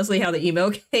that's honestly how the email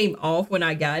came off when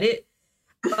I got it.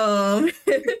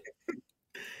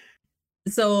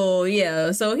 So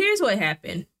yeah, so here's what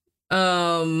happened.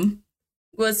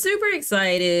 Was super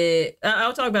excited.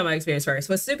 I'll talk about my experience first.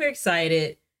 Was super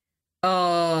excited.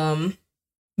 But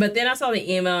then I saw the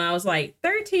email and I was like,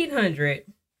 1,300.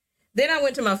 Then I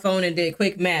went to my phone and did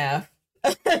quick math.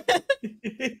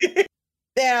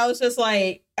 Then I was just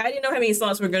like, I didn't know how many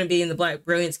slots were going to be in the Black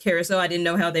Brilliance carousel. I didn't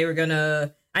know how they were going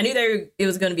to, I knew it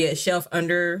was going to be a shelf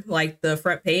under like the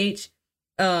front page,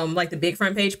 like the big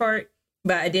front page part,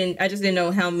 but I just didn't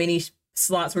know how many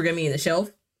slots were going to be in the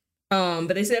shelf.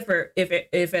 But they said for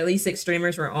if at least 6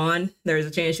 streamers were on, there's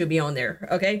a chance you'll be on there.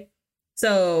 Okay.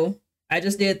 So I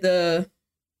just did the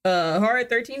hard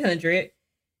 1,300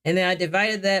 and then I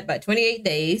divided that by 28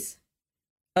 days.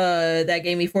 That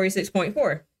gave me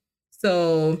 46.4.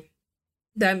 So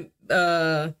that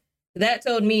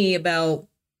told me about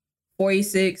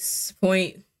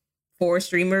 46.4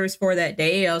 streamers for that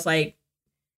day. I was like,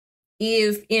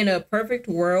 if in a perfect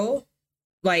world,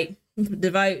 like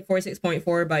divide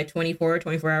 46.4 by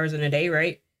 24 hours in a day,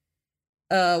 right?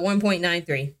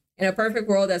 1.93. In a perfect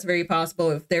world, that's very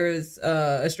possible if there is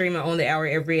a streamer on the hour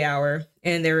every hour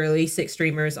and there are at least 6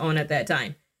 streamers on at that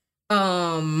time.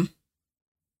 However,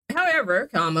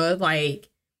 like,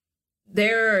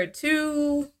 there are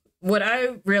what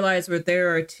I realized was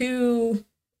there are 2,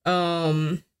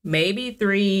 maybe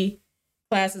 3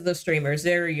 classes of streamers.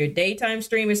 There are your daytime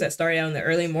streamers that started out in the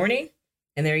early morning,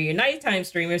 and there are your nighttime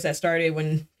streamers that started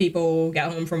when people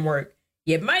got home from work.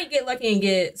 You might get lucky and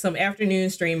get some afternoon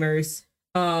streamers,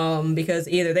 because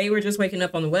either they were just waking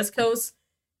up on the West Coast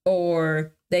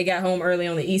or they got home early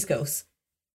on the East Coast.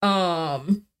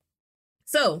 So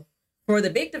for the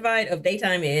big divide of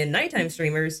daytime and nighttime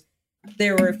streamers,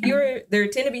 there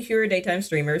tend to be fewer daytime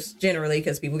streamers generally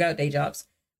because people got day jobs.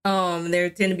 There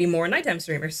tend to be more nighttime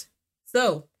streamers.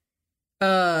 So,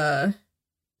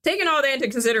 taking all that into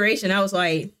consideration, I was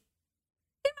like,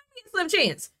 it might be a slim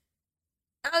chance.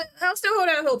 I'll still hold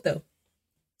out hope though.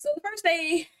 So the first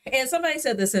day, and somebody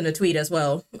said this in a tweet as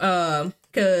well,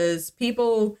 because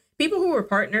people who were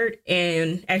partnered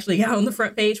and actually got on the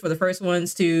front page were the first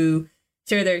ones to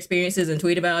share their experiences and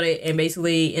tweet about it, and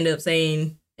basically ended up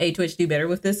saying, "Hey, Twitch, do better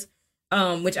with this."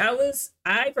 Which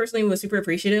I personally was super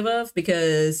appreciative of,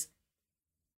 because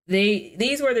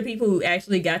these were the people who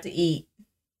actually got to eat.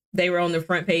 They were on the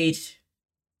front page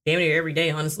damn near every day,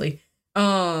 honestly.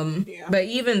 Yeah. But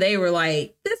even they were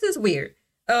like, "This is weird."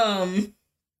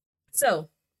 So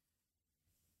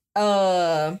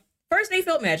first day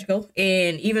felt magical,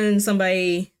 and even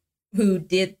somebody who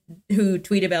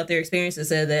tweeted about their experiences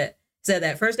said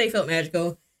that first day felt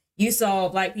magical. You saw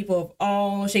Black people of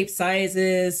all shapes,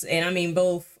 sizes, and I mean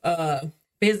both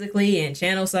physically and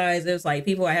channel sizes, like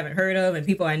people I haven't heard of and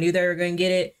people I knew they were going to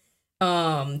get it,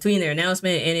 tweeting their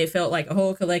announcement, and it felt like a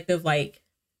whole collective like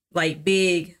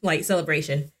big like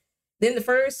celebration. Then the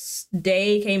first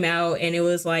day came out, and it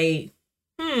was like,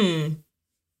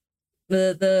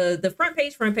 the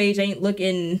front page ain't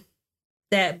looking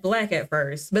that black at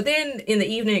first, but then in the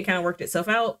evening it kind of worked itself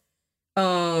out.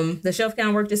 The shelf kind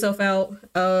of worked itself out.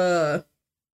 I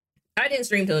didn't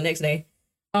stream till the next day.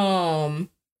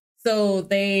 So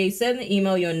they said in the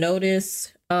email, you'll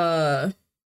notice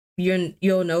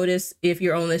if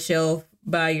you're on the shelf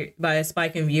by a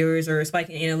spike in viewers or a spike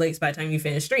in analytics by the time you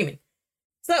finish streaming.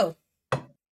 So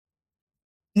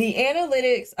the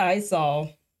analytics I saw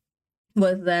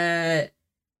was that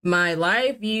my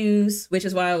live views, which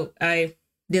is why I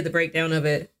did the breakdown of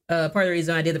it, part of the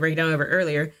reason I did the breakdown of it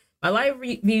earlier, my live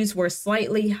views were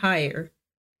slightly higher,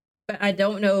 but I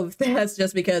don't know if that's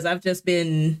just because I've just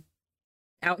been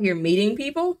out here meeting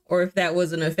people, or if that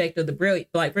was an effect of the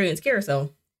Black Brilliance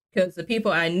carousel. Because the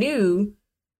people I knew,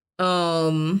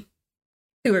 who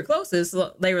were closest,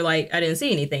 they were like, I didn't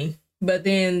see anything. But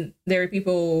then there were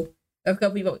a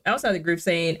couple people outside the group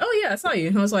saying, "Oh yeah, I saw you."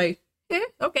 And I was like, "Yeah,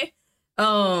 okay."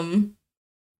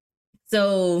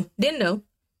 So didn't know,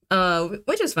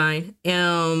 which is fine.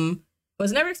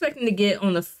 Was never expecting to get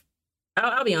on the.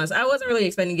 I'll be honest, I wasn't really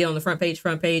expecting to get on the front page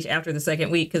after the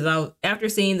second week, because after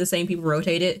seeing the same people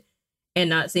rotate it and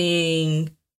not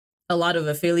seeing a lot of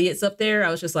affiliates up there,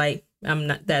 I was just like,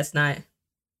 that's not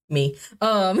me.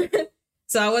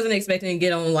 So I wasn't expecting to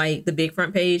get on like the big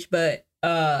front page, but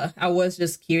I was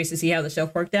just curious to see how the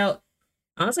shelf worked out.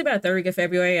 Honestly, by the 3rd week of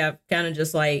February, I've kind of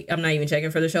just like, I'm not even checking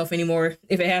for the shelf anymore.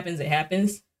 If it happens, it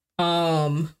happens.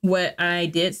 What I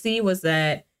did see was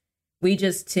that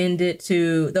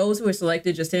those who were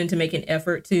selected just tended to make an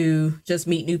effort to just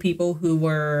meet new people who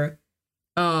were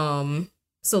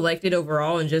selected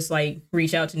overall, and just like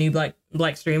reach out to new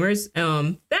black streamers.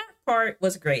 That part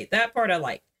was great. That part I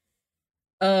liked.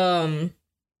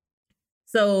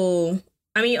 So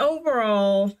I mean,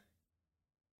 overall,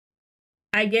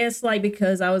 I guess like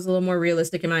because I was a little more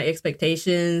realistic in my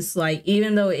expectations, like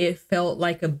even though it felt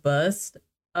like a bust,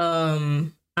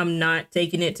 I'm not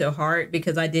taking it to heart,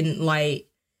 because I didn't like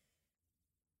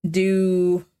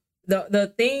do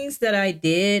the things that I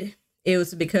did. It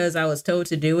was because I was told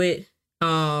to do it.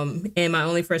 And my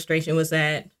only frustration was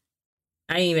that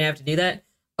I didn't even have to do that.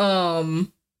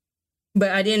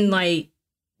 But I didn't like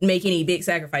make any big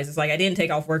sacrifices. Like I didn't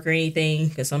take off work or anything,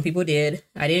 because some people did.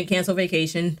 I didn't cancel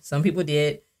vacation. Some people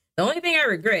did. The only thing I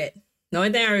regret,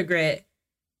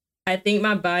 I think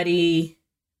my body,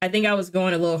 I think I was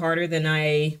going a little harder than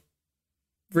I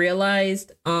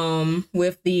realized,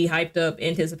 with the hyped up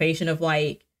anticipation of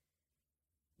like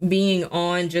being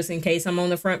on just in case I'm on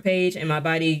the front page, and my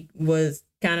body was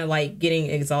kind of like getting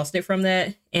exhausted from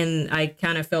that. And I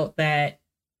kind of felt that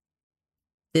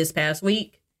this past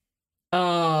week.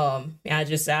 I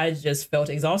just felt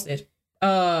exhausted.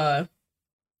 I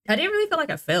didn't really feel like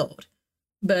I failed,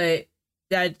 but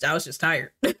I was just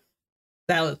tired.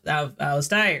 I was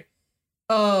tired.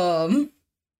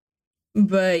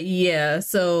 But yeah,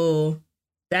 so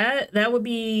that would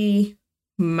be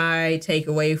my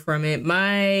takeaway from it.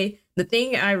 The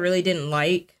thing I really didn't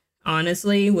like,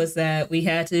 honestly, was that we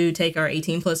had to take our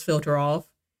 18 plus filter off.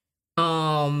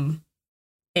 And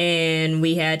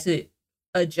we had to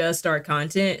adjust our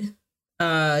content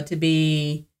to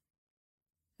be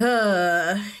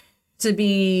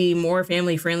more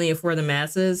family friendly and for the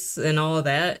masses and all of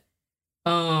that.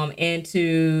 And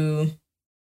to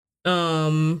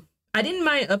I didn't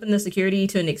mind upping the security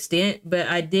to an extent, but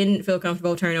I didn't feel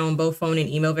comfortable turning on both phone and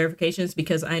email verifications,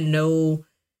 because I know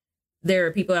there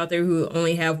are people out there who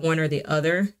only have one or the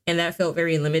other, and that felt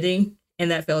very limiting, and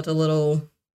that felt a little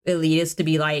elitist to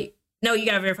be like, no, you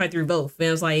gotta verify through both. And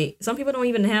it was like, some people don't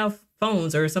even have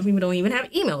phones, or some people don't even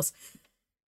have emails.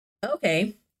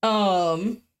 Okay.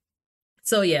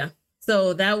 So yeah.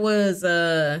 So that was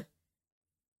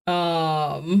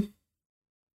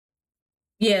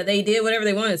yeah, they did whatever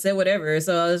they wanted, said whatever.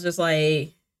 So I was just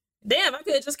like, damn, I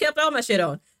could have just kept all my shit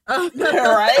on.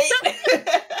 Right?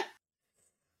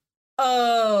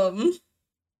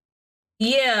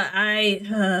 Yeah,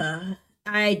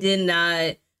 I did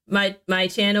not. My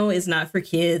channel is not for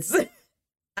kids.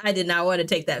 I did not want to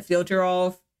take that filter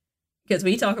off because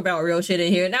we talk about real shit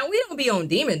in here. Now we don't be on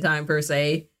demon time per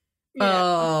se.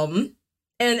 Yeah.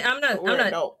 And I'm But we're not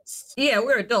adults. yeah,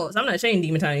 we're adults. I'm not saying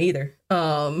demon time either.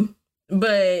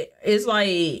 But it's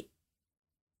like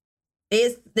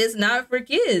it's not for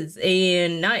kids,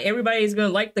 and not everybody's gonna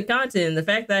like the content. The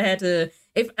fact that I had to,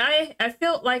 if I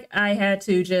felt like I had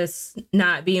to just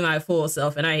not be my full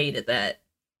self, and I hated that.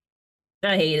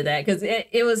 I hated that because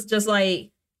it was just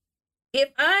like, if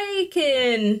I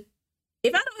can,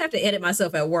 if I don't have to edit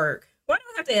myself at work, why do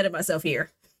I have to edit myself here?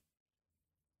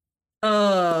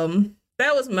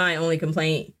 That was my only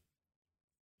complaint.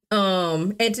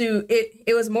 And to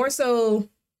it was more so,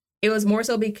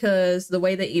 because the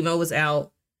way the email was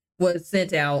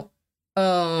sent out.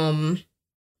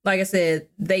 Like I said,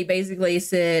 they basically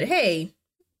said, hey,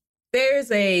 there's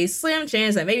a slim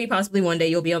chance that maybe possibly one day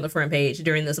you'll be on the front page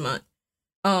during this month.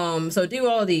 So do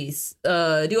all these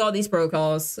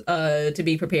protocols to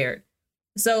be prepared.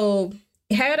 So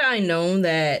had I known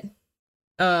that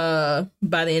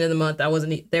by the end of the month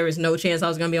there was no chance I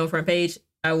was gonna be on front page,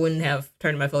 I wouldn't have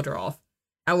turned my filter off.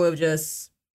 I would have just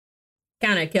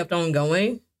kind of kept on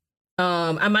going.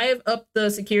 I might have upped the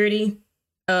security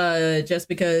just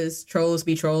because trolls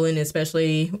be trolling,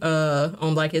 especially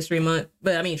on Black History Month.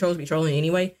 But I mean, trolls be trolling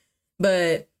anyway.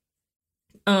 But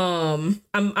I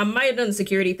might have done the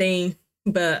security thing,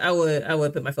 but I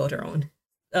would put my filter on.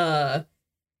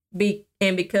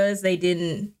 Because they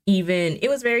didn't even, it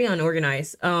was very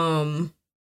unorganized.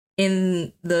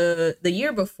 In the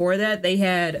year before that, they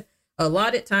had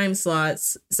allotted time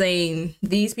slots saying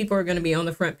these people are going to be on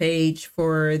the front page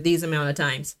for these amount of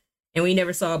times, and we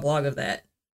never saw a blog of that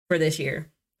for this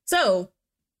year. So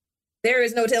there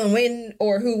is no telling when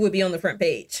or who would be on the front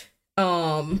page.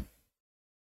 Yeah.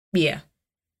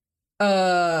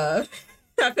 I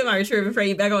put my retriever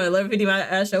frame back on 11:50.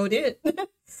 I sure did.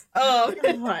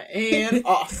 And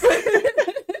off.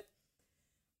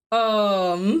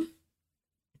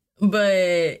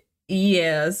 But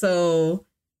yeah, so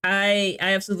I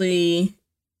absolutely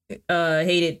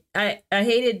hated I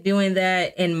hated doing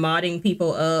that and modding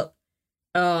people up,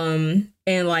 and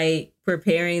like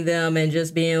preparing them and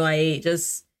just being like,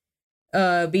 just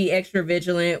be extra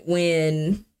vigilant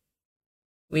when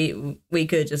we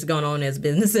could just gone on as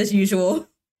business as usual.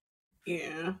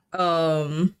 Yeah.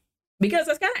 Because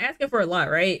that's kind of asking for a lot,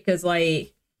 right? Because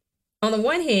like, on the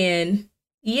one hand,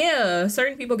 yeah,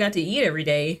 certain people got to eat every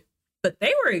day, but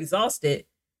they were exhausted.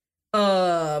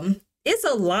 It's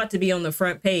a lot to be on the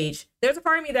front page. There's a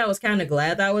part of me that was kind of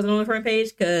glad that I wasn't on the front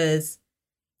page, because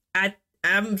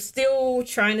I'm still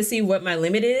trying to see what my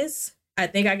limit is. I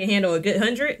think I can handle a good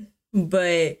 100,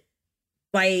 but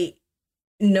like,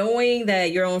 knowing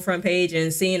that you're on front page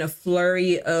and seeing a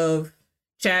flurry of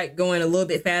chat going a little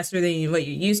bit faster than what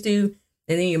you're used to,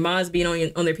 and then your mods being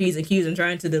on their P's and Q's and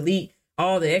trying to delete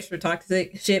all the extra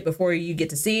toxic shit before you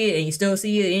get to see it, and you still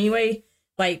see it anyway,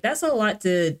 like, that's a lot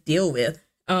to deal with.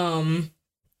 To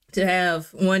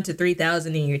have 1,000 to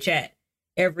 3,000 in your chat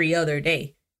every other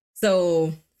day.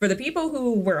 So for the people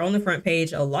who were on the front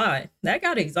page a lot, that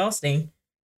got exhausting.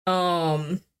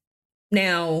 Now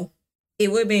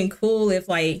it would have been cool if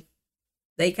like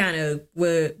they kind of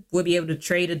would be able to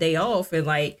trade a day off and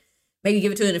like maybe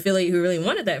give it to an affiliate who really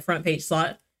wanted that front page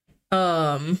slot.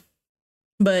 But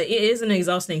it is an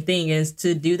exhausting thing, is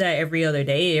to do that every other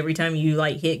day, every time you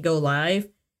like hit go live.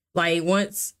 Like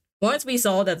once we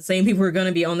saw that the same people were going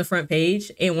to be on the front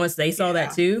page, and once they saw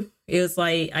that too, it was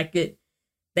like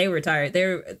they were tired.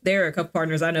 There are a couple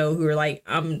partners I know who are like,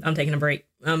 I'm taking a break.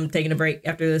 I'm taking a break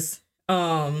after this.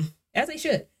 As they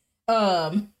should.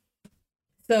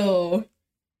 So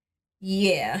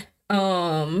yeah.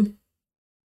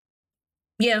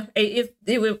 Yeah, if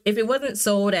it wasn't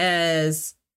sold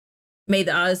as made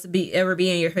the odds ever be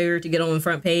in your favor to get on the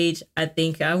front page, I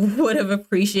think I would have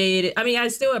appreciated. I mean, I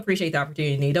still appreciate the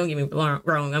opportunity. Don't get me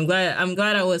wrong. I'm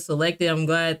glad I was selected. I'm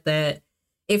glad that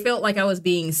it felt like I was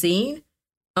being seen.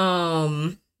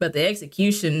 But the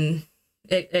execution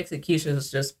is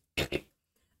just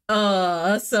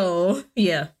so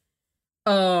yeah.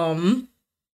 The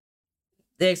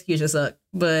execution sucked,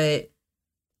 but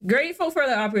grateful for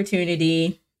the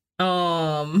opportunity.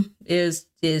 Is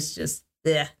just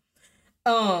yeah.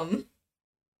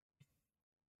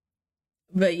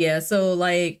 But yeah, so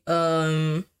like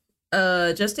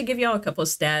just to give y'all a couple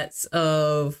stats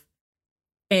of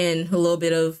and a little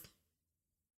bit of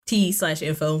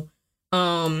tea/info.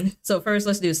 So first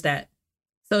let's do stat.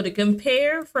 So to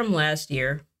compare from last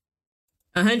year,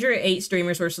 108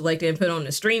 streamers were selected and put on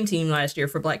the stream team last year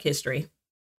for Black History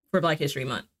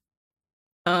Month.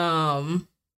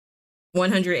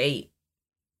 108.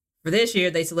 For this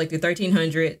year, they selected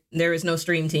 1,300. There is no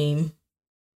stream team.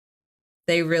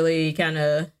 They really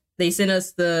they sent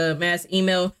us the mass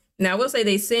email. Now, I will say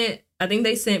I think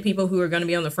they sent people who are going to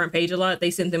be on the front page a lot.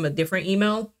 They sent them a different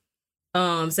email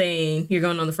saying you're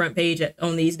going on the front page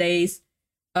on these days.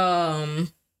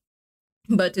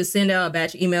 But to send out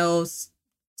batch emails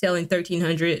telling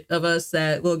 1,300 of us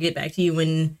that we'll get back to you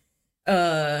when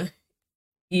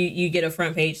you get a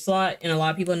front page slot, and a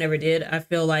lot of people never did. I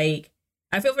feel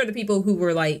for the people who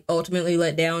were like ultimately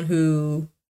let down, who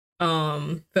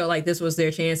felt like this was their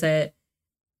chance at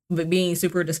being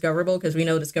super discoverable, because we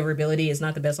know discoverability is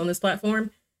not the best on this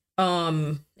platform.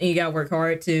 And you gotta work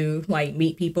hard to like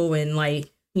meet people and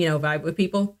like, you know, vibe with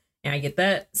people. And I get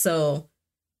that. So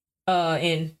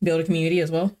and build a community as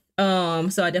well.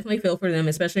 So I definitely feel for them,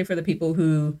 especially for the people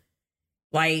who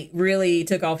like really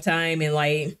took off time and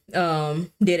like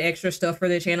did extra stuff for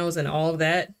their channels and all of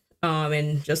that.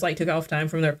 And just like took off time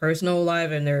from their personal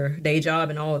life and their day job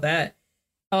and all of that.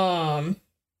 So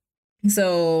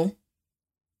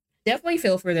definitely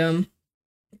feel for them.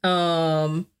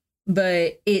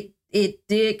 But it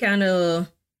did kind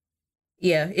of,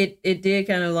 it did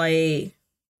kind of like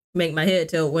make my head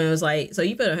tilt when it was like, so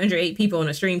you put 108 people on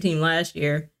a stream team last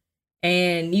year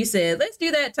and you said, let's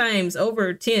do that times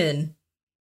over 10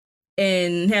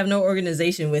 and have no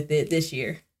organization with it this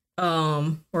year.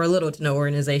 Or a little to no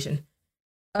organization.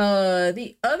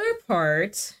 The other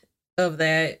part of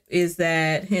that is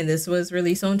that, and this was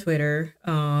released on Twitter,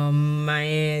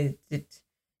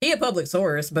 he a public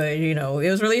source, but you know, it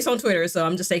was released on Twitter, so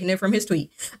I'm just taking it from his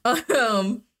tweet.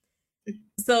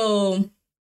 So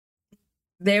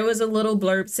there was a little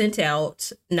blurb sent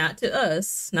out, not to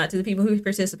us, not to the people who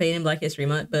participate in Black History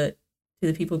Month, but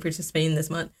to the people who participate in this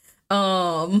month.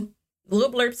 A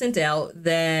little blurb sent out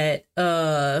that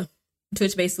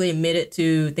Twitch basically admitted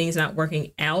to things not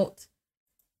working out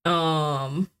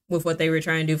with what they were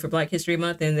trying to do for Black History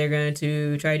Month, and they're going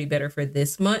to try to do better for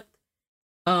this month.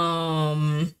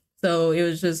 So it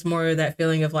was just more of that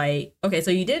feeling of like, okay,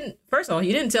 so first of all,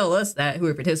 you didn't tell us that who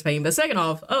were participating, but second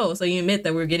off, so you admit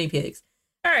that we're guinea pigs.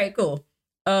 All right, cool.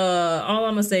 All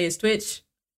I'm gonna say is, Twitch,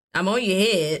 I'm on your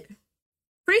head.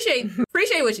 Appreciate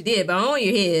what you did, but I'm on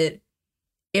your head.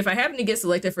 If I happen to get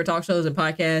selected for talk shows and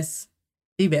podcasts,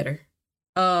 do better.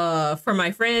 For my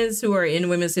friends who are in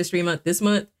Women's History Month this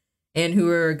month and who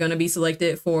are gonna be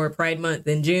selected for Pride Month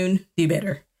in June, do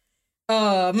better.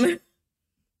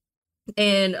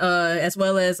 And as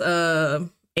well as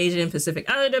Asian Pacific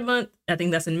Islander Month, I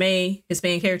think that's in May.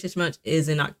 Hispanic Heritage Month is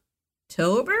in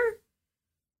October,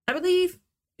 I believe.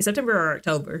 September or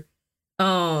October.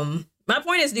 My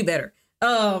point is, do better.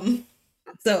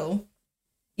 So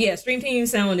yeah, stream team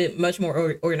sounded much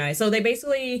more organized. So what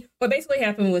basically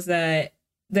happened was that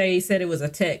they said it was a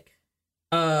tech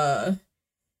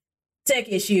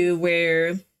issue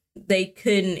where they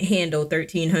couldn't handle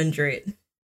 1,300.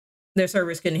 Their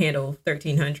servers couldn't handle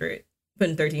 1,300,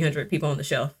 putting 1,300 people on the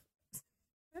shelf.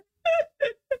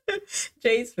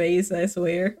 Jay's face, I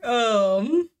swear.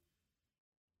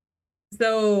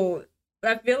 So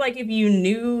I feel like if you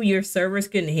knew your servers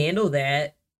couldn't handle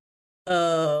that,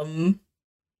 why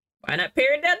not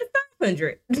pare it down to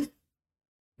 500?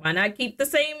 Why not keep the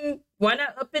same? Why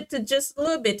not up it to just a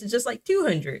little bit, to just like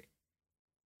 200?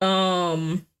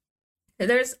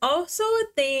 There's also a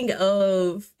thing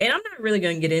of, and I'm not really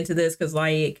going to get into this because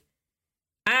like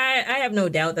I have no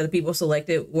doubt that the people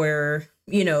selected were,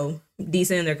 you know,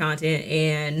 decent in their content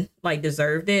and like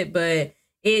deserved it, but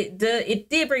it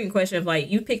did bring a question of like,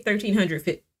 you picked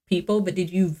 1,300 people, but did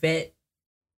you vet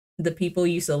the people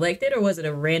you selected, or was it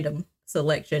a random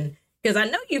selection? Because I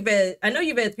know you vet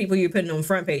the people you're putting on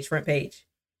front page.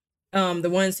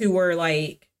 The ones who were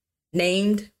like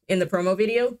named in the promo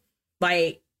video,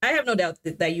 like I have no doubt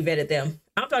that you vetted them.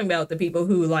 I'm talking about the people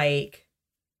who like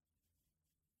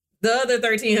the other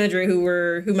 1,300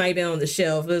 who might have been on the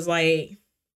shelf. It was like,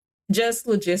 just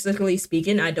logistically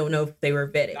speaking, I don't know if they were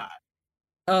vetted.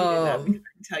 I can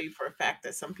tell you for a fact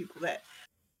that some people that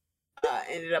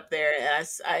ended up there,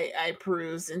 as I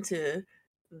perused into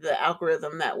the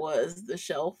algorithm that was the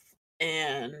shelf,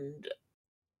 and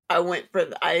I went for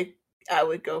I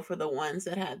would go for the ones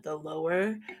that had the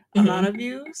lower amount of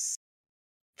views,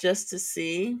 just to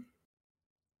see.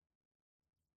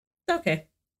 Okay.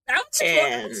 I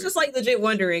was just like legit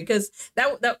wondering, because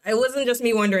that it wasn't just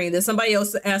me wondering. That somebody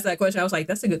else asked that question. I was like,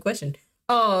 that's a good question.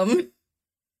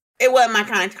 It wasn't my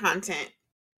kind of content.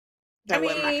 that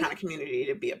wasn't my kind of community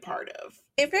to be a part of.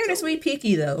 In fairness, So, we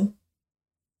picky though.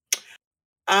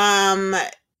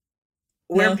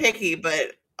 we're No. picky,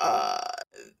 but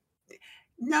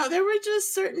no, there were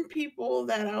just certain people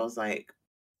that I was like,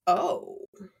 oh,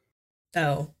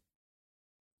 Oh.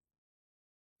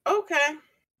 okay.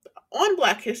 On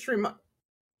Black History Month.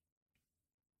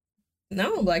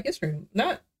 No, Black History.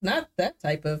 Not that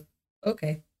type of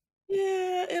okay.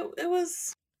 Yeah, it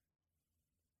was.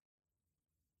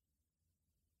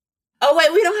 Oh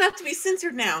wait, we don't have to be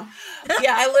censored now.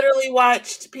 Yeah, I literally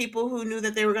watched people who knew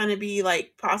that they were going to be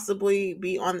like possibly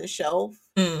be on the shelf,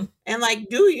 Mm. and like,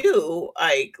 do you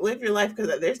like live your life,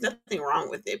 because there's nothing wrong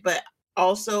with it. But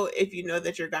also, if you know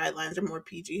that your guidelines are more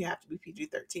PG, you have to be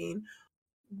PG-13.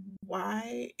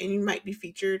 Why? And you might be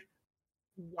featured.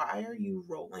 Why are you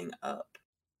rolling up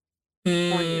on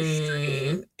your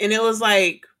stream? And it was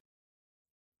like,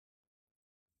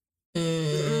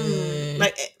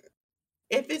 like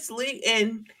if it's legal,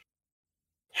 and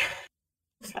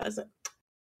how does it?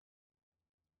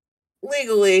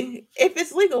 Legally, if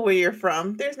it's legal where you're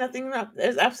from, there's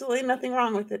absolutely nothing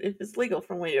wrong with it if it's legal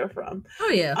from where you're from. Oh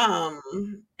yeah. I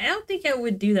don't think I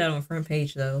would do that on front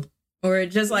page though. Or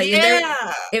just like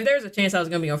if there's a chance I was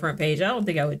gonna be on front page, I don't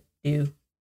think I would do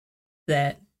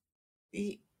that.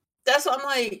 That's what I'm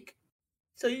like.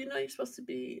 So you're supposed to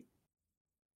be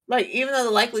like, even though the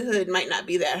likelihood might not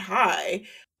be that high,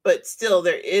 but still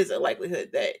there is a likelihood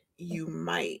that you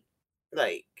might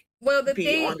like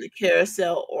be on the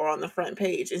carousel or on the front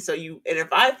page. And so and if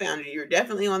I found you, you're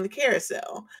definitely on the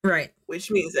carousel. Right. Which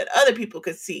means that other people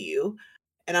could see you.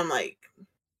 And I'm like,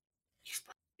 you're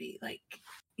supposed to be like,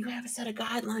 you have a set of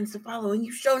guidelines to follow and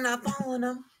you sure not following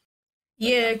them.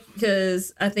 Yeah,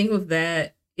 because I think with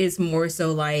that, it's more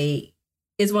so like,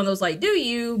 it's one of those like, do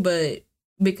you, but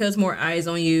because more eyes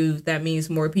on you, that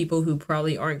means more people who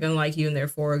probably aren't going to like you and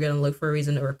therefore are going to look for a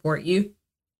reason to report you.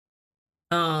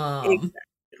 Exactly.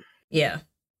 Yeah.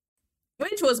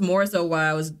 Which was more so why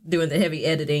I was doing the heavy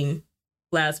editing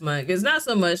last month. It's not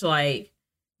so much like,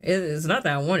 it's not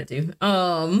that I wanted to.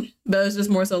 But it's just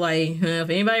more so like, if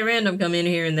anybody random come in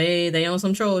here and they own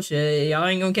some troll shit, y'all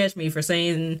ain't gonna catch me for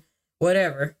saying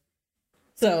whatever.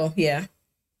 So yeah.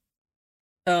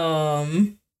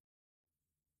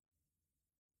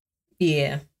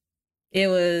 Yeah. It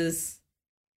was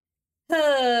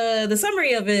the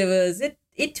summary of it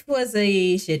was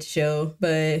a shit show,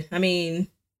 but I mean,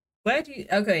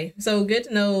 okay, so good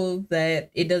to know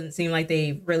that it doesn't seem like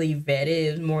they really vetted.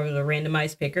 It was more of a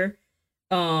randomized picker.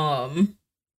 But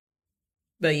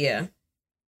yeah.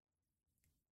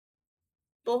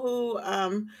 People who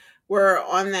were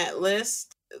on that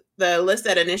list, the list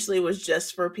that initially was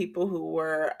just for people who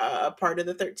were a part of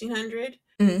the 1300.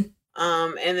 Mm-hmm.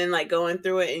 And then like going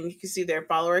through it, and you can see their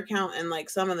follower count, and like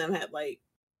some of them had like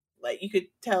you could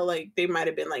tell like they might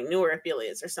have been like newer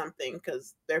affiliates or something,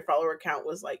 because their follower count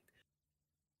was like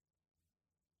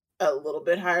a little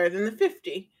bit higher than the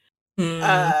 50.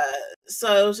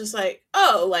 So it was just like,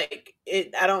 oh, like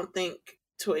I don't think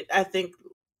Twitch. I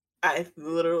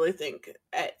literally think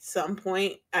at some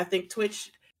point, I think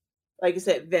Twitch, like I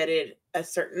said, vetted a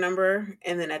certain number,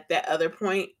 and then at that other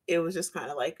point, it was just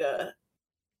kind of like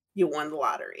you won the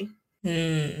lottery.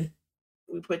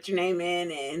 We put your name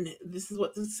in, and this is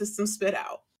what the system spit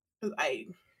out.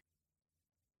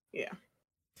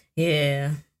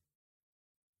 Yeah.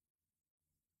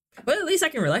 But at least I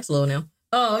can relax a little now.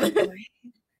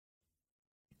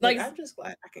 Like, I'm just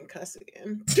glad I can cuss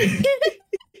again.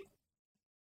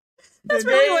 That's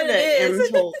really what it is.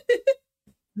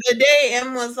 The day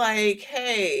M was like,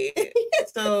 hey,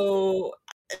 so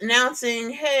announcing,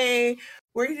 hey,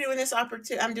 we're doing this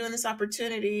opportunity. I'm doing this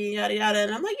opportunity, yada yada.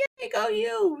 And I'm like, yay, go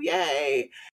you, yay.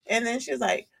 And then she was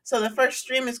like, so the first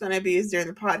stream is going to be during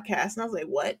the podcast. And I was like,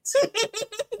 what?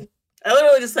 I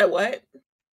literally just said, what?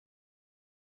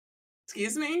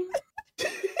 Excuse me?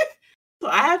 So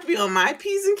I have to be on my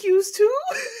P's and Q's too?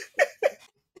 I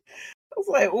was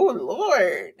like, oh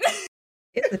Lord.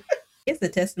 It's a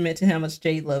testament to how much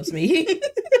Jade loves me.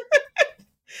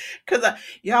 Because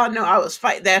y'all know I was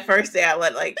fighting that first day. I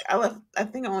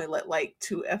think I only let like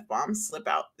 2 F-bombs slip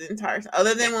out the entire time.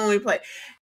 Other than when we play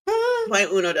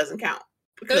Uno doesn't count.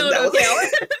 Because Uno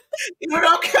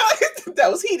don't count.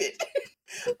 That was heated.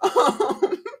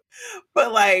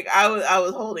 But like I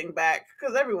was holding back,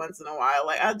 because every once in a while,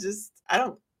 like I was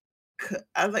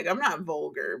like, I'm not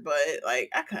vulgar, but like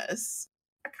I cuss.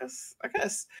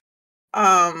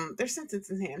 They're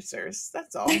sentence enhancers.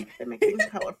 That's all. They make things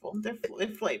colorful. They're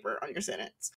flavor on your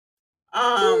sentence.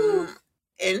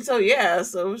 And so yeah,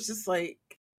 so it was just like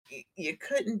you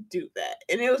couldn't do that,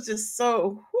 and it was just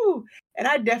so. Whew. And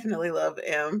I definitely love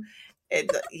M.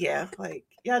 Yeah, like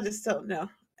y'all just don't know.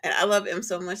 And I love M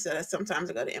so much that sometimes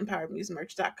I go to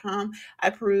empowermusemerch.com. I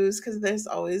peruse because there's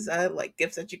always like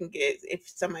gifts that you can get if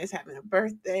somebody's having a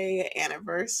birthday,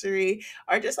 anniversary,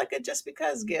 or just like a just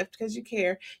because gift because you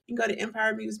care. You can go to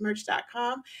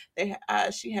empowermusemerch.com.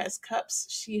 She has cups,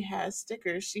 she has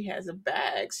stickers, she has a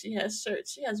bag, she has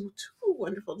shirts, she has two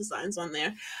wonderful designs on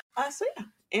there. So yeah.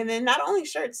 And then not only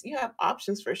shirts, you have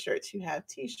options for shirts. You have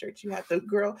t-shirts. You have the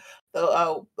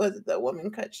woman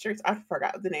cut shirts. I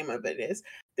forgot what the name of it is.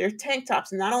 They're tank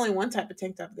tops. Not only one type of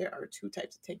tank top, there are two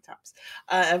types of tank tops,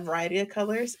 a variety of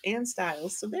colors and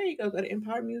styles. So there you go. Go to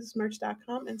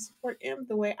empowermusesmerch.com and support M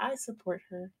the way I support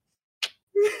her.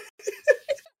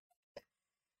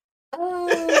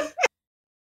 Oh,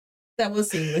 that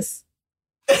was seamless.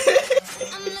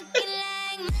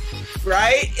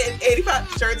 Right? And 85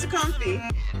 shirts are comfy.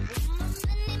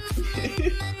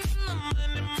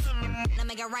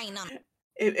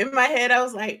 In my head, I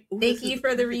was like, thank you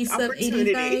for the resub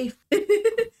 85.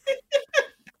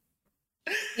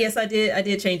 Yes, I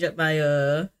did change up my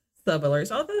sub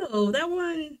alerts. Although that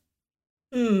one,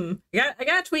 I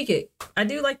gotta tweak it. I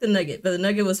do like the nugget, but the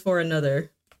nugget was for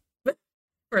another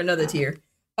tier.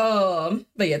 But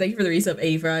yeah, thank you for the resub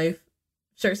 85.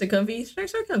 Shirts are comfy.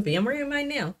 Shirts are comfy. I'm wearing mine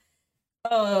now.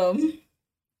 I'm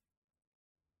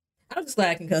just glad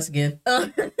I can cuss again.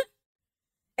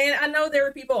 And I know there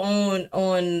were people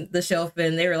on the shelf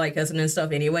and they were like cussing and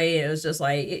stuff anyway. And it was just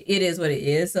like, it is what it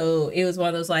is. So it was one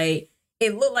of those like,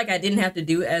 it looked like I didn't have to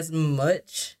do as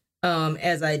much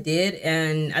as I did.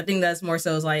 And I think that's more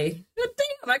so was like, oh,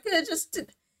 damn, I could have just,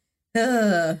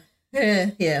 yeah.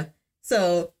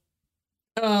 So,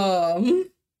 and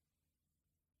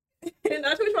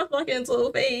I twitched my fucking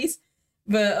little face.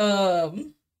 But,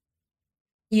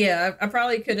 yeah, I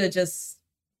probably could have just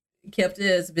kept it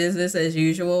as business as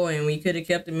usual and we could have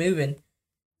kept it moving.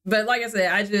 But like I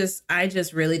said, I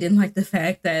just really didn't like the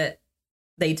fact that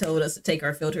they told us to take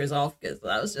our filters off because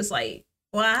I was just like,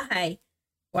 why?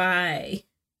 Wait.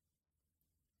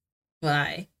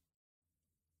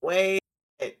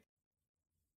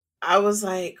 I was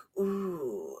like,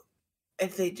 ooh,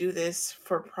 if they do this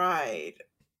for Pride,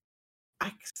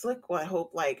 I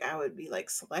hope like I would be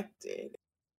like selected.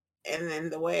 And then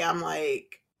the way I'm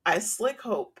like, I slick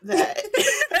hope that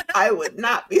I would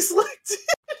not be selected.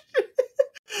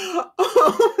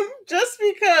 Just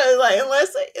because, like,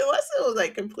 unless it was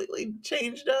like completely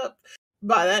changed up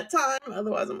by that time.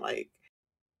 Otherwise, I'm like,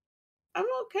 I'm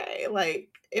okay. Like,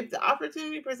 if the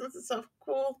opportunity presents itself,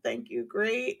 cool, thank you,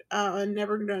 great.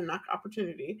 Never gonna knock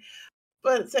opportunity.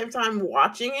 But at the same time,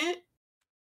 watching it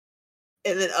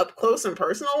and then up close and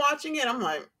personal watching it, I'm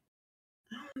like,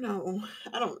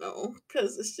 I don't know,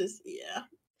 because it's just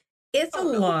it's a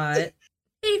lot.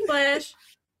 Hey, Flash.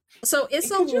 So it's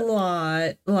a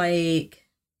lot. Like,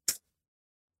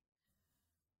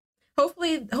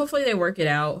 hopefully they work it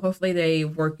out. Hopefully they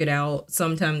work it out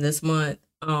sometime this month.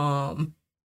 And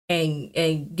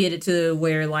get it to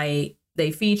where like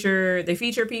they feature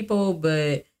people,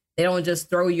 but they don't just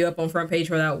throw you up on front page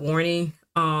without warning.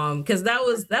 Because that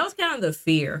was kind of the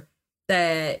fear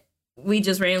that we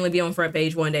just randomly be on front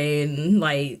page one day and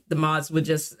like the mods would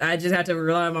I just have to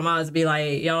rely on my mods to be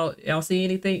like, y'all see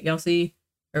anything? Y'all see?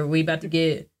 Or we about to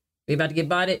get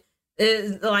botted?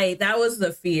 It, like that was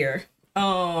the fear.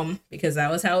 Because that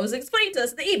was how it was explained to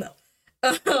us in the email.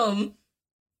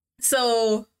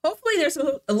 So hopefully there's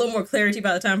a little more clarity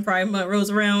by the time Pride Month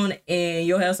rolls around and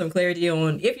you'll have some clarity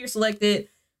on if you're selected.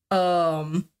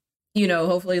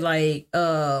 Hopefully like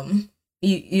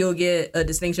you'll get a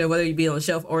distinction of whether you be on the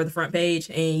shelf or the front page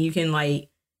and you can like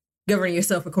govern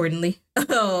yourself accordingly.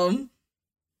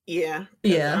 Yeah.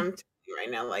 I'm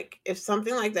right now, like if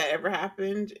something like that ever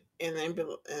happened and I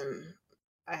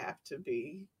have to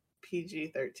be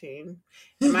PG-13.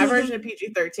 And my version of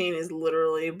PG-13 is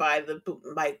literally by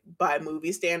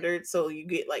movie standards, so you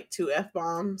get like 2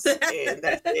 F-bombs and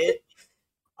that's it.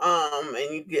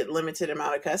 And you get limited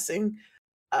amount of cussing.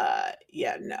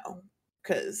 No.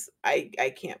 Cuz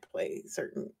I can't play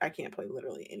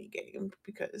literally any game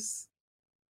because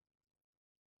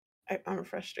I'm a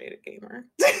frustrated gamer.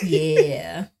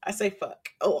 Yeah. I say fuck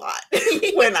a lot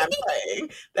when I'm playing.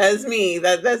 That's me.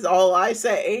 That's all I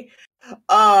say.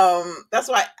 That's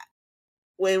why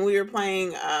when we were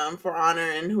playing For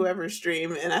Honor and whoever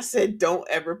stream, and I said don't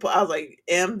ever play. I was like,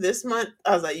 this month,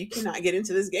 I was like, you cannot get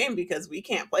into this game because we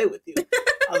can't play with you.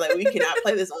 I was like, we cannot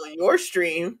play this on your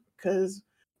stream because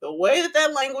the way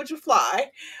that language would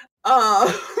fly.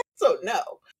 So no.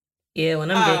 Yeah,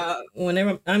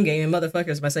 whenever I'm gaming, motherfucker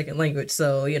is my second language,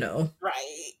 so you know.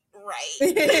 Right.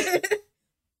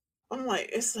 I'm like,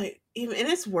 it's like even, and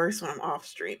it's worse when I'm off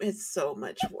stream. It's so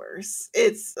much worse.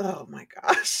 It's, oh my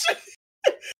gosh.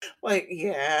 Like,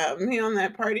 yeah, me on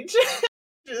that party chat,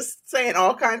 just saying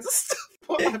all kinds of stuff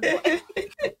while I play.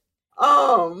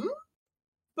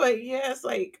 But yes,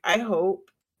 like I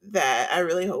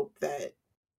really hope that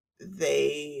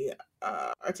they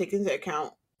are taking into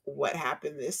account what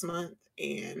happened this month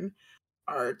and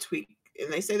are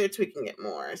and they say they're tweaking it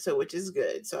more, so which is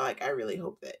good. So like I really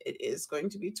hope that it is going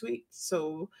to be tweaked.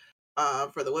 So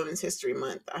for the Women's History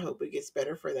Month, I hope it gets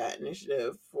better for that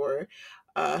initiative, for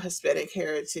Hispanic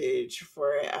heritage,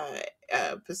 for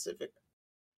Pacific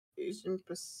Asian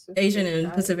and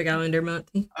Island. Pacific Islander month.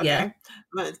 Okay. Yeah.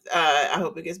 Month. I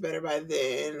hope it gets better by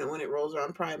then. When it rolls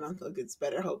around Pride Month, it gets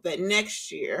better. I hope that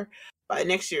next year, by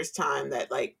next year's time, that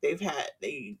like they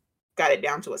got it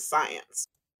down to a science.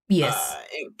 Yes.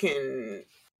 And can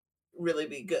really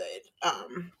be good.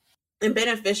 And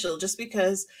beneficial, just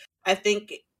because I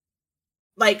think,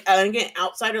 like, again,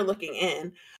 outsider looking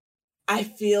in, I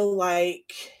feel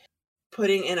like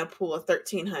putting in a pool of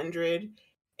 1,300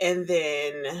 and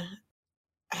then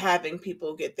having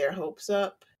people get their hopes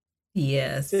up.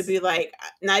 Yes. To be like,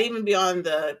 not even be on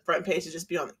the front page, to just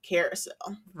be on the carousel.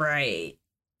 Right.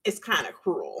 It's kind of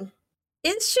cruel.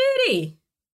 It's shitty.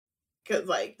 Cause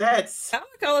like that's, I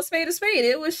would call a spade a spade.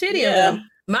 It was shitty of them.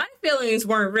 My feelings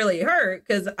weren't really hurt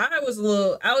because I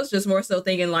was just more so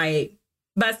thinking like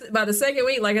by the second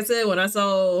week, like I said, when I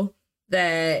saw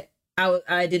that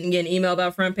I didn't get an email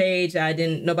about front page,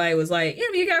 nobody was like, yeah,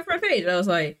 you got front page. I was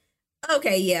like,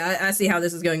 okay, yeah, I see how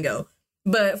this is going to go.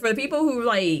 But for the people who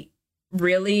like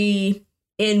really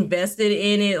invested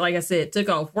in it, like I said, took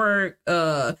off work,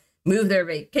 moved their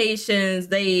vacations,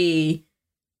 they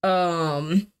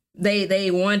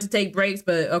wanted to take breaks,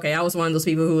 but okay, I was one of those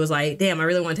people who was like, damn, I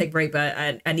really want to take a break,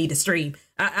 but I need to stream.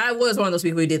 I was one of those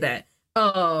people who did that.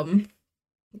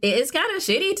 It's kind of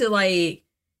shitty to like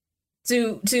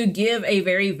to give a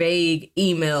very vague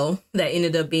email that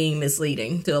ended up being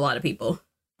misleading to a lot of people.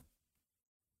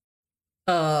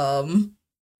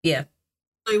 Yeah.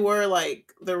 They were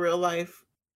like the real life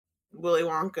Willy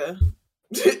Wonka.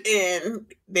 And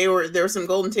there were some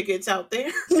golden tickets out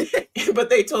there, but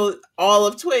they told all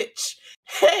of Twitch,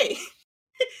 hey,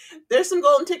 there's some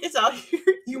golden tickets out here,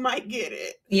 you might get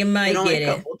it. You might get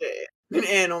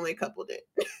it. Only a couple did.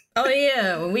 Oh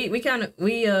yeah, we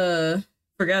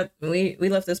forgot, we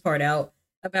left this part out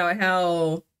about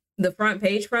how the front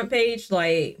page,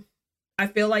 like I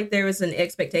feel like there was an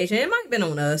expectation, it might have been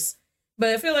on us, but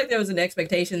I feel like there was an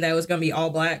expectation that it was going to be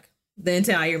all black the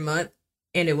entire month,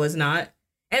 and it was not.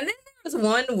 And then there was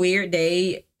one weird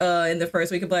day in the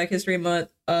first week of Black History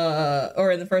Month,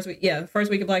 or in the first week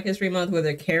of Black History Month, where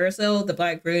the carousel, the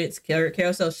Black Brilliance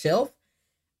carousel shelf,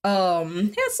 had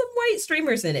some white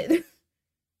streamers in it.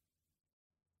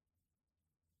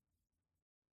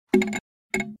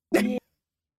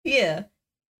 Yeah.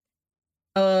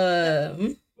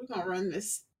 We're gonna run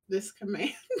this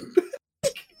command.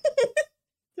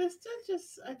 I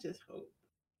just hope.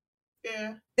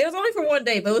 Yeah. It was only for one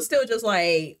day, but it was still just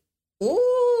like,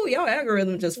 ooh, y'all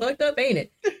algorithm just fucked up, ain't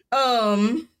it?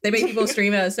 They make people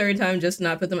stream at a certain time just to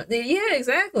not put them. Yeah,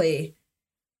 exactly.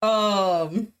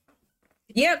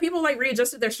 Yeah, people like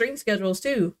readjusted their stream schedules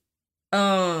too.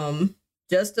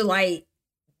 Just to like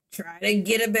try to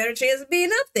get a better chance of being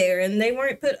up there, and they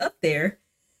weren't put up there.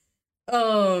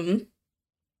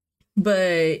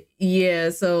 But yeah,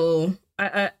 so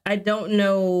I don't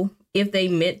know if they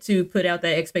meant to put out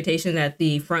that expectation that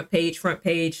the front page,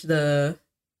 the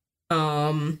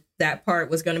that part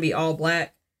was going to be all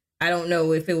black. I don't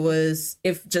know if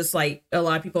just like a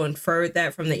lot of people inferred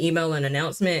that from the email and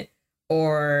announcement,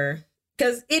 or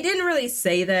because it didn't really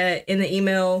say that in the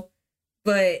email,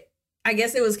 but I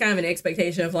guess it was kind of an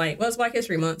expectation of like, well, it's Black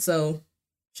History Month, so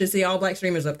should see all black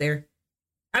streamers up there.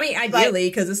 I mean, ideally,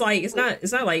 because it's like it's not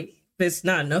like there's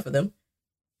not enough of them.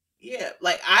 Yeah,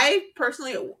 like I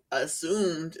personally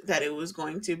assumed that it was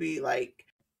going to be like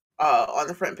on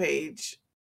the front page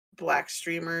black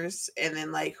streamers, and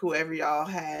then like whoever y'all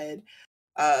had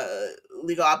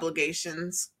legal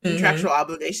obligations, contractual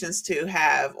obligations to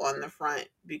have on the front,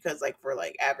 because like for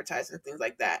like advertising things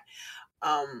like that,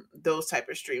 those type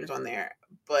of streams on there.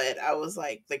 But I was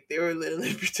like they were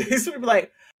literally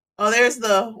like, oh, there's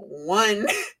the one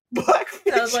black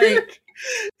feature. I was like,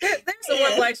 there's the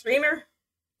one black streamer.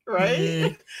 Right.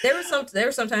 Mm-hmm. There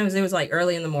were sometimes it was like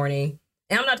early in the morning,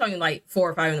 and I'm not talking like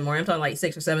 4 or 5 in the morning. I'm talking like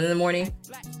 6 or 7 in the morning.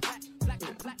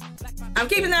 I'm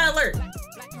keeping that alert.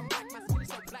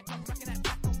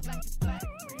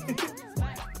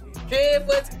 Drip,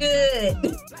 what's good?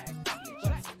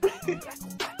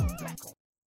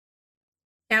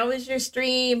 How was your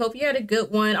stream? Hope you had a good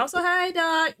one. Also, hi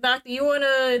Doc. Doc, do you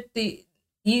wanna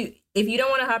you if you don't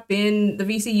want to hop in the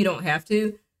VC, you don't have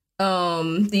to.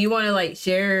 Do you want to like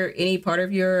share any part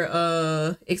of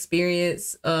your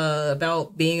experience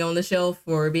about being on the shelf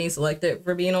or being selected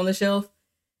for being on the shelf?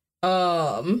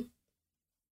 Um,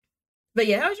 but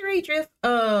yeah, how's your rate drift?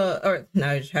 Or no,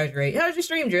 how's your rate? How's your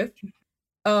stream drift?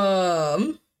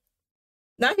 Not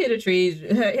here to trees.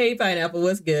 Hey, pineapple,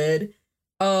 what's good?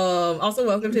 Also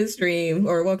welcome to the stream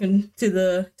or welcome to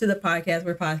the podcast.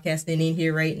 We're podcasting in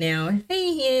here right now.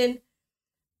 Hey, Hen.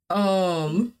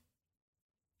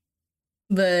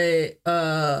 But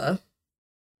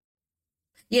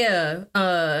yeah,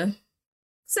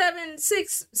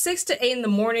 6 to 8 in the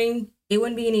morning. It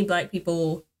wouldn't be any black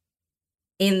people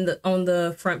on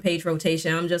the front page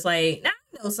rotation. I'm just like, now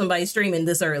I know somebody's streaming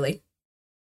this early.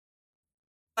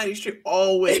 Somebody stream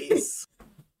always.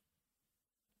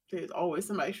 There's always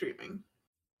somebody streaming.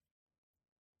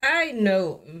 I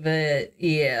know, but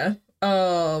yeah.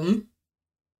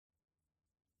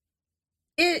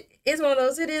 It's one of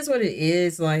those. It is what it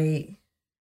is. Like,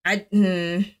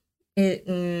 Again,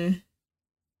 I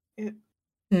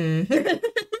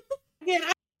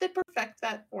did perfect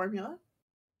that formula.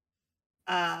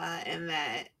 And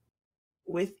that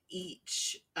with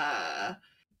each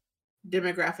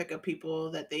demographic of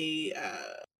people that they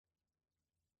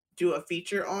do a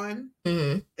feature on,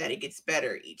 that it gets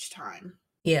better each time.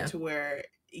 Yeah. To where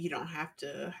you don't have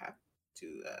to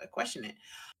question it.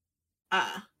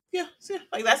 Yeah,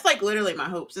 like that's like literally my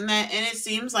hopes, and it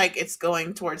seems like it's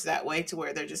going towards that way to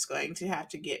where they're just going to have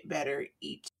to get better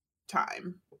each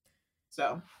time.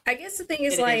 So I guess the thing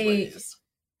is I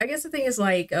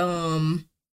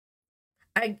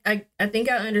think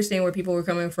I understand where people were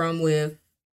coming from with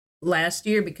last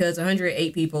year, because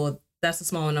 108 people, that's a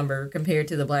small number compared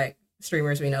to the black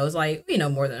streamers we know. It's like, we know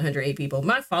more than 108 people.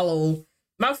 My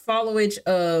followage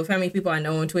of how many people I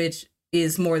know on Twitch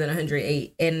is more than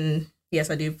 108, and yes,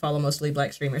 I do follow mostly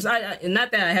black streamers. And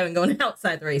not that I haven't gone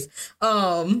outside the race.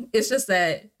 It's just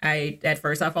that at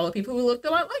first I followed people who looked a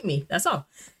lot like me. That's all.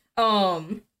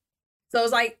 So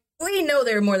it's like, we know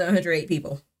there are more than 108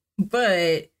 people,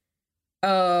 but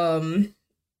I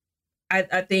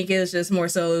think it was just more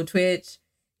so Twitch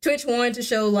wanted to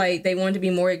show like they wanted to be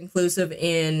more inclusive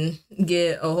and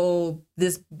get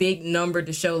this big number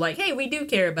to show like, hey, we do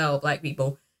care about black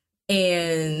people,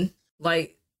 and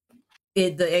like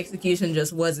the execution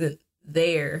just wasn't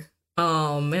there.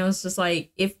 And it was just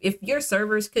like, if your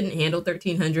servers couldn't handle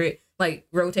 1,300, like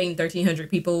rotating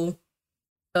 1,300 people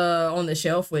on the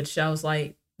shelf, which I was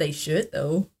like, they should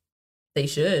though. They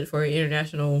should for an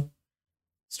international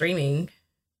streaming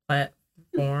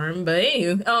platform. But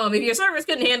anyway, if your servers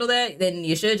couldn't handle that, then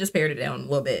you should just pared it down a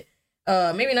little bit.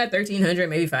 Maybe not 1,300,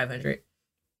 maybe 500.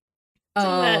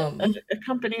 A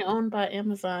company owned by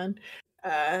Amazon.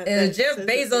 Jeff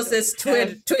Bezos'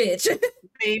 Twitch.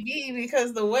 Maybe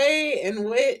because the way in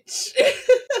which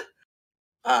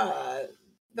the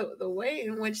way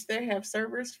in which they have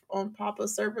servers on top of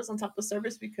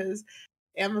servers, because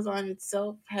Amazon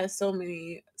itself has so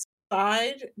many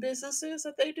side businesses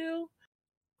that they do.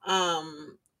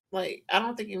 Like, I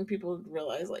don't think even people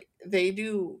realize, like, they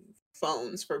do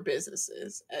phones for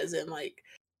businesses, as in, like,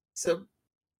 so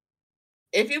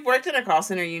if you've worked in a call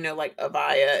center, you know, like,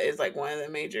 Avaya is like one of the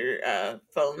major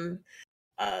phone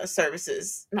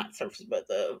services, not services, but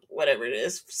the whatever it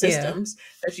is, systems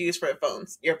that you use for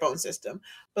your phone system.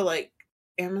 But like,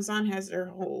 Amazon has a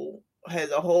whole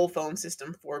phone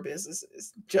system for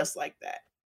businesses just like that.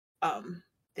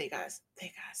 They got servers.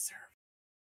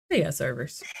 They got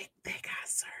servers. They got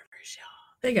servers,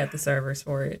 y'all. They got the servers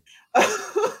for it.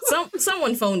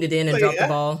 Someone phoned it in and dropped the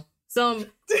ball.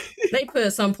 They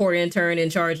put some poor intern in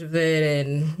charge of it,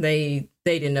 and they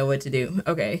didn't know what to do.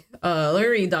 Okay. Let me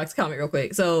read Doc's comment real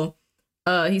quick. So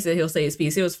he said he'll say his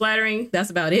piece. It was flattering. That's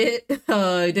about it.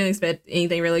 Didn't expect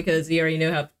anything really, because you already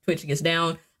know how Twitch gets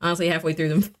down. Honestly, halfway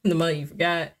through the month, you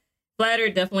forgot.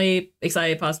 Flattered, definitely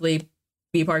excited, possibly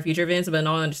be a part of future events, but I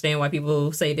don't understand why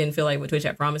people say it didn't feel like what Twitch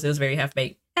had promised. It was very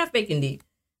half-baked indeed.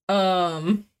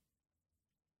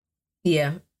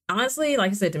 Yeah. Honestly,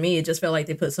 like I said, to me, it just felt like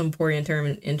they put some poor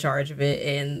intern in charge of it,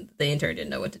 and the intern didn't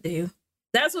know what to do.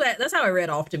 That's how it read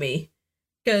off to me,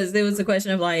 because there was a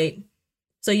question of like,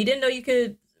 so you didn't know you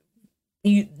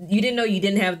didn't know you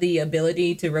didn't have the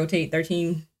ability to rotate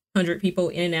 1,300 people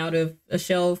in and out of a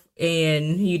shelf,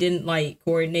 and you didn't like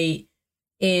coordinate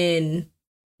and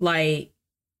like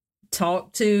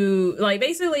talk to, like,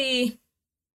 basically,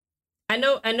 I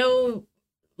know.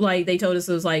 Like, they told us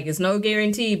it was like, it's no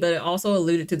guarantee, but it also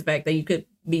alluded to the fact that you could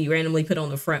be randomly put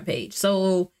on the front page.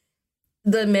 So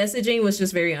the messaging was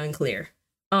just very unclear.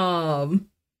 So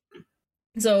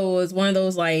it was one of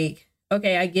those like,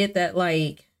 okay, I get that,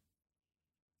 like,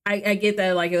 I get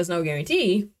that, like, it was no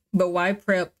guarantee, but why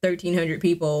prep 1,300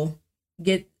 people?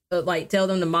 Get like, tell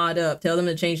them to mod up, tell them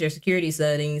to change their security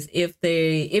settings if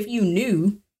you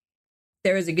knew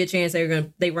there was a good chance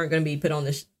they weren't gonna be put on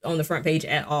the front page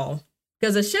at all.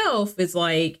 Because a shelf is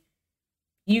like,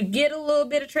 you get a little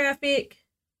bit of traffic,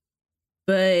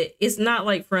 but it's not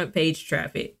like front page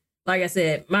traffic. Like I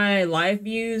said, my live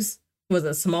views was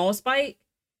a small spike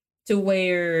to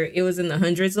where it was in the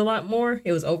hundreds a lot more.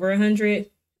 It was over 100.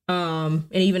 And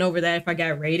even over that if I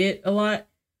got rated a lot.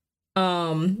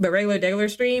 But regular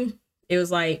stream, it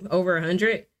was like over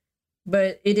 100.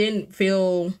 But it didn't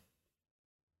feel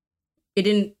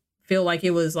like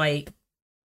it was like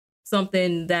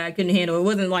something that I couldn't handle. It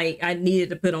wasn't like I needed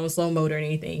to put on slow mode or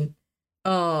anything.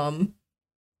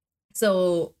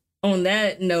 So on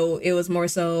that note, it was more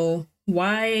so,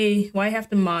 why have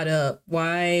to mod up?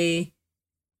 Why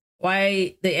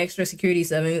the extra security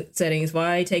settings?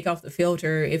 Why take off the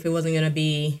filter if it wasn't going to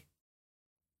be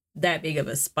that big of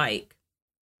a spike?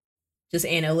 Just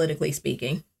analytically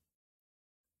speaking.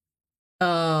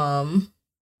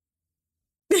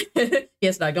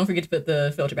 Yes, Doc, don't forget to put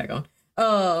the filter back on.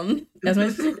 As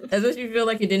much as you feel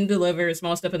like it didn't deliver a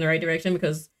small step in the right direction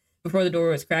because before the door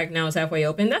was cracked, now it's halfway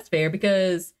open. That's fair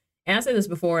because, and I said this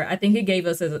before, I think it gave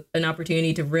us an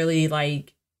opportunity to really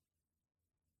like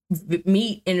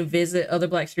meet and visit other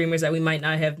Black streamers that we might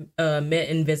not have met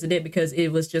and visited, because it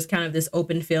was just kind of this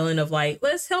open feeling of like,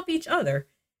 let's help each other.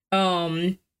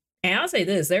 And I'll say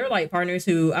this, there are like partners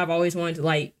who I've always wanted to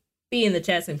like be in the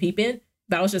chats and peep in,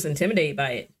 but I was just intimidated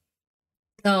by it.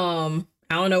 I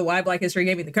don't know why Black History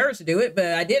gave me the courage to do it, but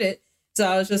I did it. So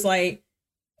I was just like,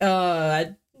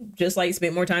 I just like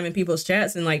spent more time in people's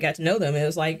chats and like got to know them. It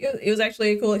was like, it was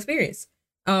actually a cool experience.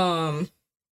 And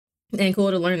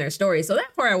cool to learn their story. So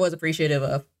that part I was appreciative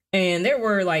of. And there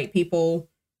were like people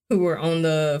who were on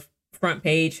the front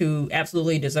page who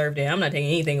absolutely deserved it. I'm not taking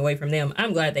anything away from them.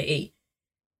 I'm glad they ate.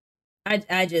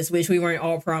 I just wish we weren't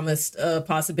all promised a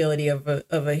possibility of a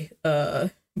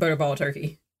butterball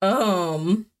turkey.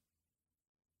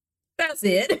 That's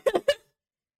it.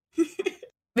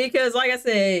 Because like I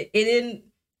said, it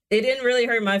didn't really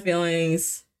hurt my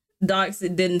feelings. Docs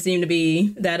didn't seem to be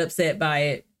that upset by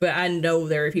it, but I know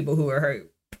there are people who were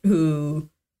hurt who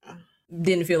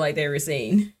didn't feel like they were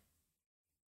seen.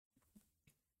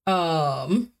 All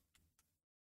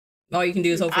you can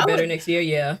do is hope for better next year.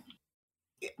 Yeah,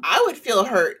 I would feel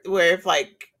hurt where if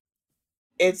like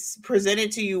it's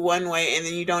presented to you one way and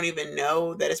then you don't even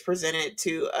know that it's presented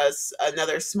to us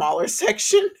another smaller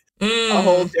section a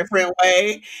whole different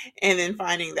way, and then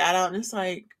finding that out and it's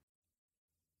like,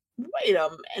 wait a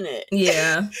minute.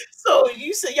 Yeah. So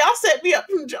you said y'all set me up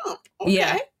from jump. Okay.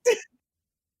 Yeah.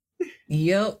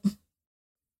 Yep.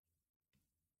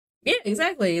 Yeah,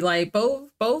 exactly. Like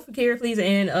both Kira Fleas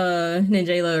and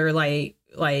Ninjala are like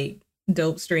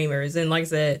dope streamers. And like I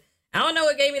said, I don't know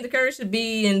what gave me the courage to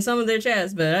be in some of their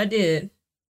chats, but I did.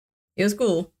 It was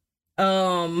cool.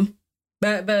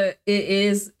 But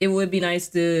it would be nice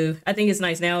to, I think it's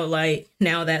nice now, like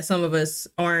now that some of us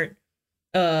aren't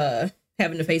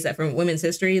having to face that from Women's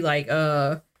History, like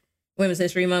Women's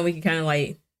History Month, we can kind of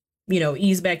like, you know,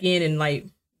 ease back in and like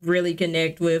really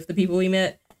connect with the people we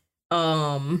met.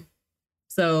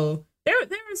 So there were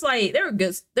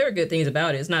good things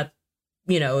about it. It's not,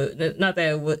 you know, not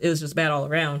that it was just bad all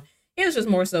around. It was just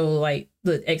more so like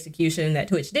the execution that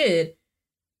Twitch did.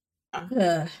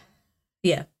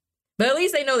 Yeah. But at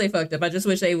least they know they fucked up. I just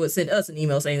wish they would send us an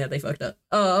email saying that they fucked up.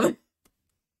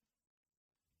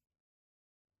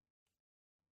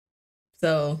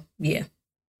 So yeah.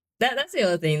 That's the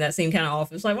other thing that seemed kind of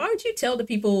off. It's like, why would you tell the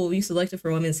people you selected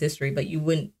for Women's History, but you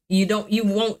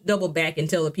won't double back and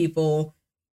tell the people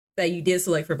that you did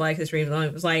select for Black History?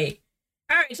 It was like,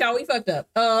 all right, y'all, we fucked up.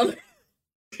 I'm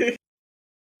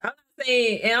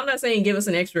not saying give us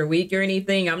an extra week or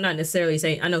anything. I'm not necessarily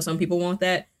saying, I know some people want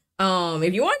that.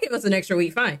 If you want to give us an extra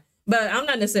week, fine. But I'm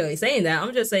not necessarily saying that.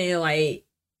 I'm just saying like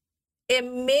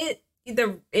admit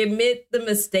the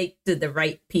mistake to the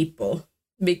right people,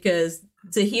 because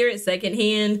to hear it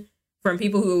secondhand from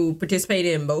people who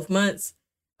participated in both months,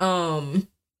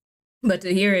 but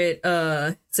to hear it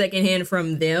secondhand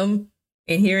from them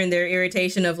and hearing their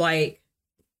irritation of like,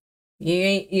 you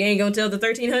ain't gonna tell the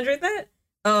 1,300 that,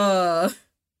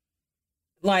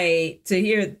 like to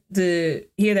hear that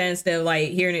instead of like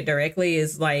hearing it directly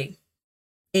is like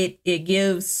it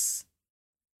gives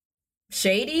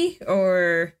shady,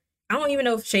 or I don't even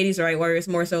know if shady is the right word. It's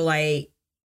more so like,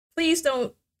 please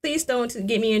don't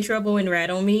get me in trouble and rat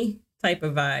on me type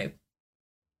of vibe.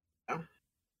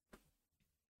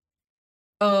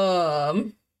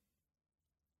 Oh.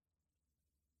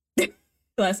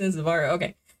 Last sentence of art.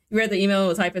 Okay. You read the email, it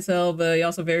was hype as hell, but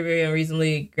also very, very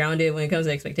unreasonably grounded when it comes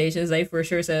to expectations. They for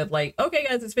sure said, like, okay,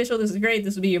 guys, it's official. This is great.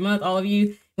 This will be your month, all of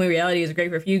you. When reality is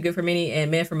great for a few, good for many, and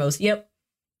meant for most. Yep.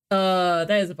 That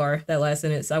is a bar. That last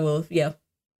sentence. I will, yeah.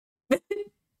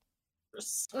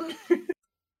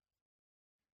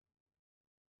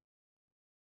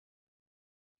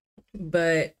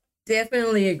 But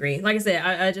definitely agree. Like I said,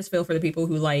 I just feel for the people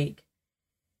who like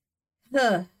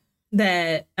that.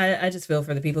 I just feel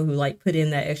for the people who like put in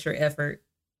that extra effort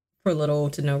for little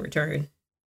to no return.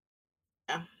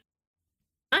 Yeah.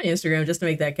 On Instagram just to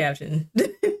make that caption.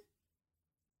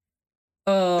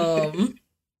 I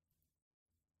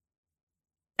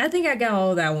think I got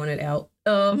all that I wanted out.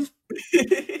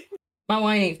 My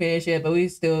wine ain't finished yet, but we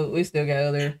still got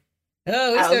other.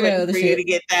 Oh, we still got other shit. You to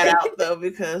get that out though,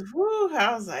 because whoo,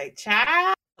 I was like,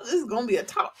 child, this is gonna be a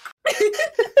talk.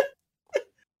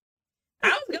 I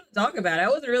was gonna talk about it. I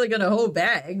wasn't really gonna hold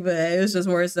back, but it was just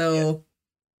more so.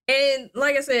 Yeah. And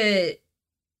like I said,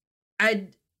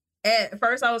 at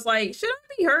first I was like, should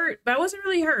I be hurt? But I wasn't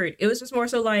really hurt. It was just more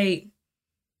so like,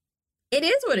 it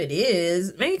is what it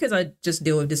is. Maybe because I just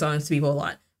deal with dishonest people a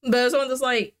lot. But someone's just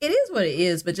like, it is what it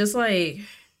is. But just like,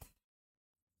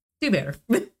 do better.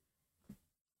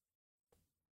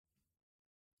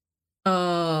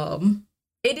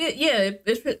 It did, yeah.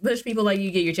 It pushed people like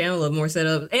you get your channel a little more set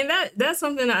up, and that's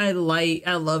something I like.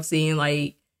 I love seeing,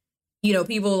 like, you know,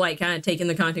 people like kind of taking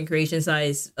the content creation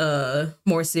side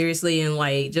more seriously, and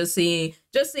like just seeing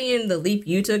the leap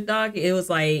you took, Doc. It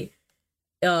was like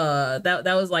that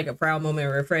was like a proud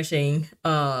moment, refreshing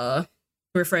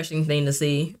thing to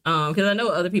see. Because I know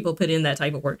other people put in that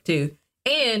type of work too,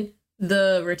 and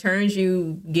the returns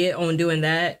you get on doing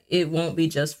that, it won't be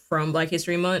just from Black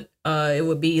History Month. It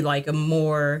would be like a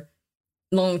more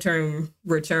long-term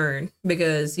return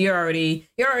because you're already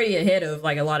ahead of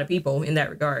like a lot of people in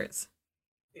that regards.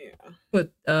 Yeah.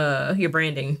 With your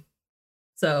branding.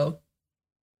 So,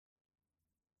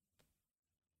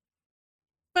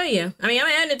 but yeah, I mean, I'm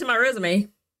adding it to my resume.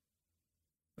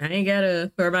 I ain't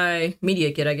gotta, or my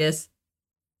media kit, I guess.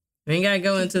 I ain't gotta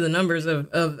go into the numbers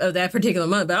of that particular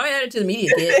month, but I'll add it to the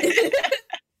media kit.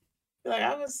 Like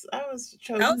I was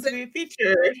chosen to be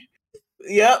featured.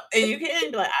 Yep, and you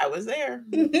can be like, I was there.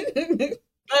 Like,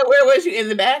 where was you? In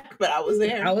the back, but I was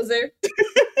there. I was there.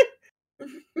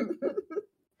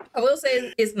 I will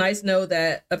say it's nice to know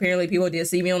that apparently people did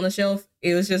see me on the shelf.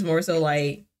 It was just more so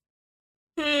like,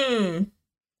 I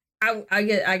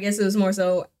guess it was more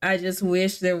so I just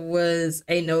wish there was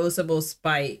a noticeable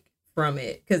spike from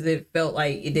it because it felt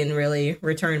like it didn't really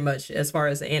return much as far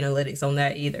as the analytics on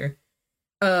that either.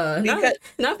 Not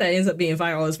that ends up being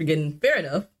 $5 for getting, fair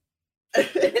enough.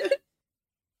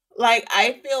 Like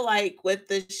I feel like with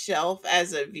the shelf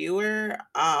as a viewer,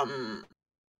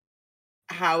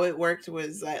 how it worked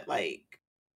was that like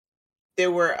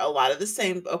there were a lot of the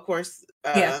same, of course,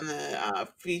 on the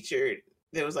featured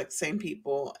there was like the same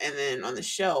people, and then on the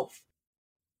shelf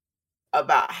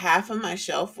about half of my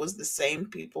shelf was the same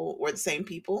people,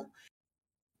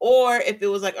 or if it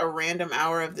was like a random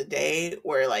hour of the day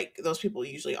where like those people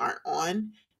usually aren't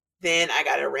on, then I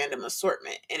got a random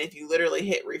assortment, and if you literally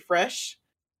hit refresh,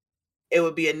 it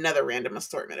would be another random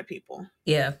assortment of people.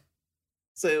 Yeah.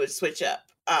 So it would switch up.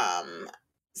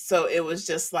 So it was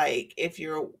just like if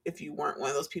you weren't one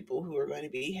of those people who are going to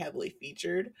be heavily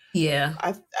featured, yeah,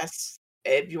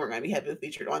 if you weren't going to be heavily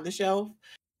featured on the shelf,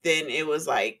 then it was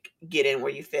like get in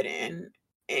where you fit in,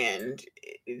 and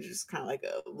it's just kind of like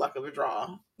a luck of a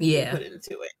draw. Yeah, put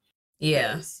into it.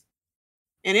 Yeah,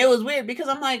 and it was weird because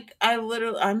I'm like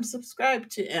I'm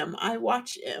subscribed to M. I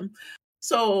watch M.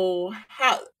 So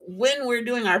when we're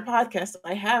doing our podcast,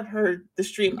 I have heard the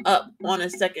stream up on a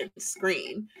second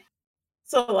screen.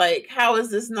 So like, how is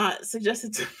this not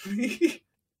suggested to me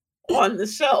on the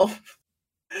shelf?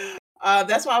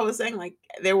 That's why I was saying like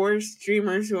there were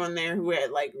streamers who on there who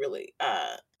had like really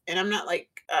and I'm not like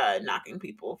knocking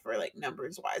people for like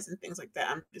numbers wise and things like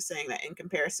that. I'm just saying that in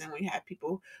comparison, we had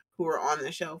people who were on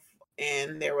the shelf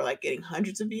and they were like getting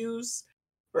hundreds of views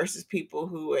versus people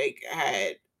who like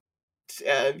had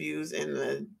views in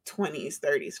the 20s,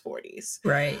 30s, 40s.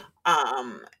 Right.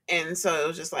 And so it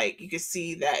was just like you could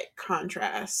see that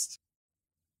contrast.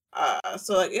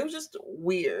 So like it was just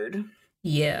weird.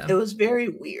 Yeah. It was very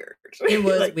weird. It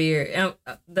was like, weird.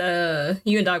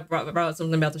 You and Doc brought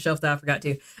something about the shelf that I forgot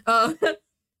too.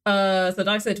 So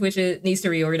Doc said Twitch needs to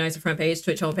reorganize the front page.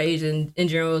 Twitch homepage in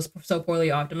general is so poorly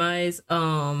optimized.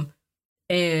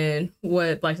 And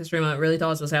what Black History Month really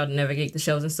taught us was how to navigate the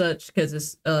shows and such, because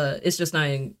it's just not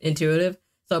intuitive.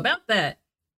 So about that,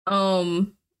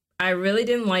 I really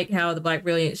didn't like how the Black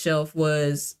Brilliant shelf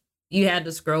was. You had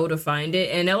to scroll to find it,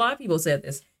 and a lot of people said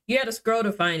this. You had to scroll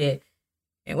to find it.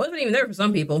 It wasn't even there for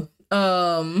some people.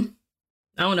 I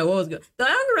don't know what was good. The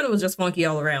algorithm was just funky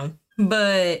all around,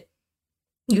 but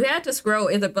you had to scroll.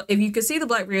 If you could see the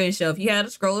Black Brilliant shelf, you had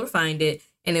to scroll to find it,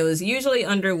 and it was usually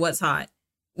under What's Hot,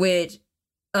 which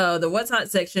the What's Hot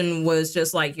section was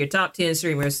just like your top 10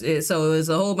 streamers. So it was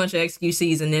a whole bunch of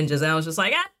XQCs and ninjas. I was just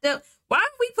like, why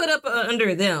did we put up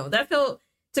under them? That felt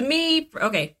to me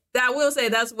okay. I will say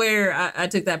that's where I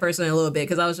took that personally a little bit,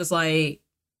 because I was just like,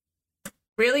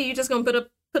 really, you just gonna put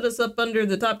us up under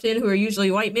the top 10 who are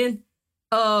usually white men?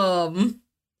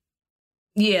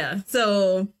 Yeah.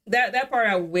 So that part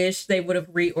I wish they would have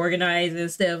reorganized,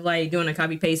 instead of like doing a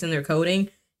copy paste in their coding.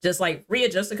 Just like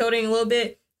readjust the coding a little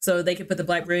bit so they could put the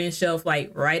Black Brilliant shelf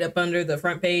like right up under the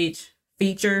front page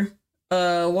feature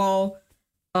wall.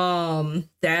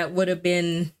 That would have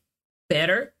been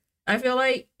better, I feel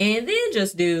like. And then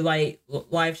just do like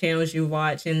live channels you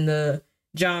watch in the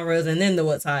genres, and then the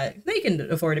What's Hot. They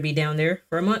can afford to be down there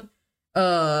for a month.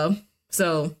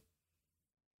 So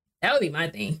that would be my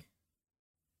thing.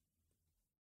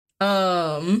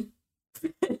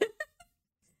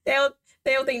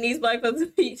 They don't think these black folks.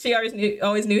 She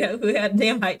always knew who had a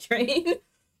damn hype train.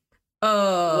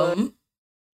 Well,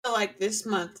 like this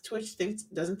month, Twitch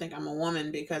doesn't think I'm a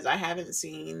woman because I haven't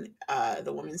seen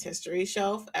the women's history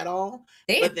shelf at all.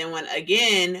 Damn. But then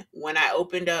when I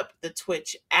opened up the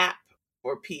Twitch app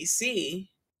for PC,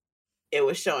 it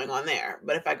was showing on there.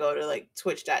 But if I go to like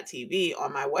twitch.tv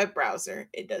on my web browser,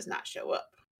 it does not show up.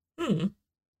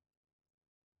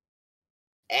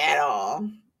 At all.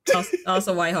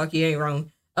 Also, White Hawk, you ain't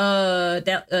wrong.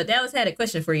 Dallas had a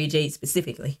question for you, Jade,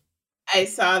 specifically. I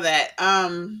saw that.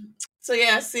 So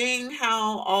yeah, seeing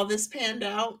how all this panned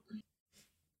out,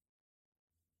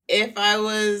 if I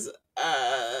was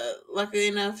lucky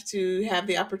enough to have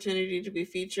the opportunity to be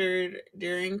featured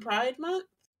during Pride Month,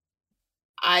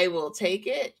 I will take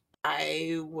it.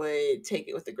 I would take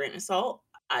it with a grain of salt.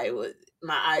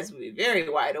 My eyes would be very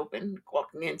wide open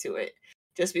walking into it,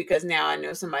 just because now I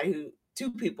know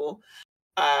two people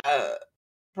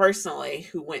personally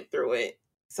who went through it.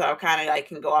 So I kind of like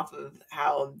can go off of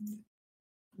how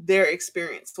their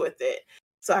experience with it.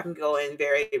 So I can go in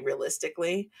very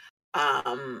realistically.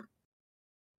 But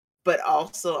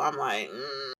also I'm like,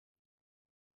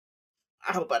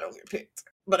 I hope I don't get picked.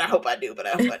 But I hope I do, but I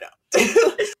hope I don't.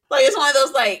 Like, it's one of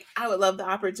those, like, I would love the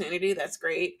opportunity. That's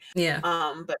great. Yeah.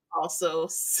 But also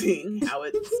seeing how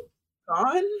it's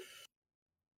gone.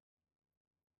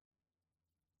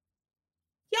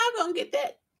 Y'all gonna get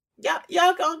that.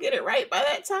 Y'all gonna get it right by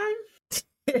that time.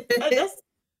 That's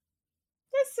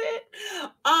it.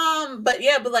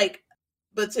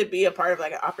 But to be a part of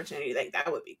like an opportunity like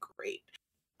that would be great.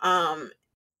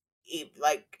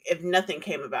 If nothing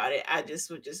came about it, I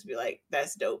would just be like,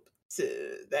 that's dope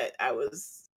that I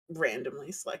was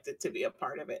randomly selected to be a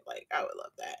part of it. Like, I would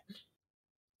love that.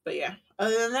 But yeah,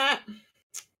 other than that,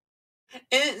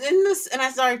 and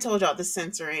I already told y'all the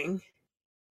censoring.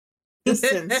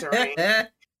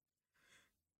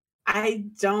 I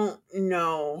don't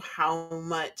know how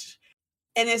much,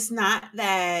 and it's not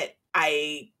that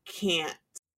I can't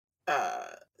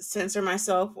censor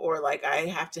myself or like I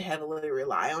have to heavily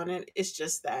rely on it. It's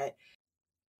just that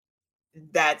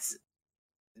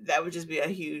would just be a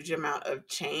huge amount of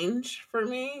change for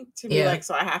me to be like,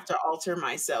 so I have to alter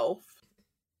myself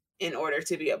in order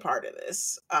to be a part of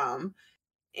this. And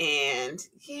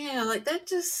yeah, like that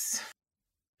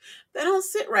don't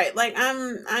sit right. Like I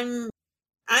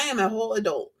am a whole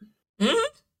adult. Mm-hmm.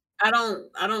 I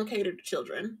don't cater to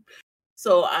children.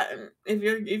 So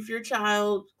if your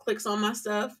child clicks on my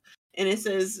stuff and it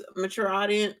says mature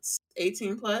audience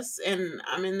 18 plus, and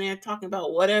I'm in there talking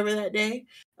about whatever that day,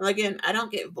 and again, I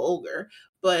don't get vulgar,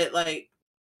 but like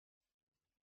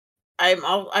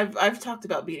I've talked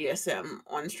about BDSM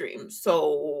on stream,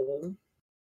 so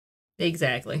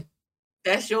exactly.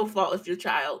 That's your fault if your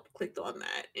child clicked on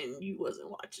that and you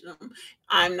wasn't watching them.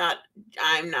 I'm not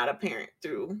a parent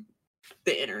through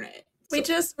the internet. We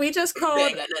just called.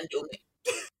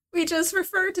 We just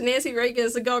referred to Nancy Reagan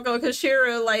as a go-go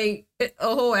Kashira like a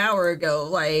whole hour ago.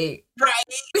 Like, right?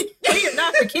 We are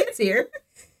not for kids here.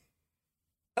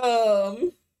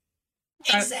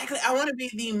 Exactly. I want to be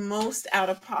the most out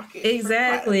of pocket.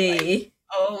 Exactly. Like,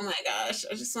 oh my gosh!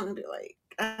 I just want to be like,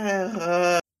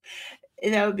 that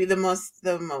would be the most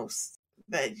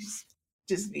that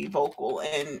just be vocal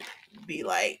and be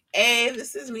like, hey,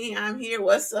 this is me. I'm here.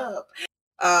 What's up?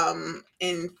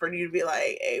 And for you to be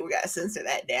like, hey, we gotta censor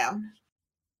that down.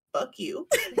 Fuck you.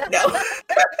 No.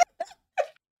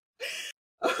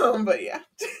 But yeah.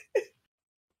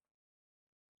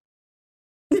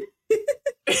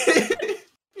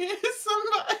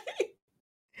 Somebody.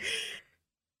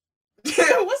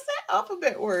 What's that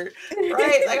alphabet word?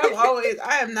 Right? Like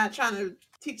I am not trying to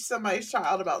teach somebody's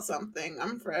child about something.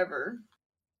 I'm forever.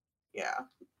 Yeah.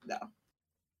 No.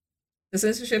 The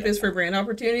censorship is for brand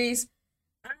opportunities.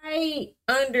 I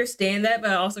understand that,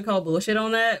 but I also call bullshit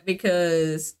on that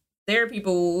because there are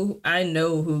people I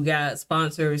know who got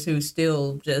sponsors who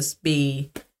still just they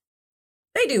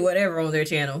do whatever on their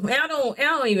channel. And I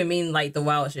don't even mean like the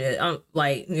wild shit. I'm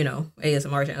like,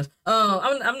 ASMR channels.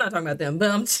 I'm not talking about them,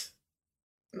 but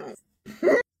No.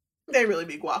 They really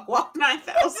be Guac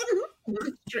 9000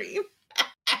 stream.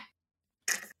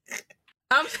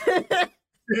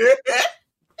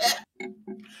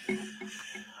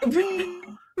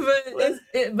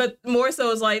 But more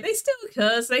so it's like they still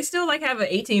cuss. They still like have an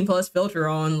 18+ filter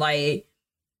on. Like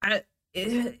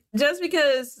just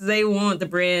because they want the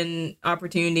brand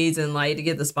opportunities and like to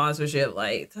get the sponsorship,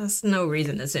 like that's no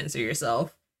reason to censor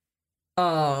yourself.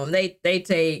 They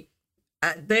take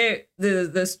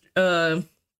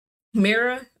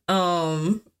Mira,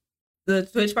 the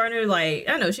Twitch partner, like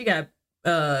I know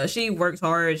she works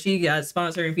hard. She got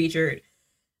sponsored and featured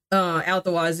out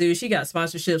the wazoo. She got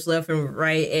sponsorships left and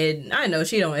right, and I know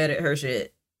she don't edit her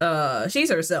shit. She's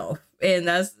herself, and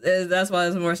that's why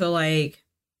it's more so like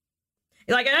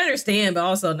I understand, but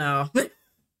also no.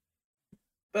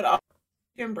 But also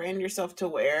you can brand yourself to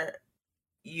where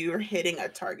you're hitting a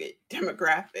target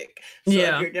demographic. So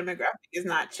if your demographic is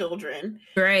not children,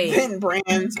 right, then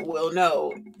brands will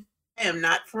know I am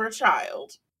not for a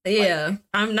child. Yeah,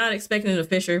 I'm not expecting a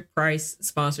Fisher Price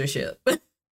sponsorship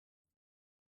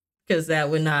because that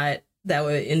would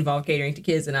involve catering to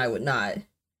kids, and I would not.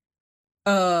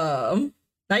 Now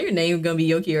your name gonna be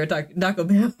Yoki or Taco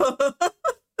Bell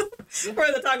for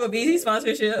the Taco BZ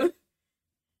sponsorship.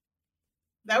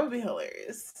 That would be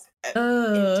hilarious.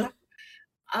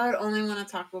 I would only want a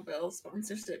Taco Bell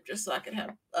sponsorship just so I could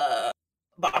have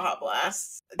Baja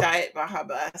Blast, Diet Baja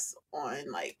Blast on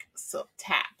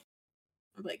tap.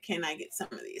 I'm like, can I get some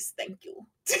of these? Thank you.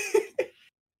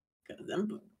 Because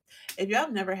if y'all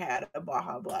have never had a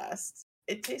Baja Blast,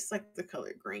 it tastes like the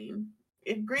color green.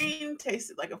 If green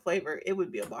tasted like a flavor, it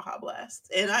would be a Baja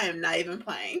Blast. And I am not even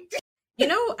playing.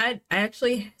 I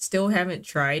actually still haven't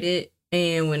tried it.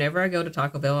 And whenever I go to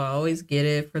Taco Bell, I always get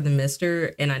it for the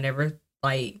mister. And I never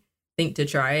think to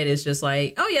try it. It's just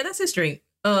like, oh yeah, that's his drink.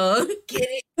 Get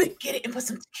it, and put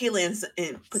some tequila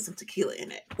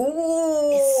in it.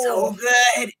 Ooh, it's so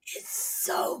good. It's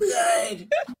so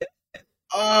good.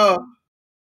 Oh,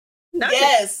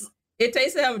 yes. It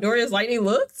tastes how Midoriya's lightning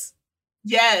looks.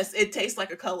 Yes, it tastes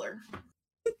like a color.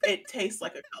 It tastes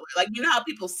like a color. Like, you know how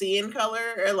people see in color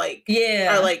or or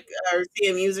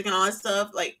seeing music and all that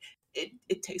stuff. Like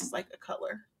it tastes like a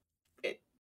color. That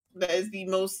is the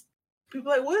most.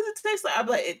 People are like, what does it taste like? I'm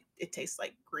like, it tastes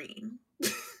like green.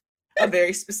 A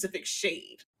very specific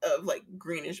shade of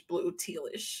greenish blue,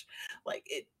 tealish. Like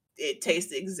it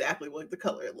tastes exactly like the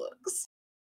color it looks.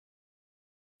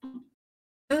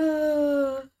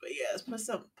 But yes, put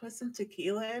some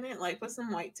tequila in it. Put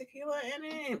some white tequila in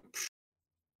it.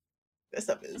 That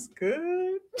stuff is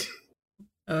good.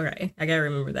 All right, I gotta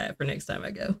remember that for next time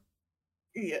I go.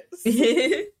 Yes.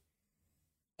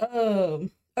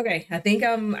 Okay. I think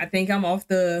I'm off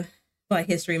the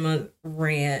History Month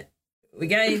rant. We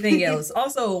got anything else?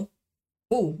 Also,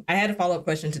 I had a follow-up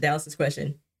question to Dallas's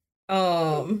question.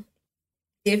 If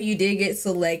you did get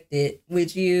selected,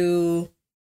 would you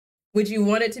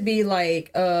want it to be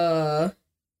would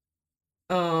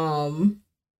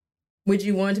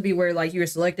you want it to be where you were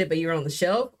selected but you're on the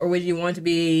shelf, or would you want to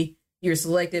be you're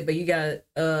selected but you got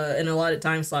an allotted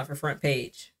time slot for front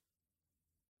page?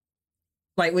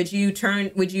 Would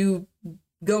you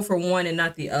go for one and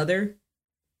not the other?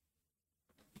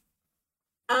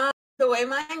 The way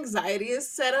my anxiety is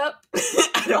set up,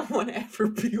 I don't want to ever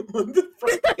be on the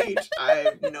front page.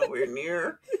 I'm nowhere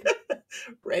near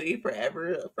ready for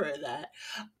that.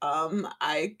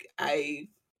 I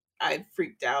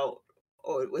freaked out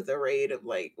with a rate of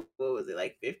what was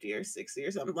it, 50 or 60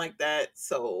 or something like that.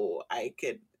 So I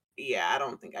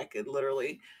don't think I could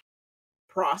literally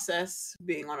process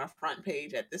being on a front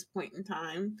page at this point in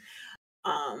time.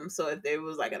 So if there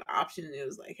was an option, it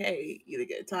was hey, either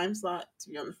get a time slot to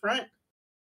be on the front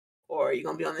or you're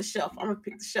gonna be on the shelf. I'm gonna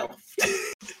pick the shelf.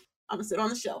 I'm gonna sit on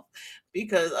the shelf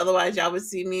because otherwise y'all would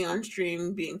see me on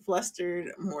stream being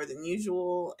flustered more than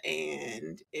usual,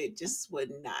 and it just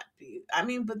would not be. I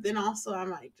mean, but then also I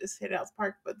might just hit out the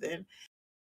park, but then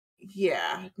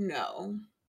yeah, no,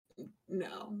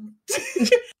 no.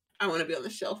 I want to be on the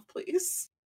shelf, please.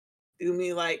 Do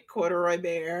me like Corduroy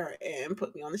Bear and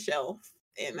put me on the shelf,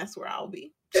 and that's where I'll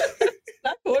be.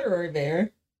 Not corduroy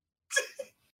bear.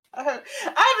 I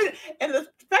haven't, and the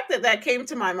fact that that came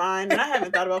to my mind, and I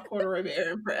haven't thought about Corduroy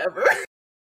Bear in forever.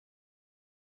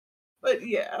 But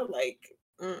yeah, like,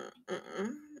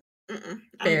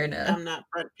 Fair enough. I'm not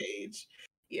front page.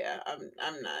 Yeah, I'm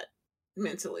not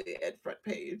mentally at front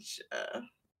page.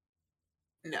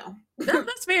 No.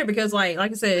 That's fair because like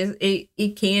I said,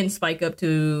 it can spike up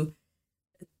to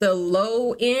the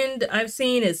low end I've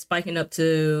seen is spiking up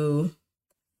to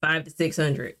 500 to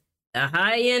 600. The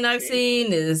high end I've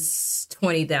seen is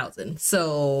 20,000.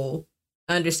 So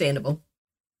understandable.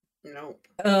 Nope.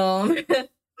 Look,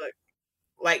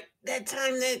 like that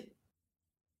time that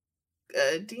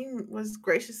Dean was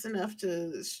gracious enough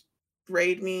to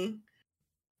raid me,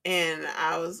 and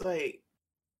I was like,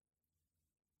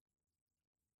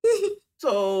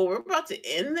 so we're about to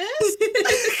end this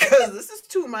because this is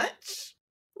too much.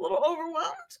 A little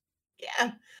overwhelmed.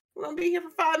 Yeah, we're gonna be here for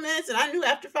 5 minutes, and I knew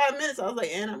after 5 minutes I was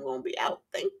like, and I'm gonna be out.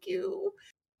 Thank you,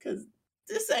 because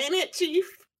this ain't it, Chief.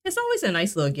 It's always a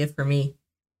nice little gift for me.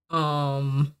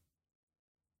 Yeah,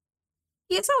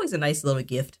 it's always a nice little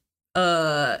gift.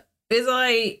 It's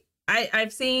like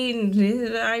I've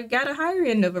seen I got a higher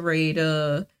end of a raid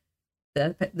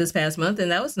this past month,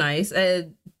 and that was nice.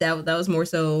 That was more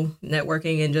so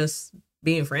networking and just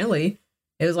being friendly.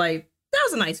 It was like that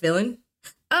was a nice feeling.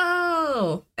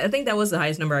 Oh, I think that was the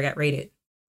highest number I got rated.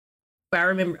 But I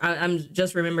remember I'm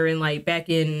just remembering like back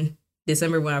in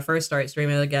December when I first started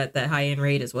streaming, I got that high end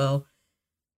raid as well.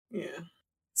 Yeah.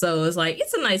 So it's like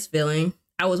it's a nice feeling.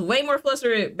 I was way more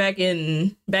flustered back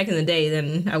in the day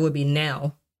than I would be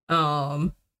now.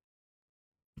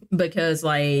 Because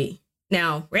like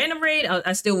now random raid,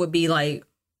 I still would be like,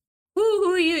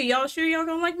 who are you? Y'all sure y'all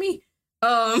gonna like me?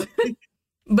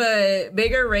 But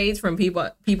bigger raids from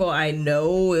people I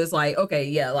know is like, okay,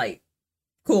 yeah, like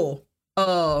cool.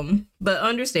 But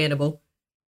understandable.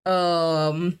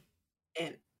 And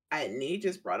Nee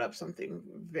just brought up something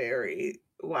very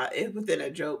within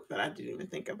a joke that I didn't even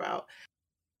think about.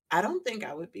 I don't think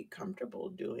I would be comfortable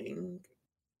doing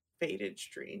faded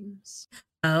streams.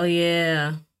 Oh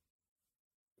yeah.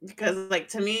 Because like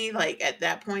to me, like at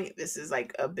that point, this is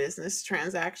like a business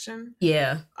transaction.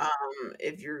 Yeah.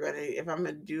 If I'm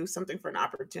gonna do something for an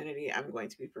opportunity, I'm going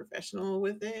to be professional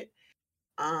with it.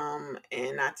 And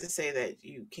not to say that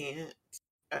you can't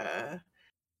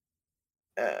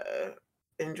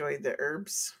enjoy the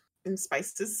herbs and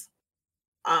spices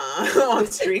on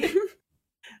stream.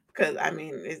 Because I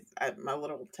mean, my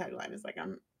little tagline is like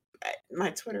my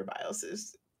Twitter bio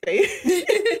says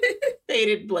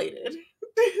faded bladed.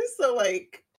 So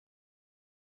like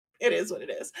it is what it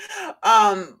is.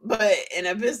 But in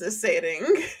a business setting,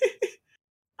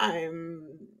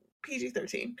 I'm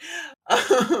PG-13.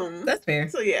 That's fair.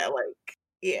 So yeah, like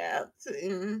yeah,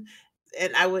 and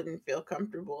I wouldn't feel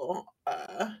comfortable.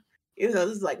 Even though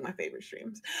this is like my favorite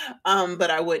streams, but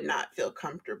I would not feel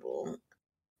comfortable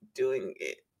doing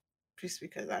it just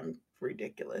because I'm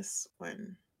ridiculous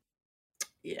when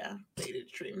faded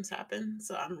streams happen.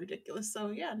 So I'm ridiculous. So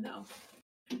yeah, no.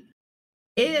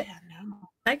 No.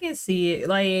 I can see it.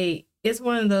 Like it's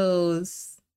one of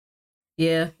those.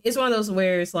 Yeah, it's one of those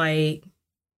where it's like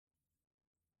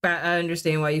I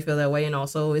understand why you feel that way, and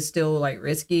also it's still like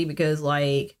risky because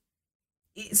like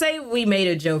say we made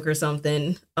a joke or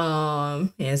something,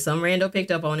 and some rando picked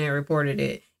up on it and reported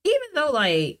it, even though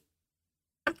like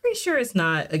I'm pretty sure it's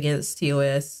not against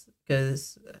TOS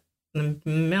because the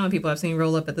amount of people I've seen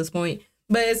roll up at this point,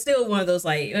 but it's still one of those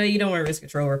like you don't want risk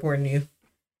control reporting you.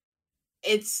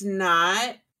 It's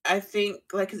not. I think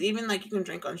like because even like you can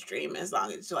drink on stream as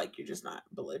long as like you're just not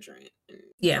belligerent.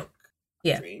 Yeah.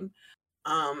 Stream.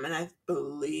 And I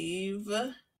believe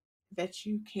that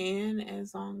you can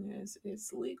as long as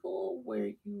it's legal where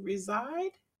you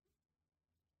reside.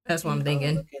 That's what I'm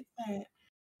thinking. Look at that.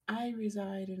 I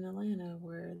reside in Atlanta,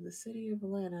 where the city of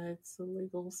Atlanta, it's a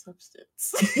legal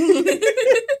substance.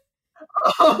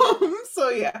 So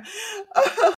yeah.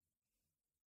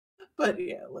 But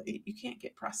yeah, like you can't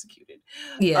get prosecuted.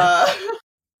 Yeah.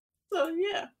 So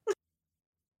yeah.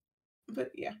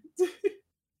 But yeah.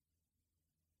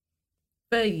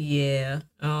 But yeah.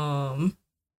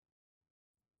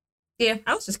 Yeah,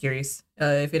 I was just curious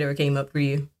if it ever came up for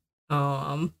you.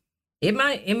 It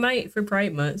might for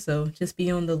Pride Month, so just be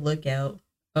on the lookout.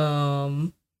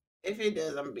 if it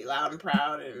does, I'm gonna be loud and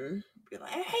proud and be like,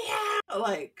 hey, yeah,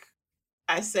 like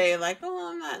I say, like,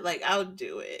 oh, I'm not like I would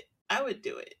do it. I would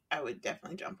do it. I would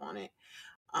definitely jump on it.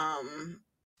 Um,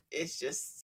 it's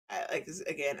just like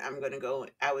again, I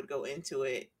would go into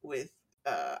it with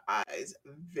eyes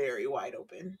very wide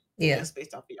open, Yeah. just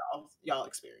based off of y'all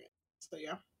experience. So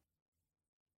yeah.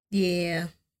 Yeah.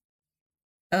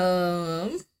 All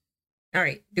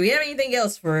right. Do we have anything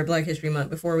else for Black History Month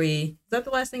before we? Is that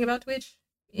the last thing about Twitch?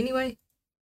 Anyway.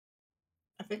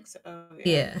 I think so. Yeah.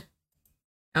 Yeah.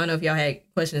 I don't know if y'all had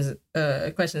questions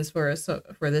for us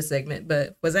for this segment,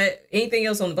 but was that anything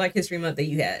else on the Black History Month that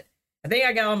you had? I think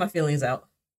I got all my feelings out.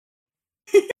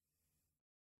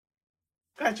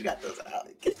 Glad you got those out.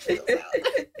 Get those out.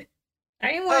 I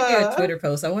didn't want to do a Twitter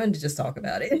post. I wanted to just talk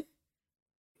about it.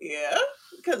 Yeah,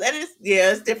 because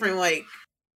it's different. Like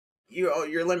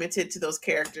you're limited to those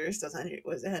characters. Those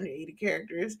 180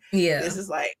 characters. Yeah. This is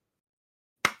like,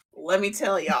 let me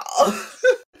tell y'all.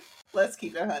 Let's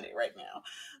keep it 100 right now.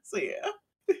 So yeah,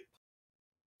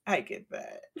 I get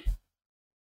that.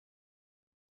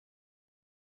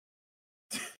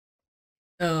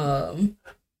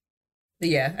 But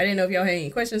yeah, I didn't know if y'all had any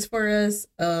questions for us.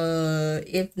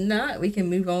 If not, we can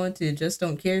move on to Just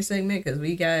Don't Care segment because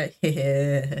we got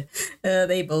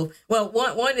they both. Well,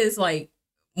 one is like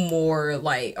more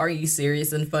like, are you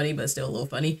serious and funny, but still a little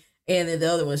funny, and then the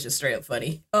other one's just straight up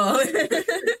funny.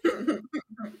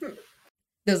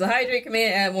 Does the hydrate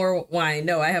command add more wine?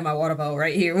 No, I have my water bottle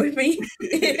right here with me.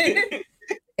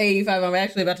 85. I'm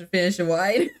actually about to finish the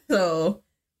wine, so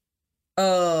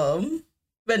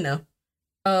but no.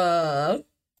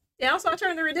 Yeah, also I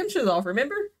turned the redemptions off,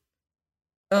 remember?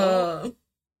 But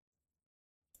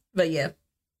yeah.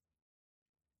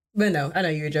 But no, I know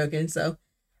you were joking, so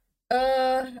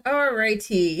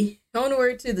alrighty.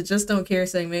 Onward to the Just Don't Care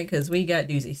segment because we got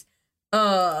doozies.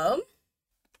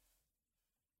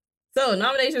 So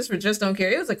nominations for Just Don't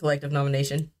Care. It was a collective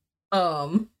nomination.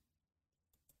 Collective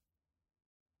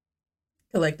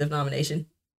nomination.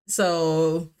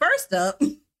 So first up,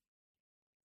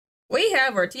 we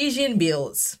have Artesian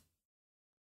Builds.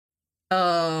 They're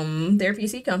a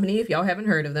PC company, if y'all haven't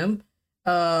heard of them.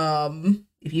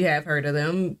 If you have heard of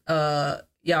them, y'all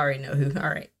already know who. All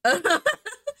right.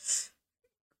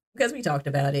 Because we talked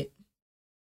about it.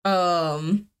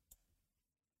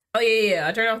 Oh yeah.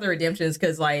 I turned off the redemptions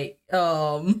because like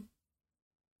I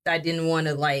didn't want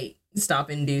to like stop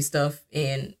and do stuff,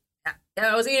 and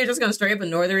I was either just gonna straight up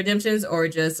ignore the redemptions or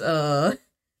just I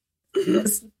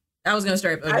was gonna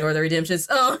straight up ignore the redemptions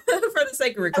for the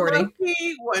sake of recording.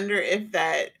 I wonder if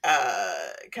that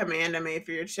command I made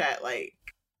for your chat like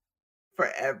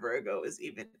forever ago is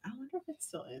even. I wonder if it's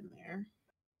still in there.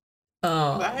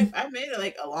 I made it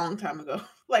like a long time ago,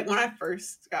 like when I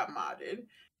first got modded.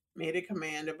 Made a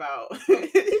command about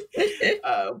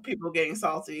people getting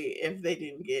salty if they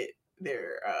didn't get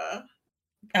their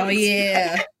oh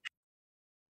yeah.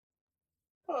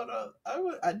 Hold on,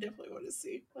 I definitely want to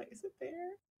see. Like, is it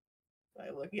there?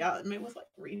 Like, look, y'all, it was like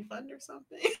refund or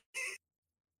something.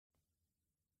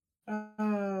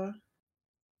 There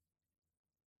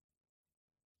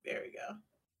we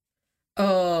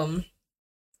go.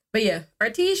 But yeah,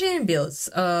 Artesian Builds.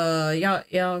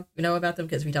 Y'all know about them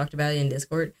because we talked about it in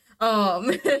Discord.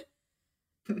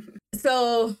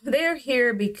 So they're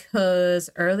here because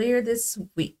earlier this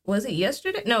week, was it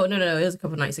yesterday? No, it was a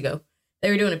couple nights ago. They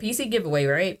were doing a PC giveaway,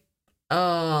 right?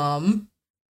 And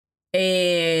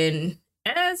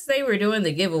as they were doing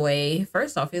the giveaway,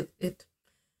 first off, it I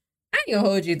ain't gonna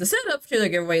hold you. The setup to the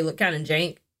giveaway looked kind of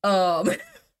jank.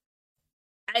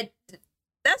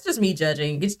 That's just me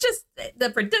judging. It's just the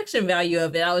production value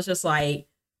of it. I was just like,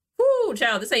 whoo,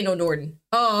 child, this ain't no Norton.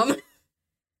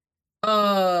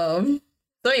 So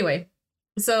anyway,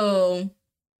 so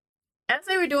as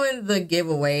they were doing the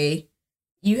giveaway,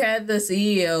 you had the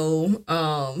CEO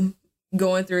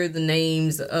going through the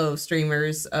names of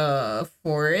streamers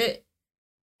for it,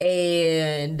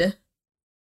 and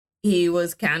he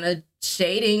was kind of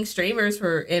shading streamers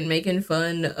and making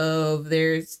fun of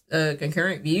their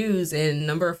concurrent views and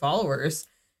number of followers,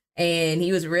 and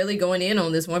he was really going in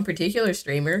on this one particular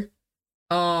streamer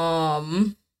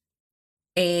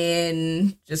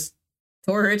and just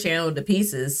tore her channel to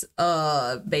pieces,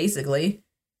 basically.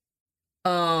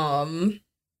 And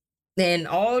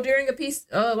all during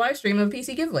a live stream of a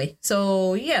PC giveaway.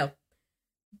 So yeah,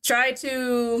 try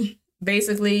to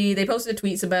basically, they posted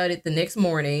tweets about it the next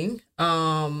morning.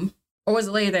 Or was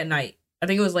it later that night? I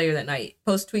think it was later that night.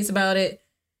 Posted tweets about it,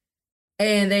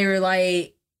 and they were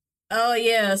like, "Oh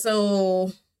yeah,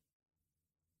 so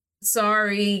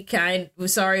sorry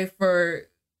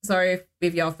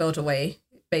if y'all felt away."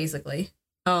 Basically,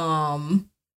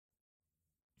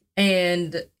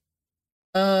 And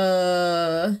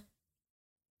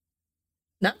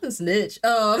not the snitch.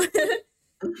 Saw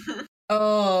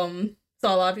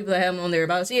a lot of people that have them on their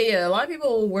about. So yeah, a lot of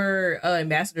people were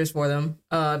ambassadors for them.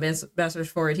 Ambassadors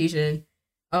for Artesian.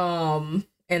 And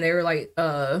they were like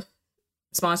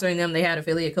sponsoring them. They had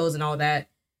affiliate codes and all that.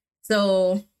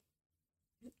 So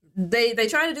they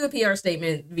tried to do a PR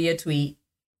statement via tweet.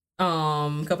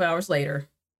 A couple hours later,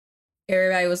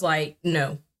 everybody was like,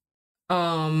 no.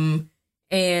 And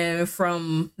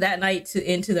from that night to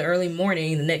into the early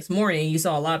morning, the next morning, you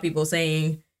saw a lot of people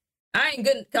saying, I in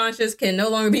good conscience can no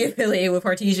longer be affiliated with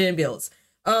Artesian builds.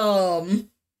 For a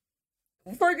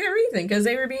good reason, because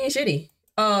they were being shitty.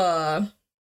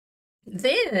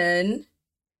 Then,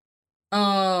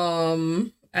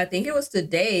 I think it was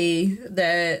today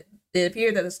that it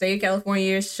appeared that the state of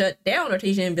California shut down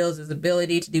Artesian builds'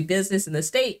 ability to do business in the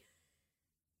state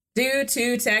due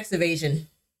to tax evasion.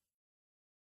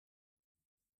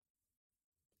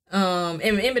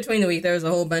 In between the week, there was a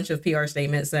whole bunch of PR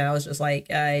statements that I was just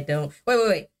like, I don't.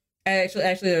 Wait. Actually,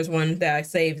 there's one that I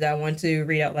saved that I want to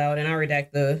read out loud, and I'll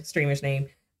redact the streamer's name.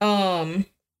 During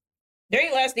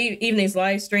last evening's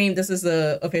live stream, this is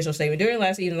the official statement. During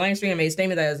last evening's live stream, I made a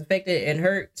statement that has affected and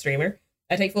hurt streamer.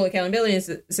 I take full accountability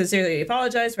and sincerely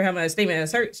apologize for how my statement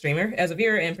has hurt streamer as a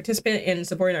viewer and participant in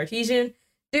supporting Artesian.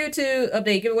 Due to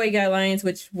update giveaway guidelines,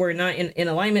 which were not in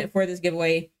alignment for this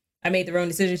giveaway, I made the wrong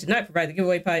decision to not provide the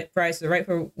giveaway prize to the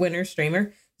rightful winner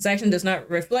streamer. This action does not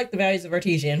reflect the values of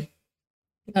Artesian.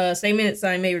 Statements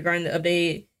I made regarding the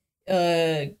update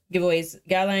giveaways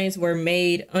guidelines were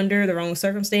made under the wrong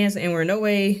circumstance and were in no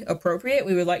way appropriate.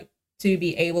 We would like to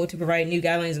be able to provide new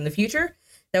guidelines in the future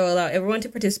that will allow everyone to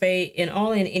participate in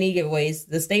all and any giveaways.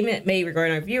 The statement made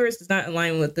regarding our viewers does not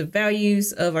align with the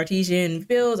values of Artesian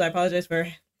builds. I apologize for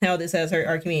how this has hurt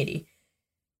our community.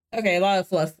 Okay, a lot of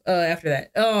fluff after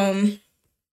that.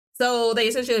 So they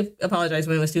essentially apologized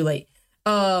when it was too late.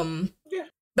 Yeah.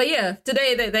 But yeah,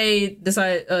 today they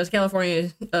decided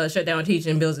California shut down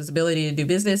Artesian builds its ability to do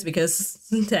business because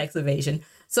tax evasion.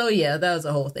 So yeah, that was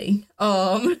the whole thing.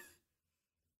 Let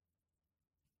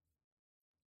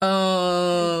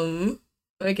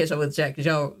me catch up with Jack because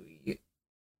y'all.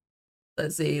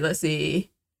 Let's see. It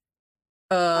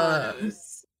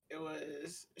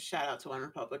was shout out to One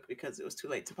Republic because it was too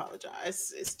late to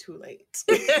apologize. It's too late.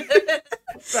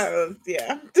 So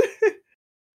yeah,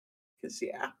 because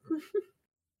yeah.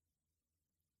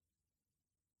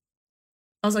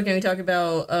 Also, can we talk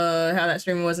about how that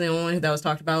streamer wasn't the only one that was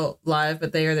talked about live,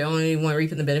 but they are the only one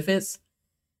reaping the benefits?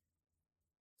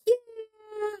 Yeah,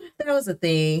 that was a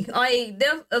thing.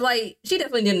 She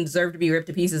definitely didn't deserve to be ripped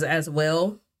to pieces as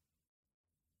well.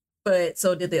 But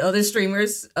so did the other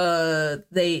streamers.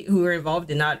 Who were involved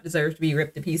did not deserve to be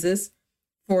ripped to pieces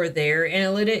for their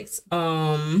analytics.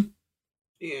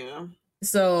 Yeah.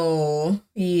 So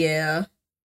yeah.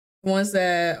 Ones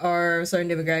that are a certain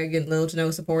demographic get little to no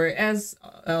support, as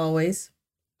always.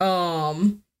 But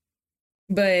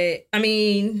I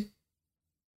mean,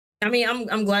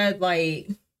 I'm glad,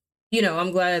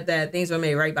 I'm glad that things were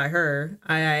made right by her.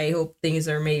 I hope things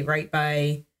are made right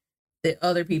by the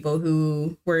other people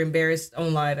who were embarrassed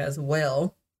on live as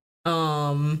well.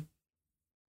 My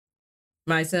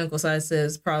cynical side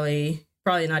says probably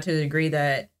not to the degree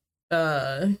that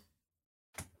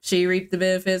she reaped the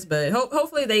benefits, but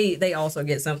hopefully they also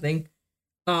get something.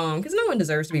 Because no one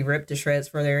deserves to be ripped to shreds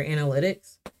for their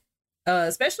analytics.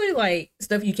 Especially like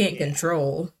stuff you can't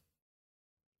control.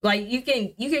 Like you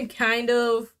can kind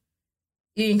of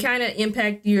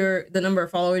impact the number of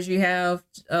followers you have,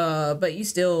 but it's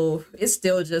still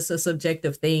just a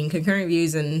subjective thing. Concurrent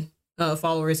views and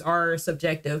followers are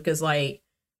subjective because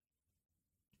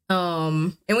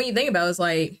and when you think about it,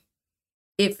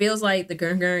 it's it feels like the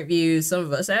concurrent views some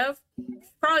of us have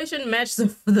probably shouldn't match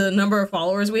the number of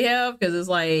followers we have, because it's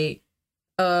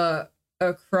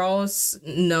across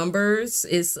numbers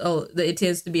it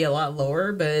tends to be a lot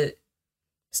lower, but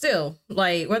still,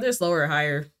 whether it's lower or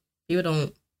higher, people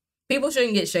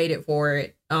shouldn't get shaded for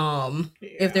it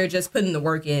if they're just putting the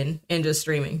work in and just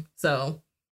streaming. So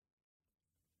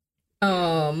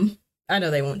I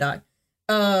know they won't die.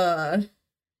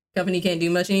 Company can't do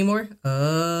much anymore.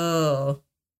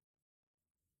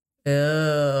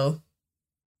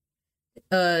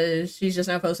 She's just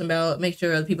now posting about make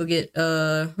sure other people get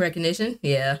recognition.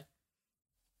 Yeah.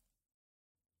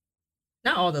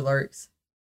 Not all the lurks.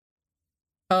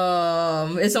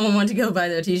 If someone wanted to go by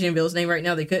the Artesian Bill's name right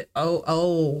now, they could.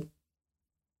 Oh.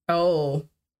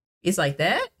 It's like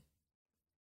that?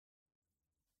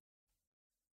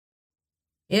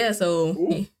 Yeah,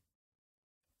 so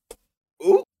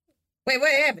Ooh. Wait,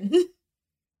 what happened?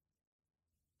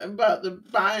 About the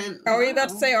buying. Are we about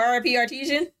to say R.I.P.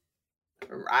 Artesian?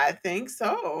 I think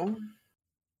so.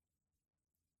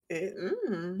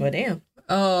 Well, damn.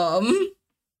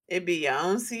 It be your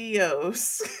own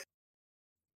CEOs.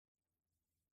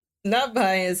 Not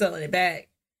buying and selling it back.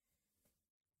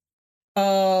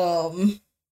 Well,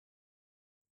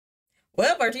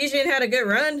 Artesian had a good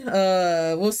run.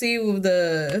 We'll see who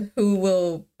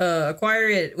will acquire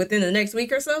it within the next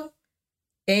week or so.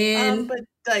 And but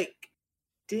like,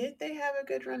 did they have a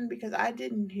good run? Because I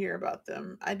didn't hear about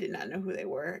them. I did not know who they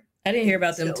were. I didn't hear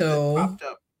about them till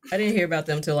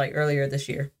like earlier this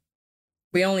year.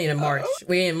 We only in March.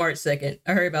 We in March 2nd.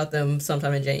 I heard about them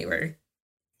sometime in January.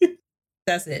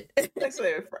 That's it. That's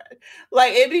my friend.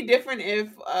 Like, it'd be different if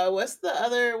what's the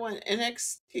other one?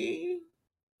 NXT.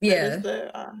 Yeah.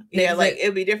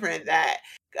 It'd be different that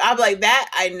I'm like that.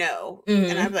 I know,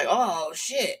 and I'm like, oh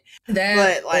shit,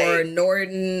 that, but like, or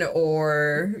Norton,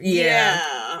 or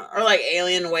or like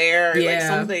Alienware, or like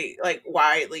something like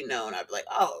widely known. I'd be like,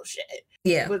 oh shit,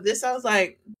 yeah. But this, I was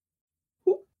like,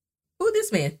 who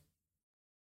this man?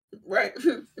 Right.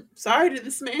 Sorry to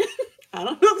this man. I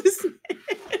don't know this man.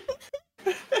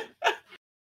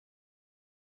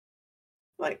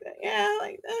 Like that, yeah,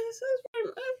 like that's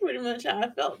pretty much how I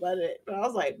felt about it. But I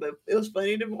was like, but it was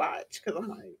funny to watch because I'm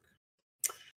like,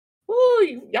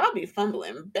 ooh, y'all be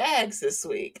fumbling bags this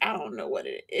week. I don't know what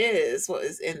it is. What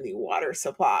is in the water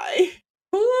supply?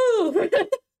 Ooh.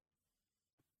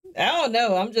 I don't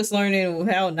know. I'm just learning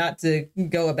how not to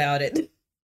go about it.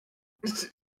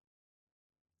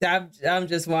 I'm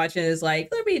just watching. It's like,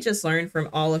 let me just learn from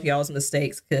all of y'all's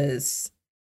mistakes, because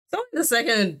it's only the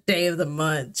second day of the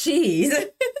month. Jeez.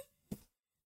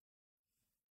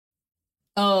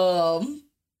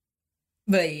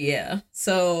 But yeah.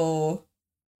 So,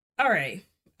 all right.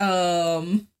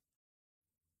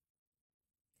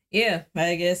 Yeah,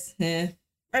 I guess.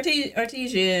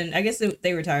 Artesian. I guess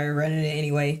they retired running it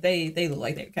anyway. They look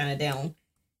like they're kind of down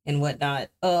and whatnot.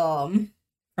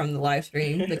 From the live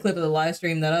stream, the clip of the live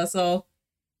stream that I saw.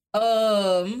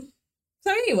 So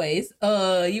anyways,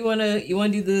 you wanna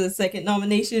do the second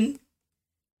nomination?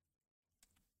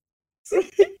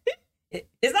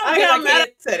 It's not because I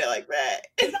can't say it like that.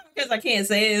 It's not because I can't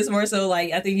say it. It's more so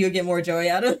like I think you'll get more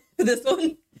joy out of this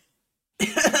one.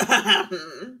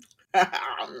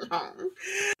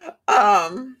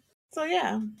 So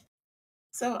yeah.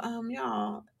 So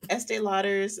y'all, Estee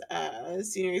Lauder's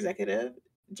senior executive,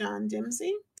 John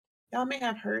Dempsey. Y'all may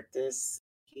have heard this.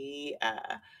 He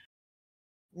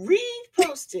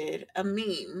reposted a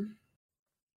meme.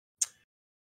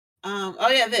 So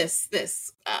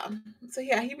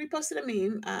yeah, he reposted a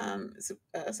meme.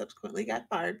 Subsequently got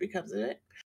fired because of it.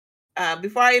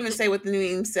 Before I even say what the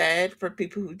meme said, for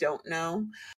people who don't know,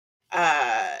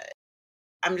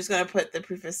 I'm just gonna put the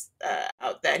preface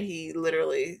out that he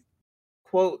literally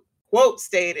quote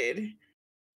stated,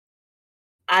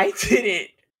 "I didn't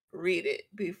read it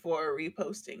before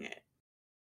reposting it."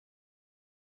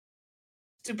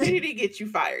 Stupidity gets you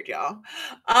fired, y'all.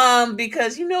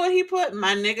 Because you know what he put?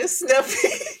 My nigga Snuffy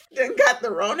done got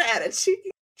the Rona at a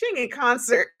Chingy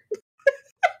concert.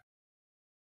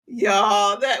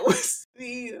 Y'all, that was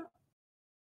the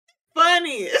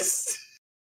funniest.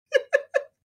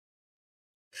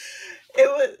 It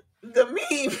was the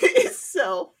meme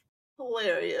itself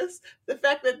hilarious. The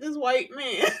fact that this white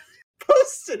man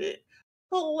posted it,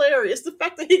 hilarious. The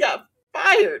fact that he got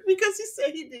fired because he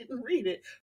said he didn't read it,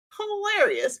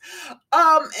 hilarious.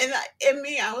 And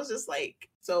me, I was just like,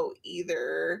 so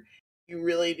either you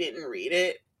really didn't read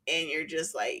it and you're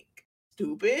just like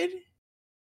stupid,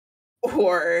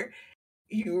 or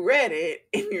you read it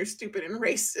and you're stupid and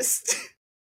racist.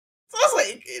 So I was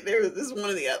like, there was this one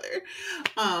or the other.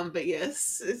 But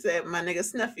yes, it said my nigga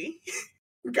Snuffy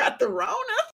got the Rona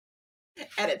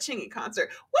at a Chingy concert.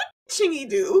 What did Chingy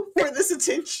do for this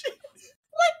attention?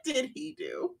 What did he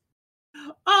do?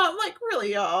 Like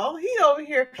really, y'all. He over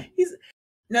here.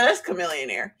 That's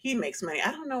Chameleonaire. He makes money.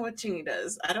 I don't know what Chingy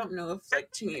does. I don't know if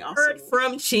like Chingy also heard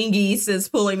from Chingy since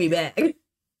pulling me back.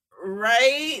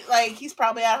 Right? Like he's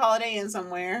probably at Holiday Inn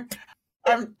somewhere.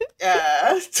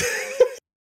 Yeah,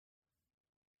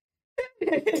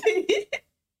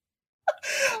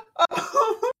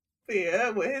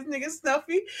 with his nigga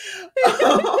Snuffy.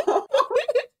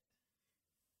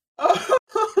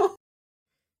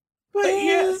 But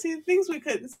yeah, see, things we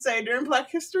couldn't say during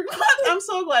Black History Month. I'm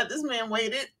so glad this man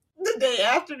waited the day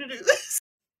after to do this.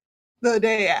 The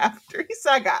day after, he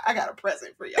said, "I got a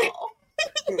present for y'all."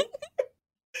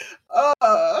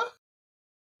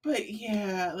 But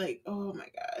yeah, like, oh my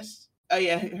gosh. Oh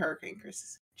yeah, Hurricane Chris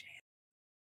is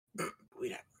in jail. We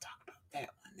not gonna talk about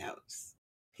that was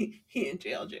he in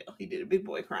jail. He did a big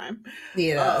boy crime.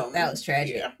 Yeah, that was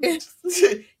tragic. Yeah.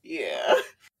 Yeah.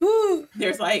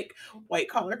 There's like white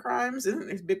collar crimes and then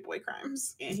there's big boy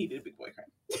crimes, and he did a big boy crime.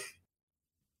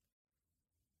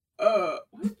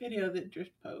 What video did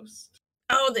Drift post?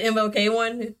 Oh, the MLK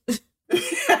one.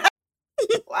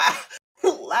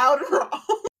 Loud and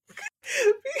wrong.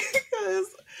 Because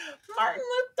Dr. Martin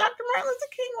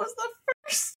Luther King was the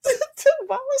first to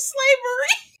abolish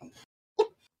slavery.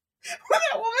 When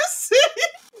that woman said,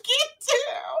 "Get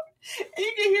down," and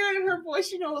you can hear it in her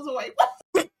voice, you know it was a white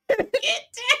woman. Get down.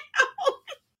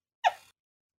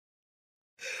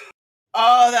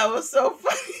 Oh, that was so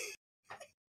funny.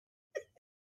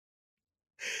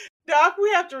 Doc, we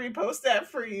have to repost that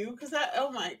for you because that,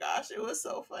 oh my gosh, it was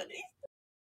so funny.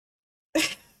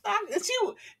 Doc,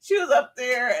 she was up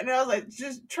there and I was like,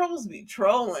 just trolls be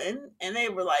trolling. And they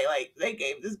were like they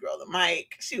gave this girl the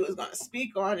mic. She was gonna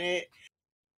speak on it.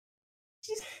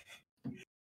 She's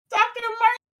Dr.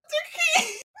 Martin Luther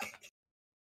King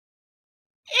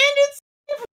and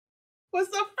was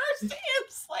the first to end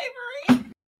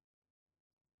slavery.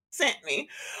 Sent me.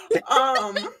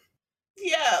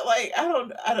 Yeah, like I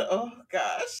don't oh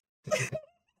gosh.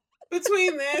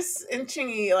 Between this and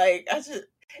Chingy, like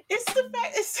it's the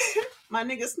fact it's my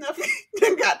nigga Snuffy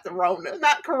got the Rona.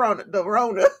 Not Corona, the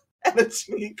Rona at a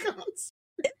Chingy concert.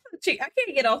 I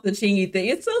can't get off the Chingy thing.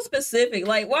 It's so specific.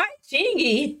 Like, why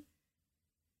Chingy?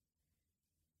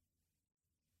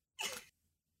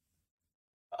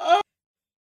 Yeah,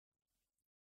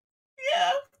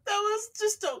 that was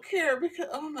just don't care because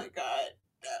oh my god.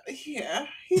 Yeah,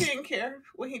 he didn't care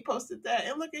when he posted that.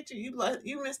 And look at you,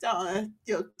 you missed out on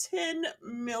your $10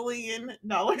 million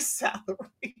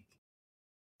salary.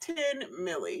 10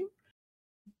 million.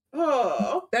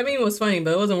 Oh, that meme was funny,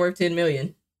 but it wasn't worth 10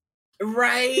 million.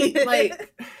 Right?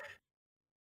 Like,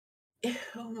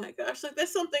 oh my gosh, like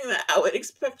that's something that I would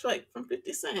expect like from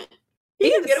 50 Cent.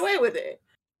 He can get away with it.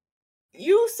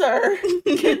 You, sir,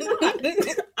 cannot.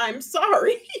 I'm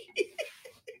sorry.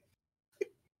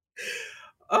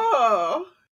 Oh,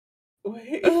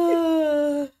 wait.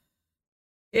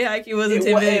 Yeah, IQ wasn't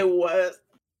 10 million.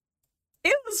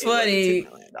 It was funny.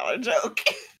 $10 million joke.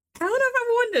 I don't know if I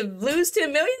wanted to lose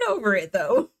 10 million over it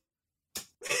though.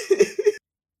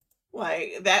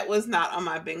 Like that was not on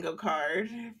my bingo card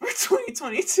for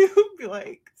 2022. Be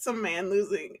like some man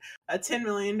losing a $10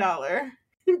 million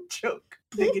joke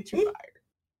to get you fired.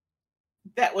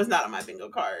 That was not on my bingo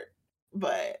card,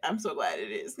 but I'm so glad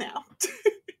it is now.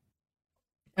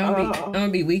 I'm gonna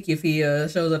be weak if he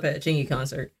shows up at a Chingy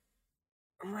concert.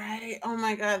 Right. Oh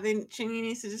my god. Then Chingy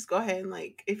needs to just go ahead and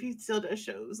like, if he still does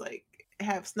shows, like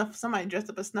have somebody dressed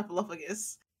up as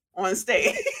Snuffleupagus on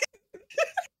stage.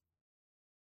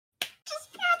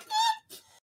 Just pop up.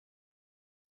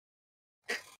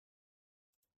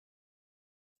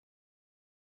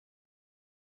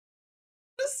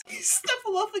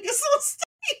 Snuffleupagus on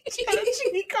stage at a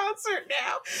Chingy concert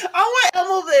now. I want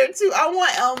Elmo there too. I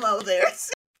want Elmo there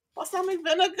too. Balsamic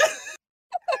vinegar.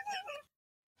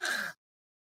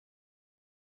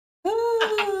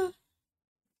 Oh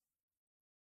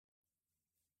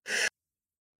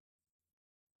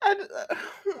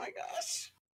my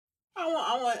gosh. I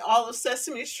want all of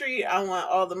Sesame Street. I want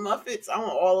all the Muppets. I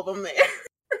want all of them there.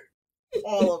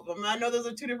 All of them. I know those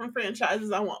are two different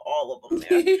franchises. I want all of them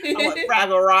there. I want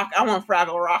Fraggle Rock. I want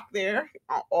Fraggle Rock there.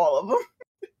 All of them.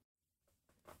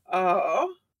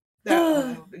 Oh,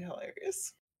 that would be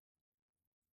hilarious.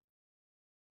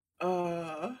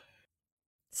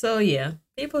 So yeah,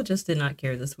 people just did not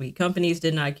care this week. Companies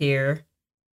did not care.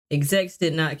 Execs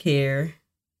did not care.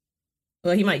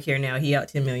 Well, he might care now. He out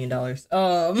 $10 million.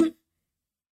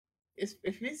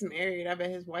 If he's married, I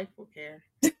bet his wife will care.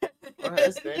 Or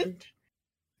husband.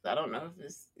 I don't know if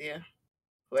it's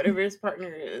whatever his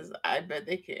partner is. I bet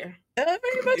they care.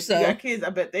 Very much if so. You got kids, I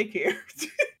bet they care.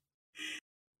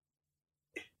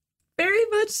 Very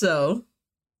much so.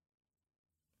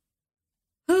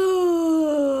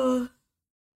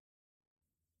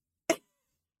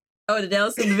 Oh, did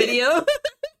Dallas in the video?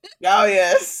 Oh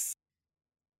yes.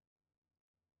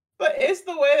 But it's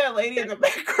the way that lady in the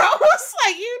background was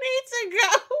like, "You need to go,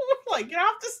 like get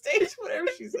off the stage," whatever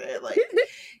she said. Like,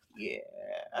 yeah,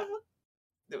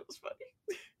 it was funny.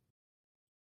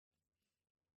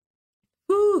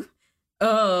 Whew.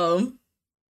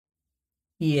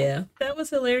 Yeah, that was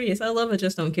hilarious. I love it.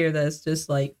 Just don't care. That's just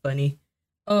like funny.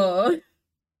 Like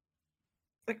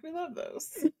we love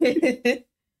those.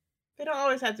 They don't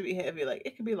always have to be heavy. Like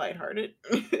it could be lighthearted.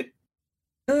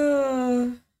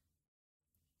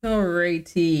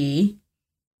 Alrighty.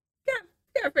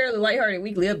 Got a fairly lighthearted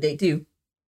weekly update too.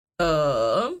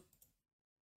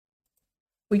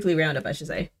 Weekly Roundup, I should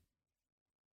say.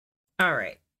 All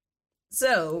right.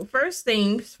 So first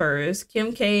things first,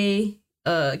 Kim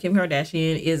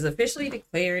Kardashian is officially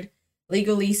declared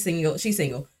legally single. She's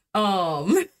single.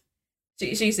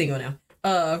 She's single now.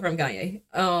 From Kanye.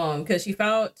 Because she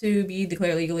filed to be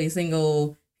declared legally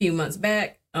single a few months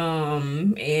back.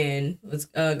 And was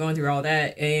going through all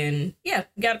that, and yeah,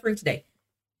 got approved today.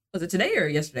 Was it today or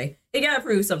yesterday? It got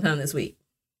approved sometime this week.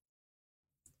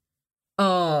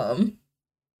 So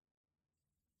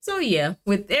yeah,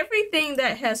 with everything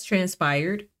that has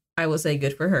transpired, I will say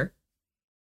good for her.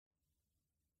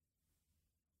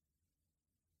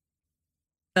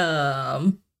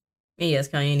 And yes,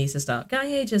 Kanye needs to stop.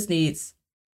 Kanye just needs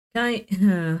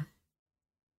I'm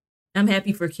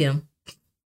happy for Kim.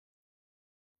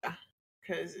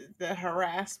 Because the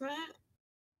harassment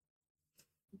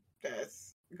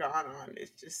that's gone on,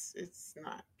 it's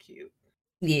not cute.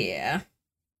 Yeah.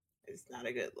 It's not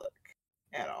a good look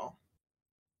at all.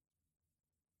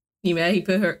 You mad he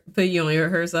put you on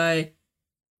her side?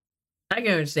 I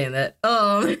can understand that.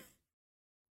 Because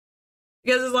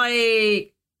it's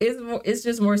like it's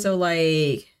just more so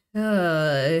like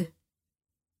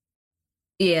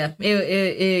yeah,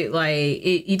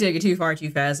 you took it too far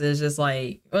too fast. It's just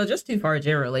like, well, just too far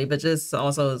generally, but just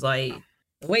also is like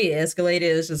the way it escalated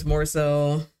is just more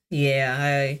so.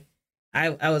 Yeah,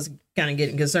 I was kind of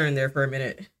getting concerned there for a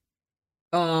minute.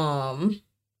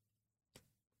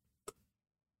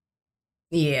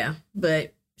 Yeah,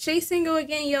 but she's single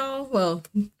again, y'all. Well,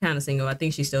 kind of single. I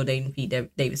think she's still dating Pete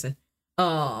Davidson.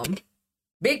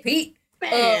 Big Pete.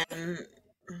 Man,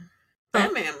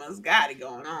 that man must got it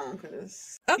going on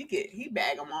because he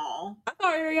bag them all. I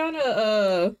thought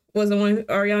Ariana was the one.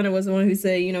 Ariana was the one who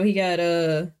said, you know, he got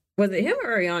was it him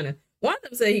or Ariana? One of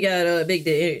them said he got big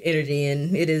energy,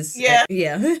 and it is yeah.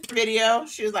 Video.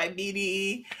 She was like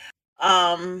BDE,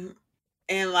 and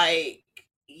like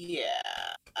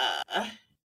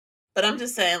but I'm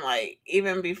just saying, like,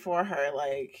 even before her,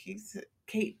 like, he's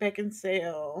Kate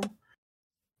Beckinsale.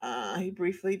 He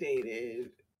briefly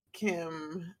dated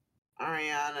Kim,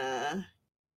 Ariana.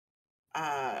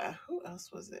 Who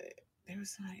else was it? There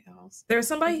was somebody else. There was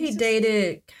somebody he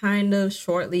dated kind of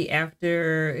shortly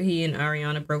after he and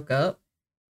Ariana broke up.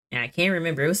 And I can't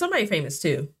remember. It was somebody famous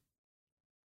too.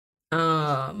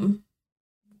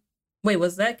 Wait,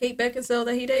 was that Kate Beckinsale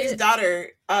that he dated? His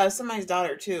daughter, somebody's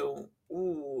daughter too.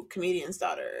 Ooh, comedian's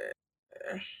daughter.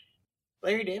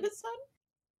 Larry David's daughter?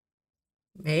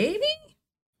 Maybe?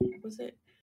 Was it?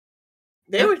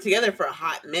 They were together for a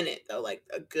hot minute though, like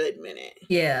a good minute.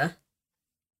 Yeah.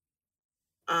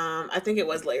 I think it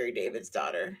was Larry David's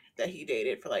daughter that he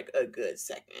dated for like a good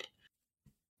second.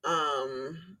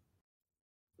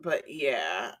 But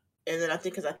yeah, and then I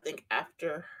think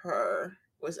after her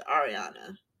was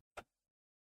Ariana.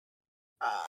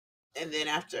 And then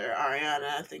after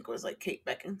Ariana, I think it was like Kate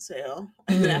Beckinsale.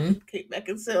 And then after Kate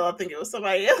Beckinsale, I think it was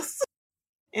somebody else.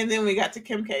 And then we got to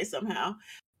Kim K somehow.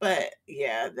 But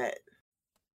yeah, that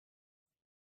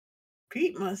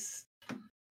Pete must.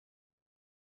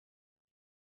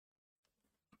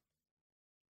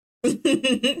 And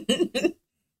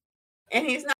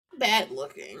he's not bad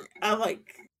looking.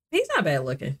 He's not bad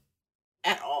looking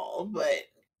at all, but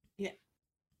yeah.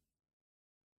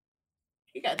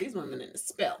 He got these women in a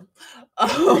spell.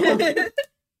 And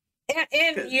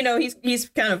you know, he's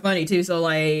kind of funny too, so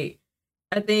like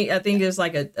I think there's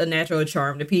like a natural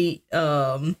charm to Pete.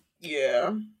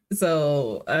 Yeah.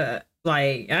 So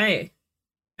like I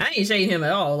ain't shading him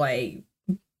at all. Like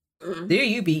there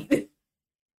you Pete.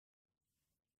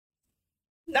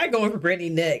 Not going for Brittany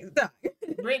next.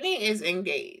 Brittany is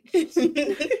engaged.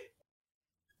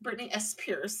 Brittany S.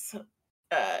 Pierce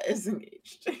is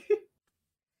engaged.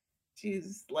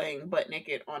 She's laying butt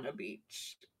naked on a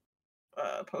beach,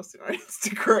 posting on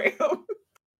Instagram.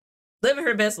 Living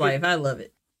her best life. I love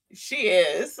it. She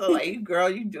is. So like, girl,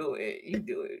 you do it. You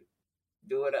do it.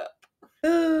 Do it up.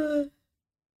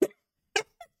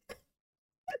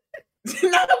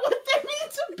 Not what that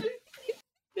means to be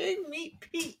big meat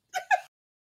Pete.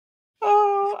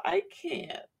 Oh, I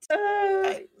can't.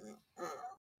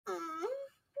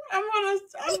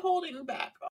 I'm holding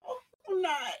back. I'm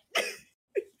not.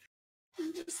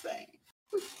 I'm just saying.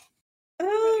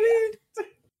 Oh, man.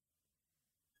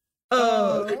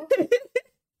 Oh.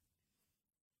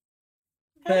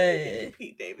 But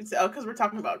Pete Davidson. Oh, because we're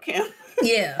talking about Kim.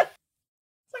 Yeah.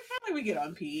 It's like, how did we get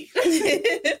on Pete?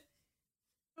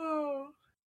 Oh.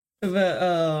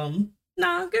 But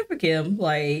nah, good for Kim.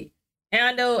 Like,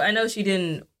 and I know she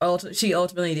didn't. She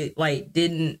ultimately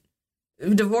didn't.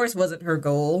 Divorce wasn't her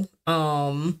goal.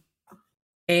 And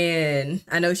And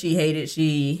I know she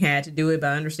had to do it, but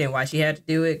I understand why she had to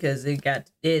do it, because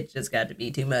it just got to be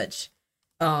too much.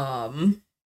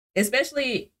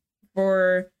 Especially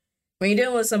for when you're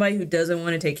dealing with somebody who doesn't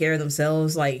want to take care of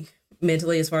themselves, like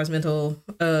mentally, as far as their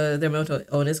mental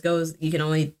illness goes.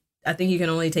 I think you can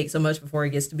only take so much before it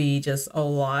gets to be just a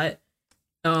lot.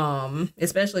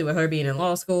 Especially with her being in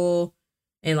law school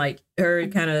and like her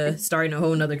kind of starting a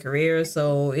whole nother career.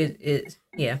 So it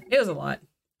was a lot.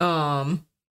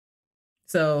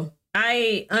 So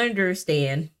I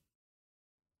understand.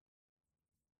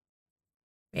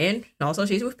 And also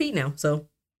she's with Pete now, so.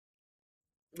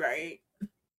 Right.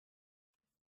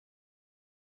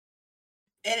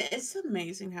 And it's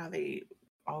amazing how they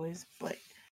always like.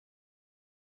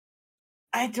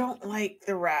 I don't like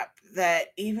the rap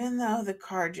that even though the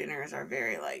Jeners are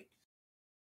very like.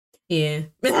 Yeah.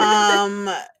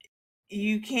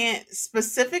 You can't,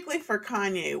 specifically for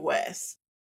Kanye West.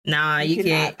 Nah, you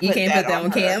can't put that on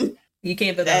Kim. You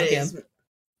can't put that on Kim.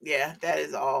 Yeah, that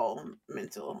is all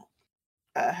mental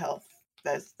health.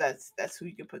 That's who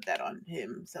you can put that on,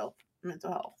 himself,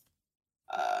 mental health.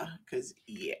 Because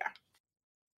yeah,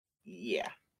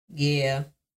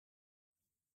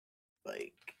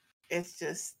 like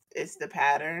it's the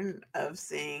pattern of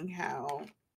seeing how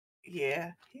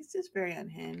he's just very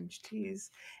unhinged.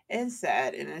 He's and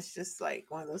sad, and it's just like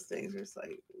one of those things where it's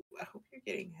like, I hope you're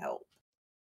getting help.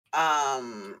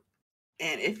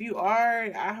 And if you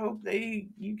are, I hope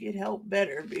you get help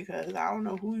better, because I don't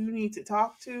know who you need to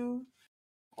talk to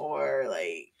or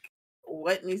like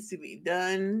what needs to be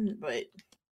done, but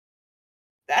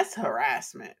that's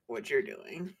harassment what you're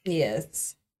doing.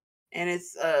 Yes. And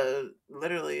it's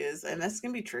literally is, and that's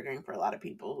gonna be triggering for a lot of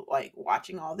people like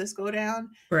watching all this go down,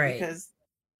 right? Because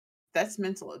that's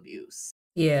mental abuse.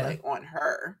 Yeah, like on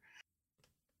her.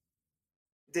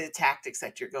 The tactics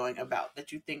that you're going about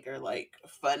that you think are like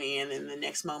funny, and in the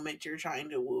next moment you're trying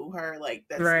to woo her, like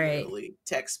that's literally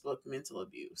textbook mental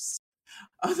abuse.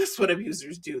 That's what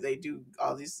abusers do. They do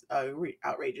all these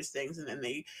outrageous things, and then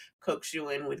they coax you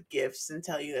in with gifts and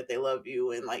tell you that they love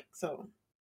you, and like, so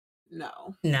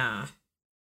no, nah.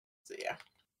 So yeah,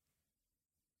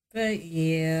 but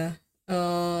yeah,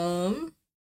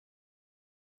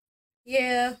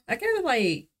 yeah, I kind of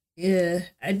like,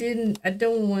 I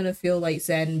don't want to feel like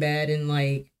sad and bad and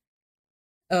like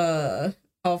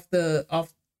off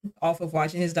of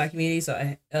watching his documentary, so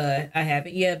I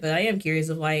haven't yet, but I am curious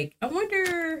of like, I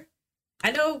wonder.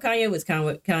 I know Kanye was kind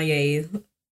of Kanye,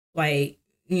 like,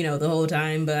 you know, the whole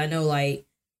time, but I know like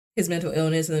his mental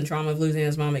illness and the trauma of losing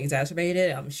his mom exacerbated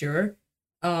it, I'm sure.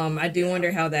 I do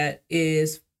wonder how that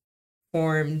is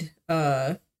formed,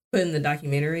 put in the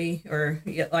documentary, or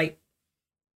like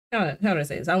how do I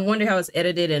say this? I wonder how it's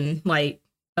edited and like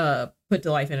put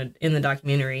to life in the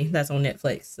documentary that's on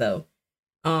Netflix. So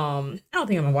I don't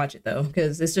think I'm gonna watch it though,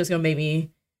 because it's just gonna make me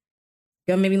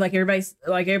like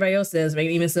everybody else says, make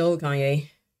me miss the old Kanye.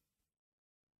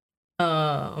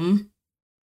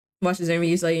 Watch his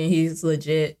interviews like he's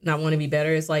legit not want to be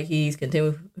better. It's like he's content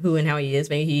with who and how he is.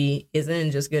 Maybe he isn't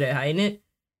and just good at hiding it.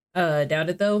 Doubt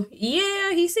it though.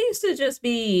 Yeah, he seems to just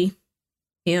be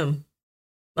him.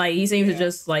 Like he seems to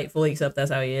just like fully accept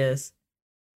that's how he is.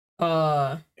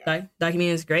 Documentary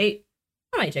is great.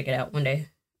 I might check it out one day.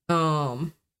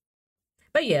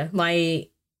 But yeah,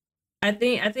 like I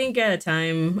think at a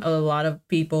time a lot of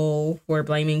people were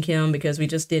blaming Kim because we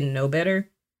just didn't know better.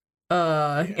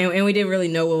 And we didn't really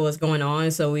know what was going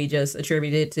on, so we just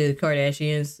attributed it to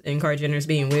Kardashians and Jenners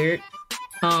being weird.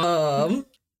 All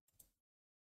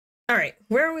right,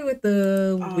 where are we with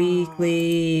the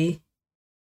weekly?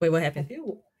 Wait, what happened?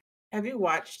 Have you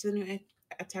watched the new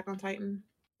Attack on Titan?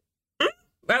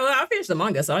 Well, I finished the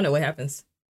manga, so I know what happens.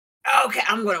 Okay,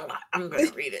 I'm gonna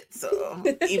read it, so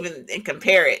even and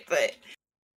compare it, but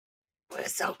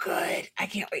it's so good. I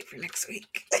can't wait for next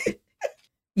week.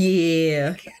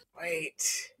 Yeah, I can't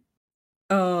wait.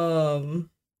 All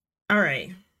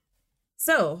right.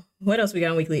 So what else we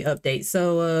got on weekly update?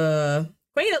 So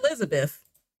Queen Elizabeth,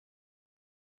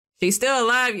 she's still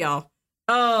alive, y'all.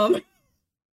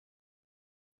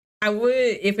 I would,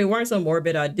 if it weren't so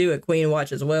morbid, I'd do a Queen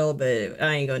watch as well, but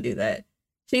I ain't gonna do that.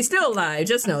 She's still alive,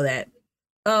 just know that.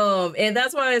 And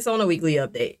that's why it's on a weekly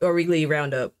update or weekly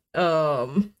roundup.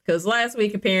 Because last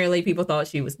week apparently people thought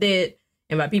she was dead,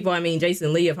 and by people I mean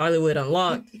Jason Lee of Hollywood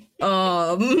Unlocked,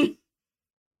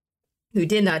 who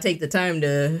did not take the time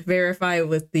to verify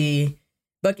with the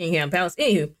Buckingham Palace.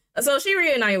 Anywho, so she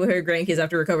reunited with her grandkids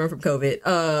after recovering from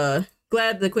COVID.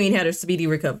 Glad the Queen had a speedy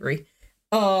recovery.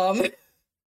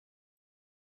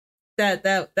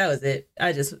 That was it.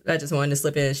 I just wanted to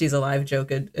slip in she's alive joke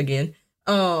again.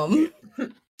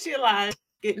 She alive.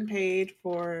 getting paid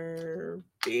for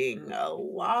being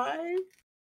alive.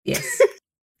 Yes.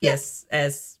 Yes,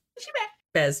 as She back.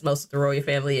 as most of the royal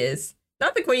family is.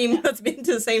 Not the queen, Yeah. must be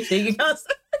into the same thing.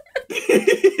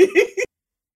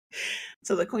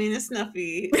 So the Queen and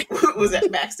Snuffy was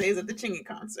at backstage at the Chingy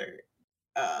concert.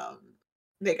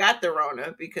 They got the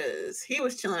Rona because he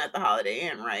was chilling at the Holiday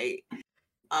Inn, right?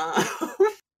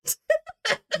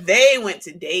 They went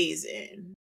to Days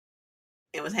Inn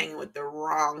and was hanging with the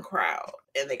wrong crowd,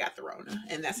 and they got the Rona,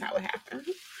 and that's how it happened.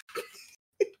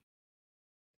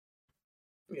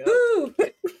 Yep. Ooh.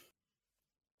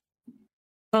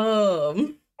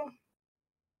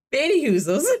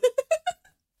 Anywhoozles.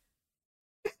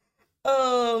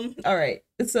 All right.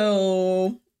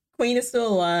 So Queen is still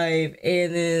alive,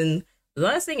 and then the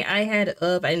last thing I had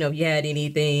up, I didn't know if you had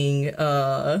anything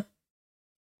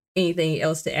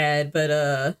else to add, but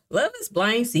Love is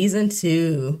Blind season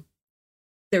 2.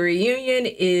 The reunion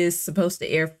is supposed to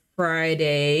air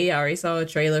Friday. I already saw a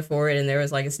trailer for it, and there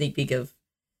was like a sneak peek of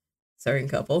certain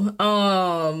couple.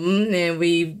 And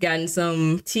we've gotten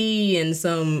some tea and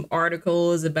some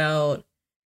articles about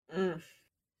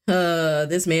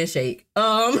this man Shake.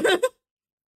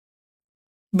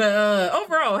 But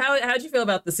overall, how'd you feel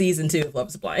about the season 2 of Love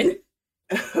is Blind?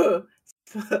 So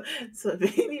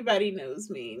if anybody knows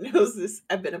me, knows this,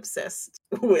 I've been obsessed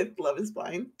with Love is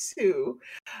Blind 2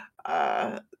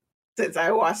 since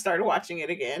I started watching it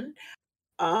again.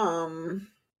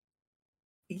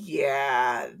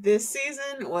 Yeah, this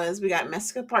season we got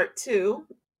Messica Part 2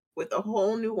 with a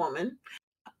whole new woman.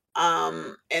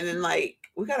 And then like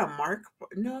we got a Mark.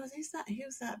 No, he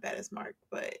was not bad as Mark,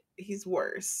 but he's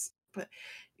worse. But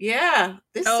yeah,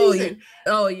 this season.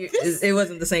 It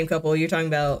wasn't the same couple. You're talking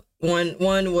about one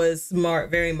was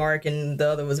very Mark, and the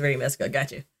other was very Messica.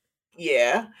 Gotcha.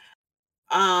 Yeah.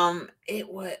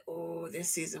 This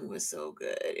season was so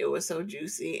good. It was so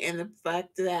juicy. And the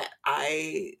fact that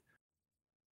I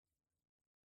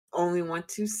only want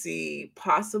to see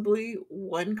possibly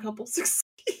one couple succeed.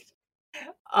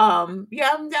 Yeah, I'm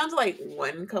down to like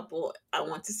one couple I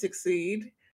want to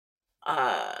succeed.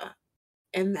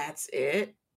 And that's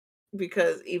it.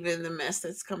 Because even the mess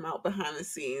that's come out behind the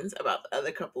scenes about the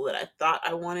other couple that I thought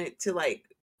I wanted to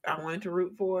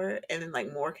root for, and then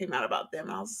like more came out about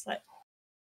them. I was just like,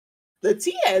 the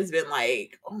tea has been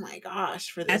like, oh my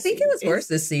gosh, for this. I think it was worse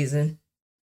this season.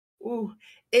 Ooh,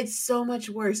 it's so much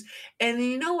worse. And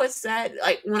you know what's sad?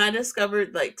 Like when I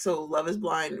discovered so Love is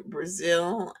Blind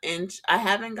Brazil, and I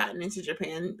haven't gotten into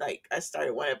Japan. Like I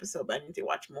started one episode, but I need to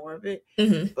watch more of it.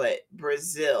 Mm-hmm. But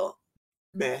Brazil,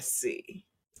 messy.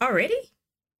 Already?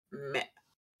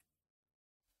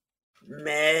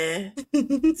 Messy.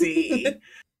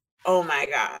 Oh my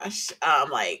gosh.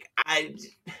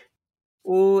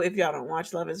 If y'all don't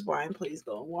watch Love is Blind, please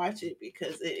go and watch it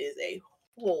because it is a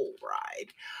whole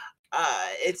ride.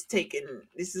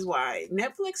 This is why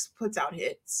Netflix puts out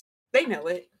hits. They know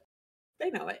it.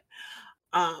 And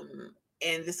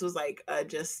this was like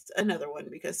just another one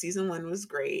because season 1 was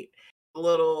great. A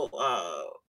little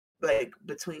like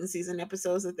between season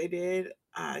episodes that they did,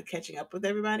 catching up with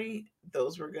everybody,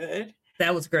 those were good.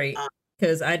 That was great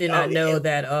because I did not know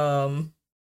that. Who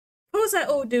was that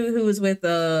old dude who was with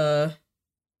dang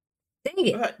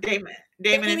it, Damon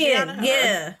and Gianna?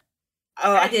 Yeah.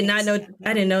 Oh, I did not know.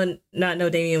 I didn't know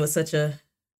Damien was such a.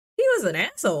 He was an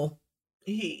asshole.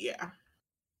 Yeah.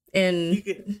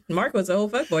 And Mark was a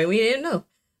whole fuckboy. We didn't know.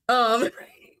 Right.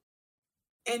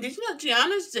 And did you know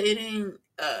Gianna's dating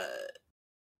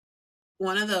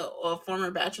one of the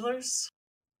former bachelors?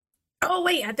 Oh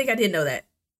wait, I think I did know that.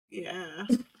 Yeah.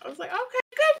 I was like, okay,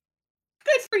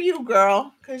 good for you,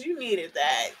 girl, because you needed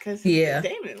that. Because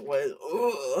Damon was,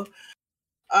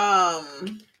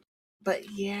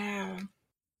 but yeah,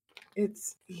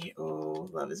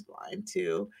 Love is Blind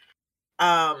too.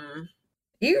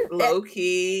 Low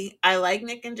key, I like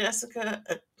Nick and Jessica.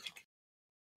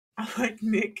 I like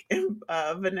Nick and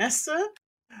Vanessa,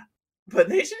 but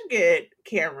they should get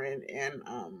Cameron and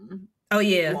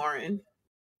Lauren.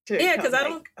 Yeah, because I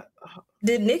don't.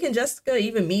 Did Nick and Jessica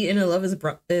even meet in a Love is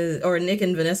or Nick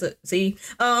and Vanessa? See,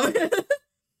 did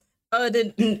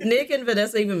Nick and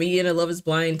Vanessa even meet in a Love is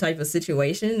Blind type of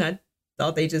situation? I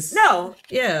thought they just no.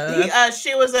 Yeah,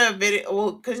 she was a video.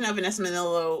 Well, because Vanessa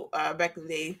Manillo back in the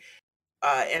day,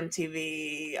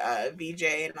 MTV VJ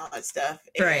and all that stuff,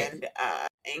 and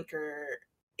anchor,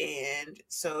 and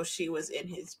so she was in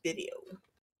his video.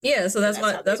 Yeah, so that's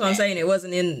what I'm saying. It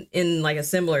wasn't in like a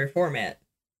similar format.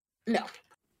 No,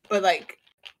 but like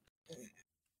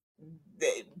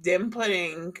them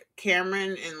putting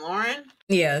Cameron and Lauren.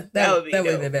 Yeah, that would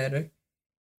have been better.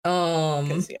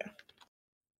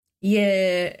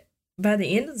 Yeah, by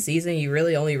the end of the season, you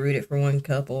really only rooted for one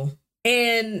couple.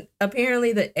 And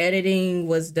apparently the editing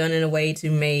was done in a way to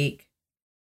make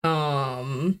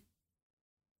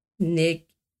Nick,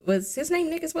 was his name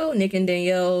Nick as well? Nick and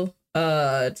Danielle,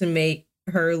 to make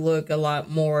her look a lot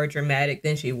more dramatic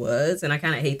than she was, and I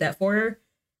kind of hate that for her.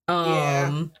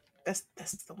 Yeah, that's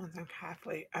the ones I'm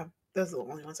halfway. Those are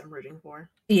the only ones I'm rooting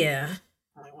for. Yeah.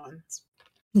 Only ones.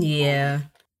 Yeah.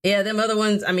 Yeah, them other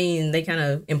ones, I mean, they kind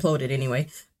of imploded anyway.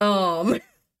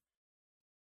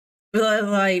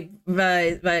 Like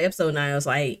by episode 9, I was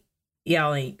like,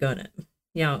 y'all ain't gonna,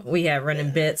 we had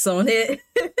running bets on it.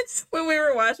 When we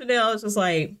were watching it, I was just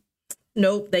like,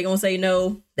 nope, they gonna say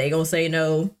no, they gonna say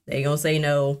no, they gonna say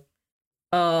no.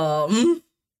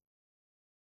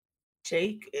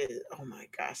 Jake is, oh my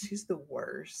gosh, he's the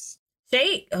worst.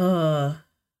 Jake, who's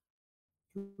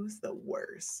the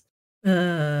worst?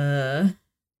 The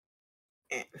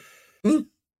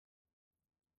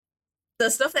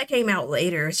stuff that came out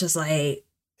later, it's just like,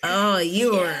 oh,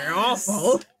 you are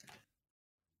awful.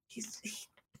 He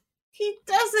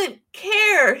doesn't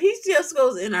care. He just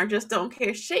goes in, I just don't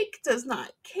care. Shake does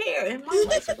not care. And my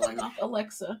lights are going off.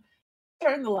 Alexa,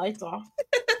 turn the lights off.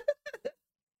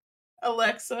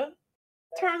 Alexa,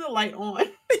 turn the light on.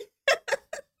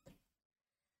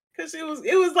 Because it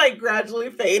was like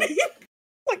gradually fading.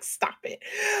 Like, stop it.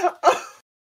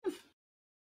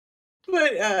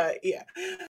 But yeah.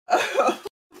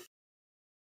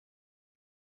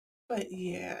 But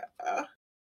yeah.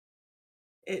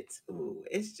 It's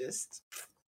just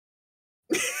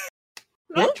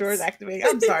not George activating.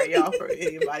 I'm sorry, y'all, for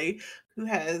anybody who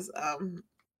has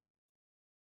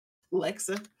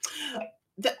Lexa.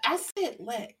 I said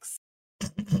Lex.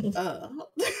 I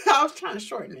was trying to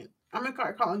shorten it. I'm gonna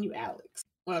start calling you Alex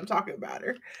when I'm talking about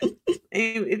her. And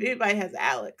if anybody has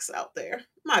Alex out there,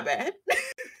 my bad.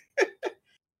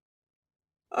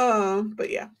 But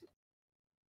yeah.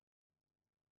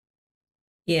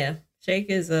 Yeah, Shake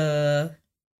is the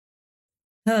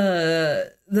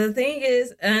thing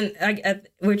is, and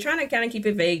we're trying to kind of keep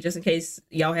it vague just in case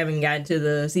y'all haven't gotten to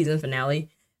the season finale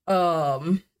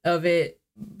of it,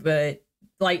 but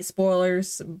like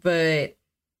spoilers, but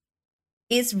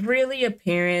it's really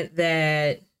apparent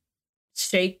that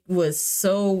Shake was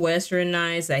so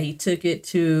westernized that he took it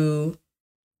to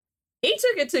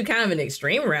kind of an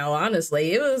extreme route,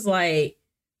 honestly. It was like,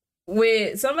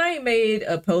 when somebody made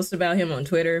a post about him on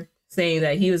Twitter saying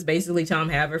that he was basically Tom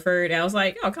Haverford, I was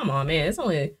like, oh, come on, man. It's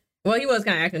only, well, he was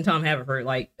kind of acting Tom Haverford,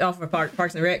 like off of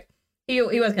Parks and Rec. He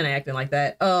was kind of acting like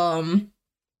that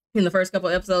in the first couple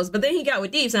episodes, but then he got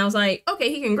with Deeps, and I was like, okay,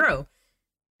 he can grow.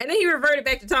 And then he reverted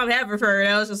back to Tom Haverford,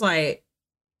 and I was just like,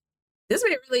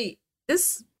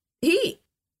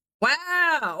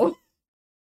 wow.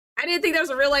 I didn't think there was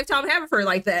a real life Tom Haverford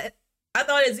like that. I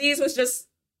thought Aziz was just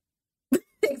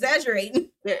exaggerating.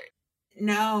 They're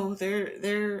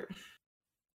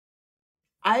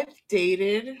I've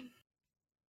dated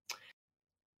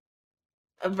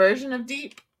a version of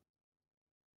Deep,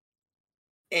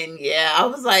 and yeah, I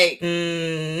was like,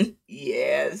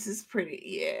 yeah, this is pretty,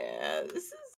 yeah,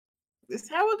 this is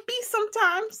how it be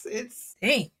sometimes. It's,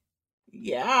 hey,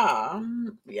 yeah.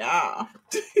 Yeah,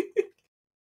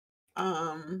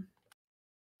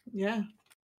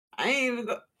 I ain't even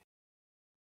go.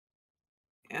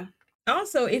 Yeah.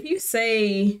 Also, if you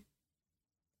say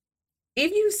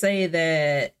you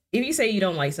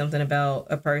don't like something about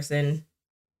a person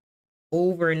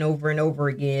over and over and over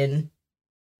again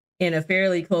in a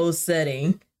fairly closed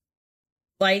setting,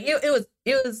 like it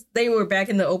was they were back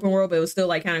in the open world, but it was still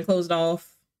like kind of closed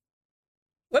off.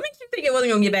 What makes you think it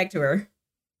wasn't gonna get back to her?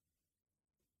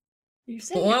 You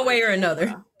said one way or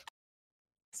another.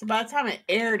 So by the time it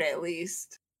aired, at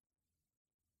least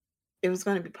it was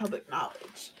going to be public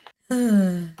knowledge.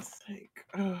 It's like,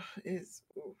 but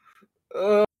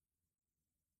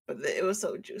it was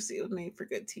so juicy. It was made for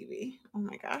good TV. Oh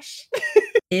my gosh.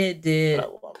 It did.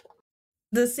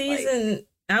 The season,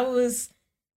 it was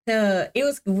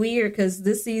weird because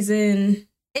this season,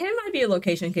 and it might be a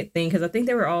location thing because I think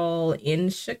they were all in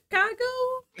Chicago.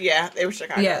 Yeah, they were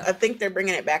Chicago. Yeah. I think they're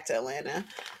bringing it back to Atlanta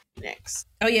next.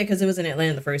 Oh yeah, because it was in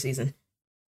Atlanta the first season.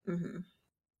 Mm-hmm.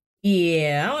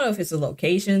 Yeah, I don't know if it's a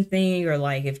location thing or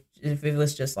like if it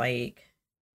was just like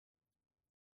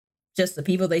just the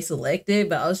people they selected,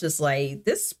 but I was just like,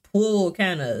 this pool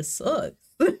kind of sucks.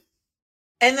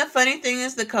 And the funny thing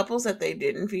is, the couples that they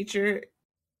didn't feature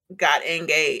got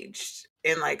engaged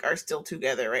and like are still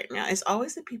together right now. It's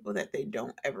always the people that they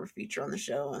don't ever feature on the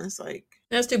show, and it's like,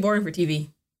 that's too boring for TV.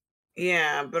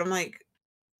 Yeah, but I'm like,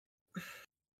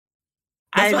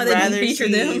 that's why they didn't feature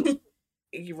them.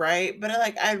 You're right, but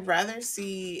like I'd rather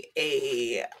see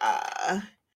a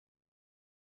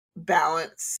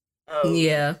balance of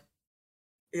Yeah.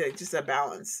 just a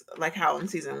balance, like how in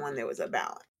season 1 there was a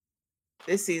balance.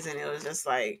 This season it was just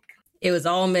like, It was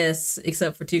all mess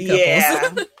except for 2 couples.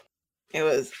 yeah, it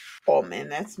was. Oh man,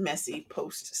 that's messy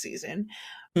post season.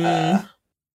 Mm.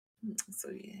 So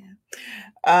yeah,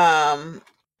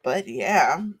 but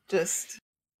yeah, just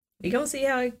We gonna see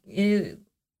how it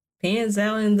pans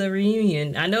out in the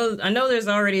reunion. I know there's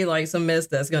already like some mess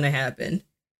that's gonna happen.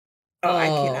 oh, I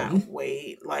cannot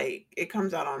wait. Like it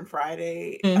comes out on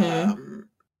Friday. Mm-hmm.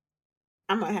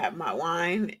 I'm gonna have my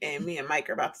wine, and me and Mike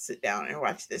are about to sit down and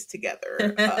watch this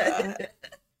together.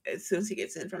 As soon as he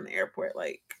gets in from the airport,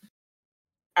 like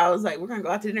I was like, we're gonna go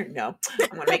out to dinner. No, I'm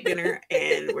gonna make dinner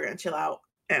and we're gonna chill out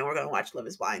and we're gonna watch Love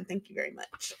Is Blind. Thank you very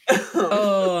much.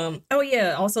 Oh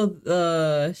yeah,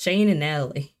 also Shane and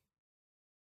Natalie.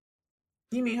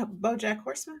 You mean BoJack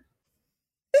Horseman?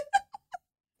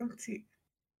 Let's see.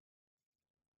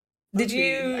 Did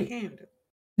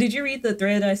you read the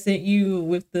thread I sent you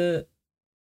with the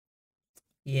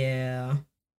yeah.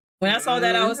 When I saw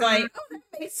that, I was like, oh,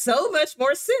 that makes so much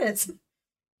more sense.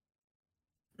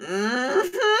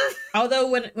 Mm-hmm. Although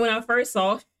when I first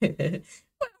saw him,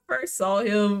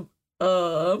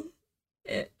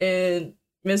 and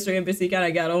Mr. Embassy kind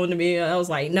of got on to me, I was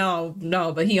like, no,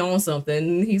 but he owns something.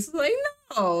 And he's like,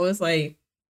 no, it's like,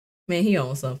 man, he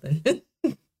owns something, and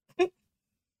it turned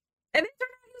out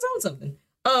he was on something.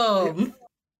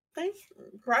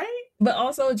 Right? But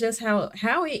also just how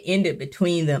it ended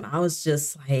between them, I was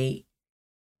just like,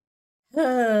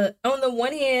 on the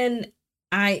one hand,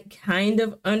 I kind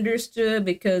of understood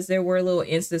because there were little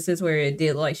instances where it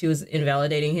did like she was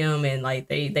invalidating him and like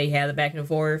they had the back and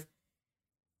forth.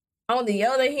 On the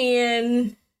other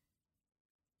hand,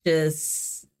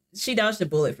 just she dodged a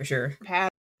bullet for sure.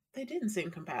 They didn't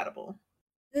seem compatible.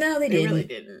 No, they didn't. Really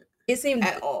didn't. It seemed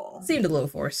at all. Seemed a little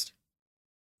forced.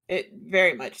 It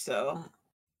very much so.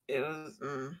 It was,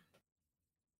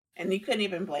 and you couldn't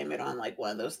even blame it on like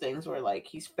one of those things where like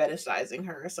he's fetishizing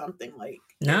her or something. Like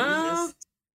no,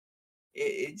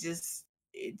 it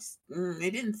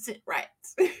didn't sit right.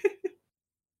 I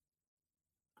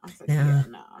was like, no. yeah,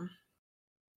 no.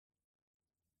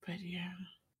 But yeah.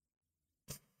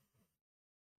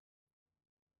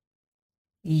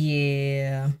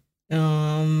 Yeah.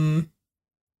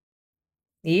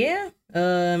 Yeah.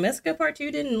 Mexico Part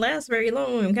 2 didn't last very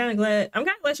long. I'm kinda glad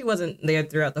she wasn't there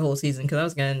throughout the whole season because I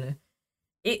was gonna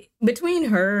between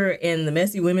her and the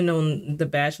messy women on The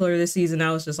Bachelor this season,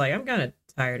 I was just like, I'm kinda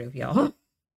tired of y'all.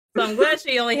 So I'm glad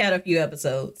she only had a few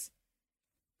episodes.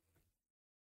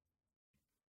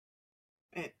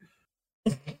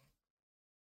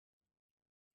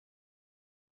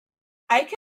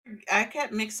 I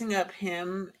kept mixing up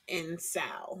him and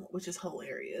Sal, which is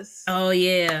hilarious. Oh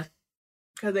yeah,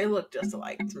 because they look just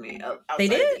alike to me. They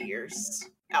did? Of the ears,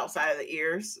 outside of the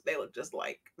ears, they look just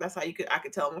like. That's how I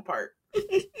could tell them apart.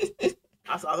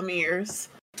 I saw them ears,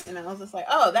 and I was just like,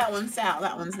 "Oh, that one's Sal.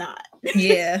 That one's not."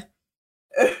 Yeah.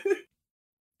 I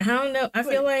don't know. I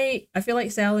feel like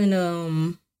Sal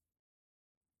and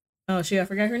oh shoot, I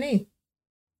forgot her name.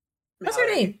 What's her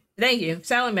name? Thank you.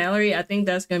 Sal and Mallory. I think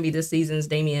that's gonna be this season's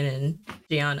Damien and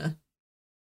Gianna.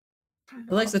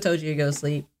 Alexa told you to go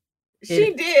sleep.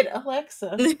 She did,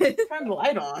 Alexa. Turn the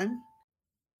light on.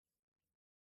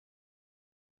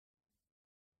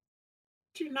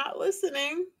 You're not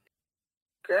listening.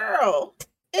 Girl,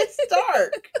 it's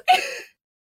dark.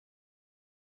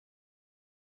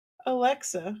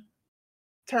 Alexa,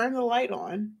 turn the light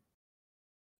on.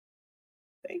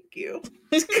 Thank you.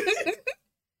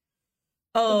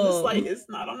 Oh, this light is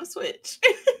not on a switch.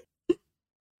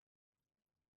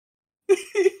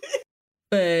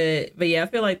 But yeah, I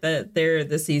feel like that they're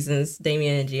the seasons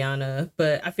Damien and Gianna.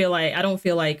 But I don't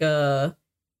feel like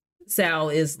Sal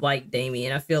is like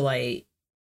Damien. I feel like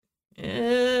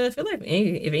if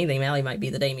anything, Mally might be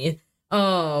the Damien.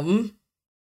 But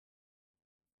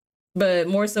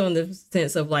more so in the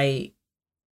sense of like,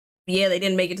 yeah, they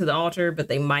didn't make it to the altar, but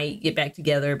they might get back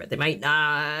together, but they might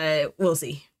not. We'll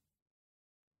see.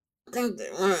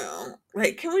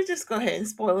 Like, can we just go ahead and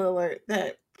spoiler alert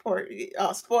that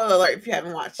spoiler alert if you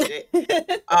haven't watched it.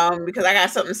 Because I got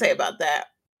something to say about that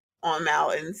on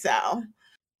Mal and Sal.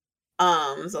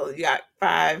 So you got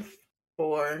 5,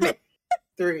 4,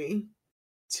 3,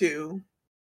 2,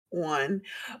 1.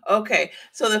 Okay,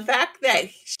 so the fact that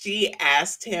she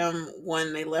asked him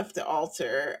when they left the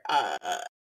altar,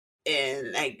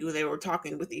 and like they were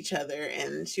talking with each other,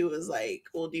 and she was like,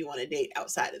 "Well, do you want to date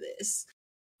outside of this?"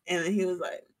 And then he was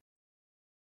like,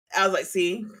 "I was like,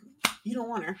 see, you don't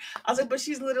want her. I was like, but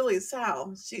she's literally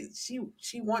Sal. She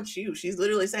wants you. She's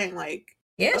literally saying like,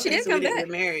 Yeah, she okay, did so we come didn't get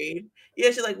back. married.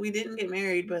 Yeah, she's like, we didn't get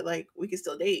married, but like we can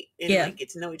still date and Yeah. like get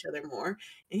to know each other more.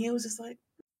 And he was just like,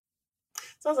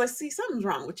 so I was like, see, something's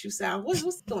wrong with you, Sal.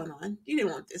 What's going on? You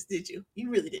didn't want this, did you?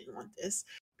 You really didn't want this.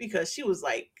 Because she was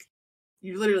like,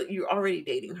 you're already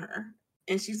dating her.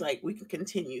 And she's like, we can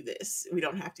continue this. We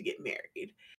don't have to get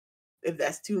married. If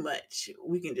that's too much,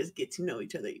 we can just get to know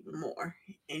each other even more.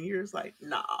 And you're just like,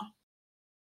 nah.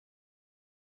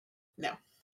 No.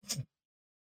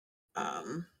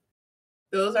 Um,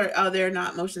 those are they're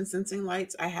not motion sensing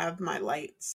lights. I have my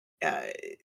lights. Uh,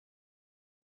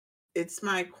 it's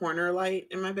my corner light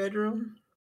in my bedroom.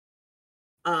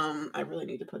 I really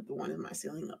need to put the one in my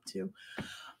ceiling up too.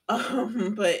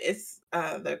 But it's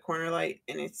the corner light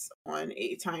and it's on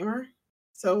a timer.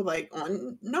 So like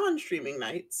on non-streaming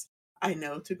nights, I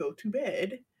know to go to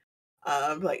bed.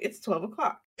 Like it's 12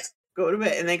 o'clock. Go to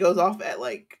bed, and it goes off at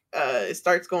like it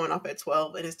starts going off at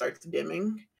 12 and it starts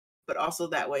dimming. But also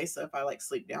that way, so if I like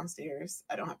sleep downstairs,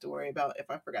 I don't have to worry about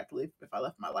if I forgot to leave. If I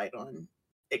left my light on,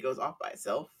 it goes off by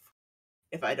itself.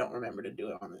 If I don't remember to do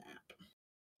it on the app.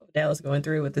 Dallas going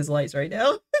through with his lights right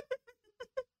now.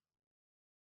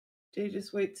 Jay,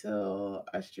 just wait till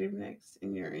I stream next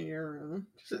and you're in your room.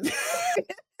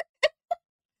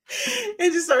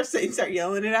 And just start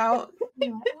yelling it out.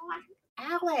 You're like,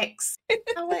 oh, Alex.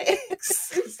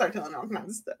 Start telling all kinds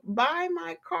of stuff. Buy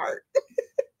my cart.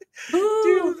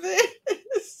 Do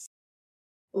this.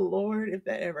 Lord, if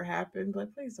that ever happened,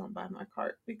 like, please don't buy my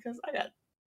cart because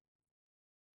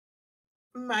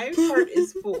my cart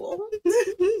is full.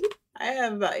 I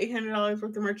have about $800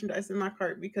 worth of merchandise in my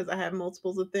cart because I have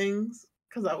multiples of things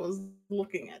because I was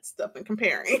looking at stuff and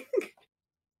comparing.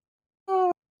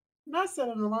 Oh, not set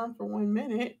an alarm for 1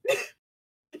 minute.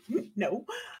 No.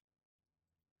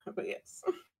 But yes.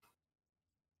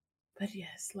 But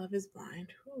yes, Love is Blind.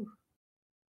 Whew.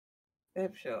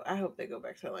 That show. I hope they go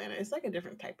back to Atlanta. It's like a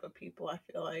different type of people, I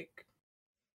feel like.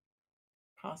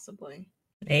 Possibly.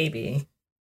 Maybe.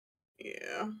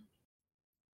 Yeah.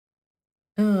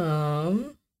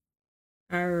 Alrighty.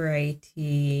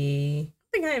 I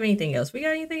don't think I have anything else. We got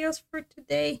anything else for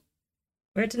today?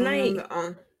 Or tonight?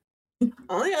 The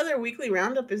only other weekly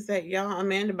roundup is that y'all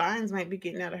Amanda Bynes might be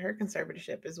getting out of her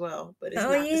conservatorship as well, but it's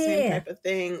not the same type of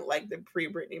thing like the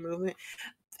pre-Britney movement.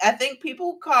 I think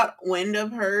people caught wind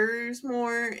of hers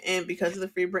more, and because of the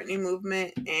Free Britney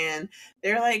movement, and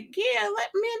they're like, "Yeah,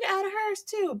 let Amanda out of hers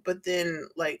too." But then,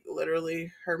 like,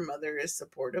 literally, her mother is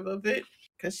supportive of it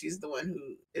because she's the one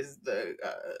who is the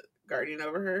guardian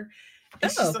over her,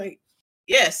 and she's like,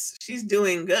 "Yes, she's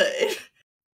doing good."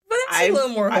 But that's a little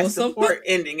more I wholesome. support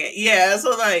ending it. Yeah,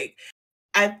 so like,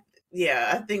 I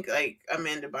think like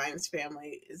Amanda Bynes'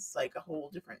 family is like a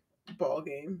whole different ball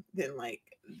game than like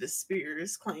the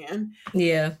Spears clan.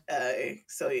 Yeah.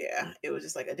 So yeah, it was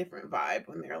just like a different vibe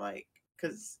when they're like,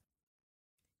 because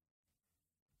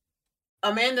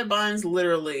Amanda Bynes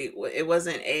literally, it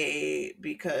wasn't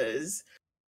because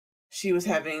she was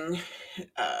having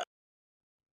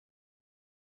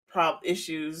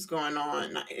issues going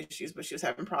on, not issues, but she was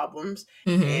having problems,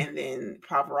 and then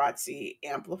paparazzi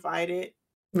amplified it,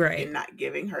 right, and not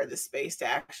giving her the space to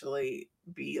actually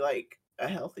be like a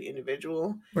healthy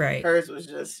individual. Right. Hers was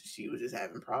just, she was just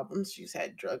having problems. She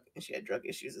had drug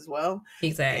issues as well.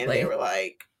 Exactly. And they were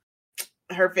like,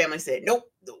 her family said, nope,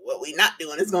 what we not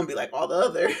doing is going to be like all the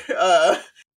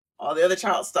other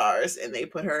child stars. And they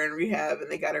put her in rehab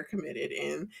and they got her committed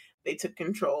and they took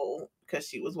control because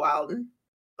she was wilding.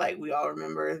 Like, we all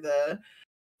remember the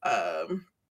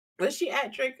was she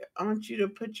at Drake? I want you to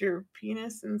put your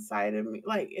penis inside of me.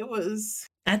 Like, it was.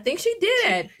 I think she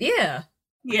did. Yeah.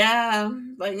 Yeah.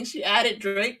 Like, she added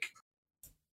Drake.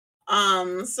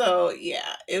 So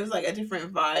yeah, it was like a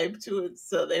different vibe to it.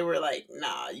 So they were like,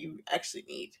 nah, you actually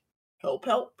need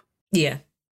help. Yeah.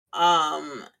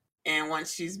 And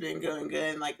once she's been going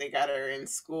good, and like they got her in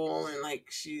school and like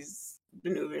she's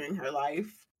maneuvering her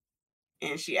life.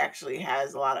 And she actually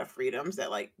has a lot of freedoms that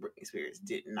like Britney Spears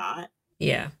did not.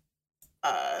 Yeah.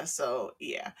 So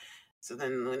yeah. So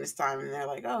then when it's time and they're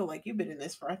like, oh, like you've been in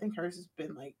this for, I think hers has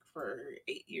been like for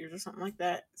 8 years or something like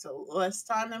that. So less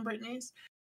time than Britney's.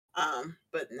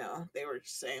 But no, they were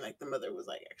just saying like the mother was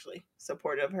like actually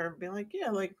supportive of her, being like,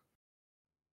 yeah,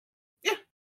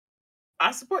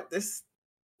 I support this.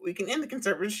 We can end the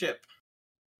conservatorship.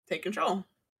 Take control.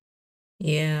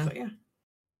 Yeah. So yeah.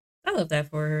 I love that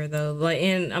for her though. Like,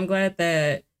 and I'm glad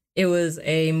that it was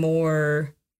a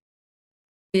more,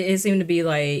 it seemed to be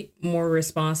like more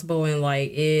responsible and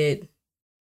like it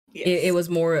It Yes. was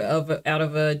more of out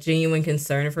of a genuine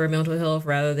concern for her mental health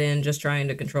rather than just trying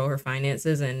to control her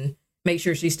finances and make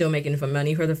sure she's still making some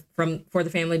money for the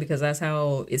family, because that's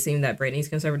how it seemed that Britney's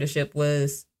conservatorship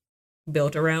was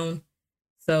built around.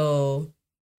 So,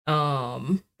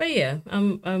 but yeah,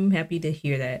 I'm happy to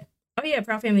hear that. Oh yeah,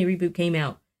 Proud Family reboot came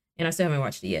out, and I still haven't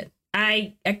watched it yet.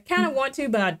 I kind of want to,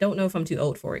 but I don't know if I'm too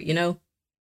old for it. You know?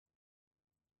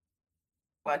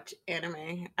 Watch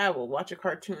anime. I will watch a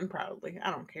cartoon proudly. I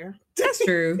don't care. That's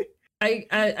true. I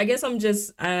guess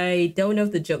I don't know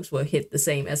if the jokes will hit the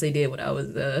same as they did when I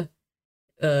was a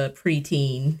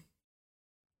preteen.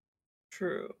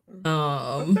 True. But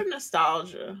Um, for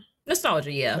nostalgia.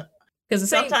 Nostalgia, yeah, because the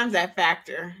same, Sometimes that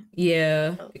factor.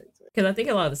 yeah, because I think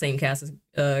a lot of the same cast is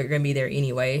gonna be there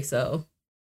anyway. So,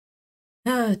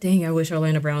 dang, I wish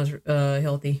Orlando Brown was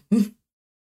healthy.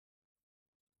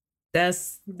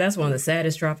 That's one of the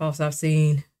saddest drop offs I've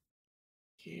seen.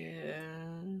 Yeah.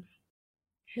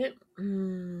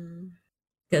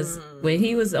 Because when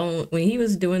he was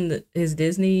doing his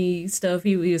Disney stuff,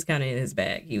 he was kind of in his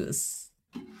bag. He was,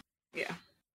 yeah.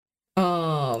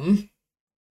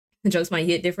 The jokes might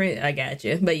hit different. I got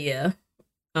you, but yeah.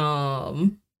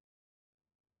 Some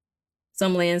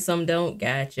land, some don't.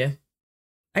 Gotcha.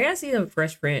 I gotta see the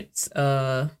Fresh Prince.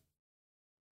 I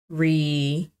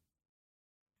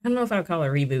don't know if I would call it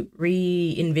a reboot.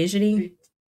 Re-envisioning.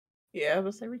 Yeah, I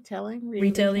was say retelling.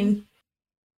 Retelling.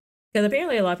 Because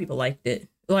apparently a lot of people liked it.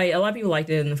 Like a lot of people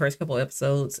liked it in the first couple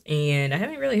episodes, and I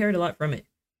haven't really heard a lot from it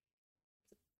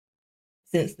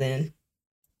since then.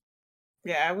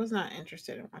 Yeah, I was not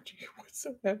interested in watching it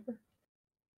whatsoever.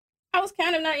 I was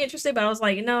kind of not interested, but I was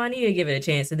like, no, I need to give it a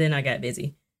chance, and then I got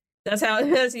busy. That's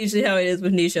usually how it is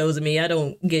with new shows with me. I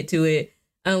don't get to it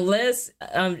unless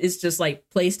it's just like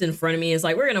placed in front of me. It's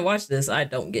like, we're gonna watch this. I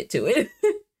don't get to it.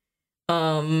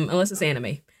 Unless it's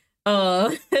anime.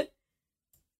 Uh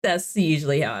that's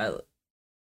usually how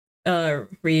I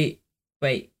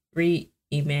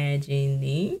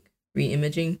reimagining.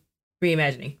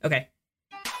 Okay.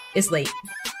 It's late.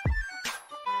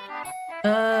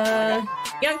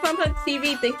 Young Pump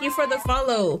TV, thank you for the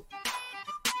follow.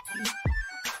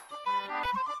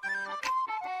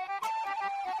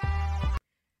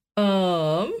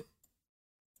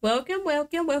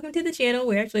 Welcome to the channel.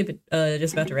 We're actually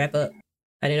just about to wrap up.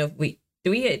 I don't know if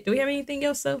do we have anything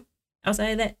else though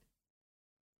outside of that?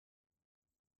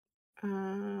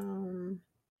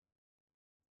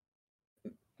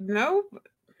 No.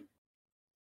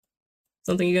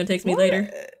 Something you're gonna text me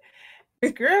Florida,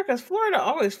 later? girl, because Florida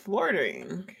always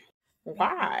flirting.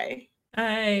 Why?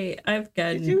 I've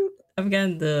gotten you? I've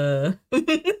gotten the I Did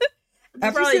you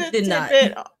probably see the did not.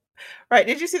 tidbit? Right?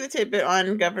 Did you see the tidbit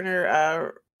on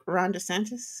Governor Ron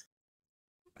DeSantis?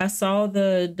 I saw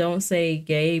the "Don't Say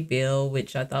Gay" bill,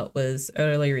 which I thought was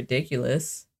utterly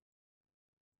ridiculous.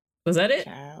 Was that it?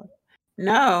 Child.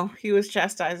 No, he was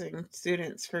chastising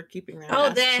students for keeping their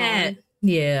masks on.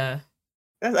 Yeah.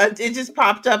 It just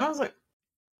popped up. I was like,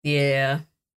 yeah.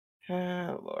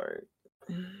 oh Lord,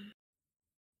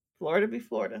 Florida be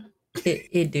Florida.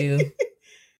 It do.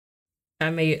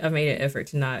 I made an effort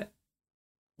to not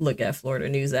look at Florida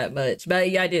news that much,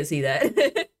 but yeah, I did see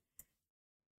that.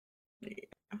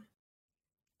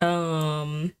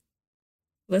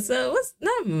 What's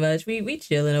not much. We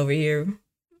chilling over here,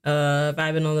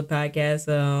 vibing on the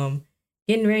podcast.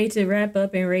 Getting ready to wrap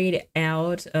up and raid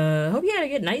out. Hope you had a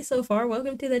good night so far.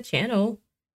 Welcome to the channel.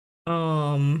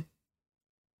 I'm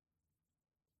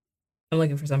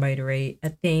looking for somebody to rate. I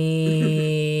think.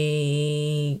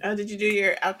 Did you do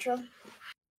your outro?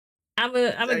 I'm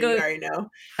gonna go. You already know.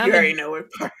 You already know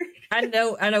what part. I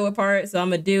know what part. So I'm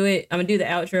gonna do it. I'm gonna do the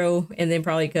outro and then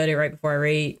probably cut it right before I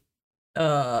rate.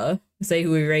 Say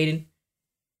who we're rating.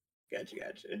 Gotcha.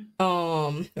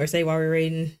 Or say why we're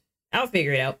rating. I'll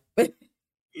figure it out.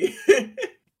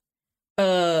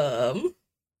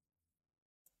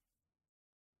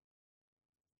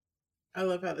 I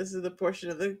love how this is the portion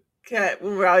of the cut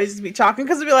when we're always be talking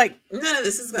because we'll be like, none of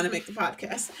this is gonna make the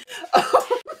podcast.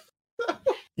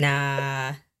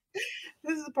 Nah.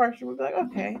 This is the portion we'll be like,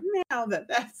 okay, now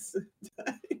that's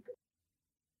done.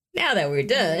 Now that we're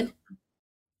done.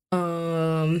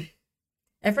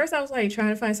 At first I was like trying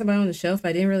to find somebody on the shelf.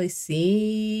 I didn't really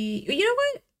see. You know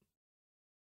what?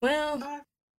 Well,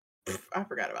 I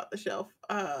forgot about the shelf.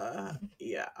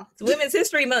 Yeah. It's Women's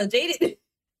History Month, Jaded.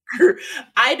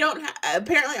 I don't.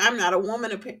 Apparently, I'm not a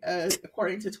woman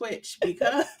according to Twitch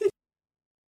because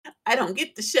I don't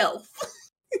get the shelf.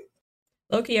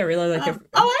 Low-key, I really like it.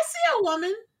 I see a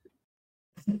woman.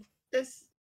 This.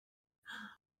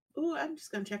 Ooh, I'm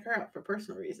just gonna check her out for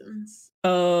personal reasons.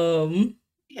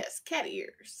 Yes, cat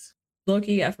ears.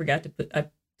 low-key, I forgot to put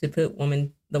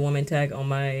the woman tag on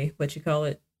my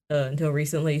until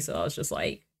recently, so I was just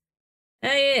like,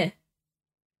 hey, yeah,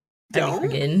 I be Don't.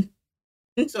 forgetting.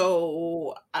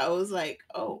 So I was like,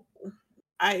 oh,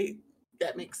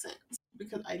 that makes sense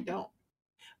because I don't.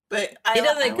 But It I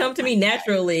doesn't come like to my me tag.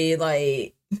 naturally,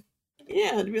 like,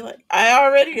 Yeah, to be like, I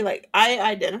already like I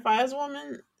identify as a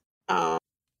woman, um,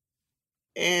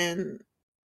 and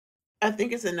I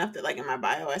think it's enough that like in my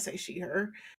bio I say she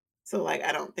her. So like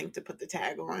I don't think to put the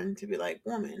tag on to be like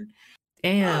woman.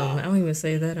 damn, I Um don't even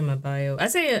say that in my bio. I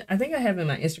think I have in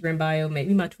my Instagram bio,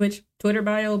 maybe my Twitter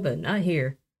bio, but not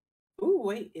here. ooh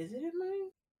wait, is it in mine?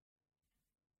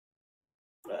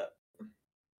 Uh,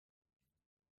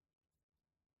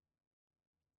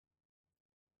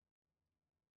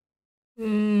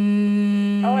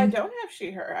 oh, I Mm, don't have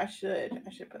she her. I should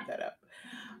put that up.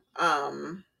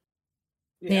 Um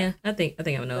yeah, yeah, I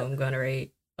know but I'm gonna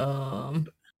rate.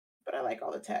 but I like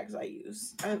all the tags I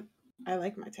use. I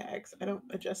like my tags. I don't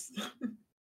adjust them.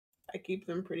 I keep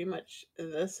them pretty much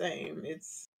the same.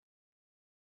 It's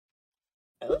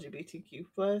LGBTQ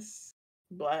plus,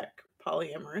 black,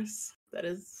 polyamorous. That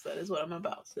is what I'm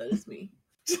about. So that is me.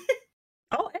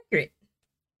 all accurate.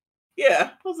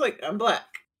 Yeah, I was like, I'm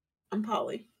black, I'm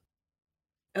poly,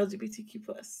 LGBTQ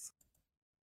plus.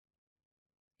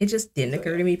 It just didn't So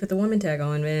occur yeah, to me to put the woman tag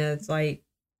on, man. It's like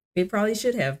it probably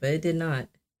should have, but it did not.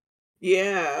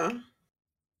 yeah,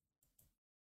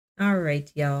 All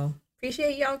right, y'all.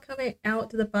 Appreciate y'all coming out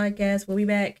to the podcast. We'll be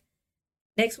back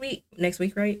next week. Next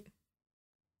week, right?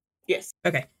 yes.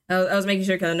 Okay. I was making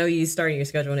sure because I know you starting your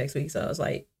schedule next week, so I was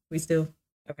like, we still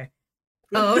okay.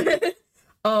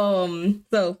 Um,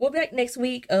 so we'll be back next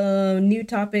week. New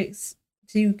topics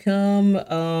to come.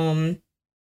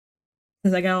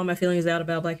 Since I got all my feelings out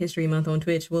about Black History Month on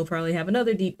Twitch, we'll probably have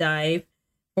another deep dive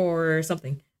for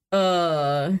something.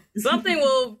 Something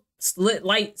will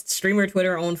light streamer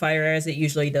Twitter on fire as it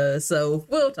usually does. So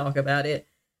we'll talk about it.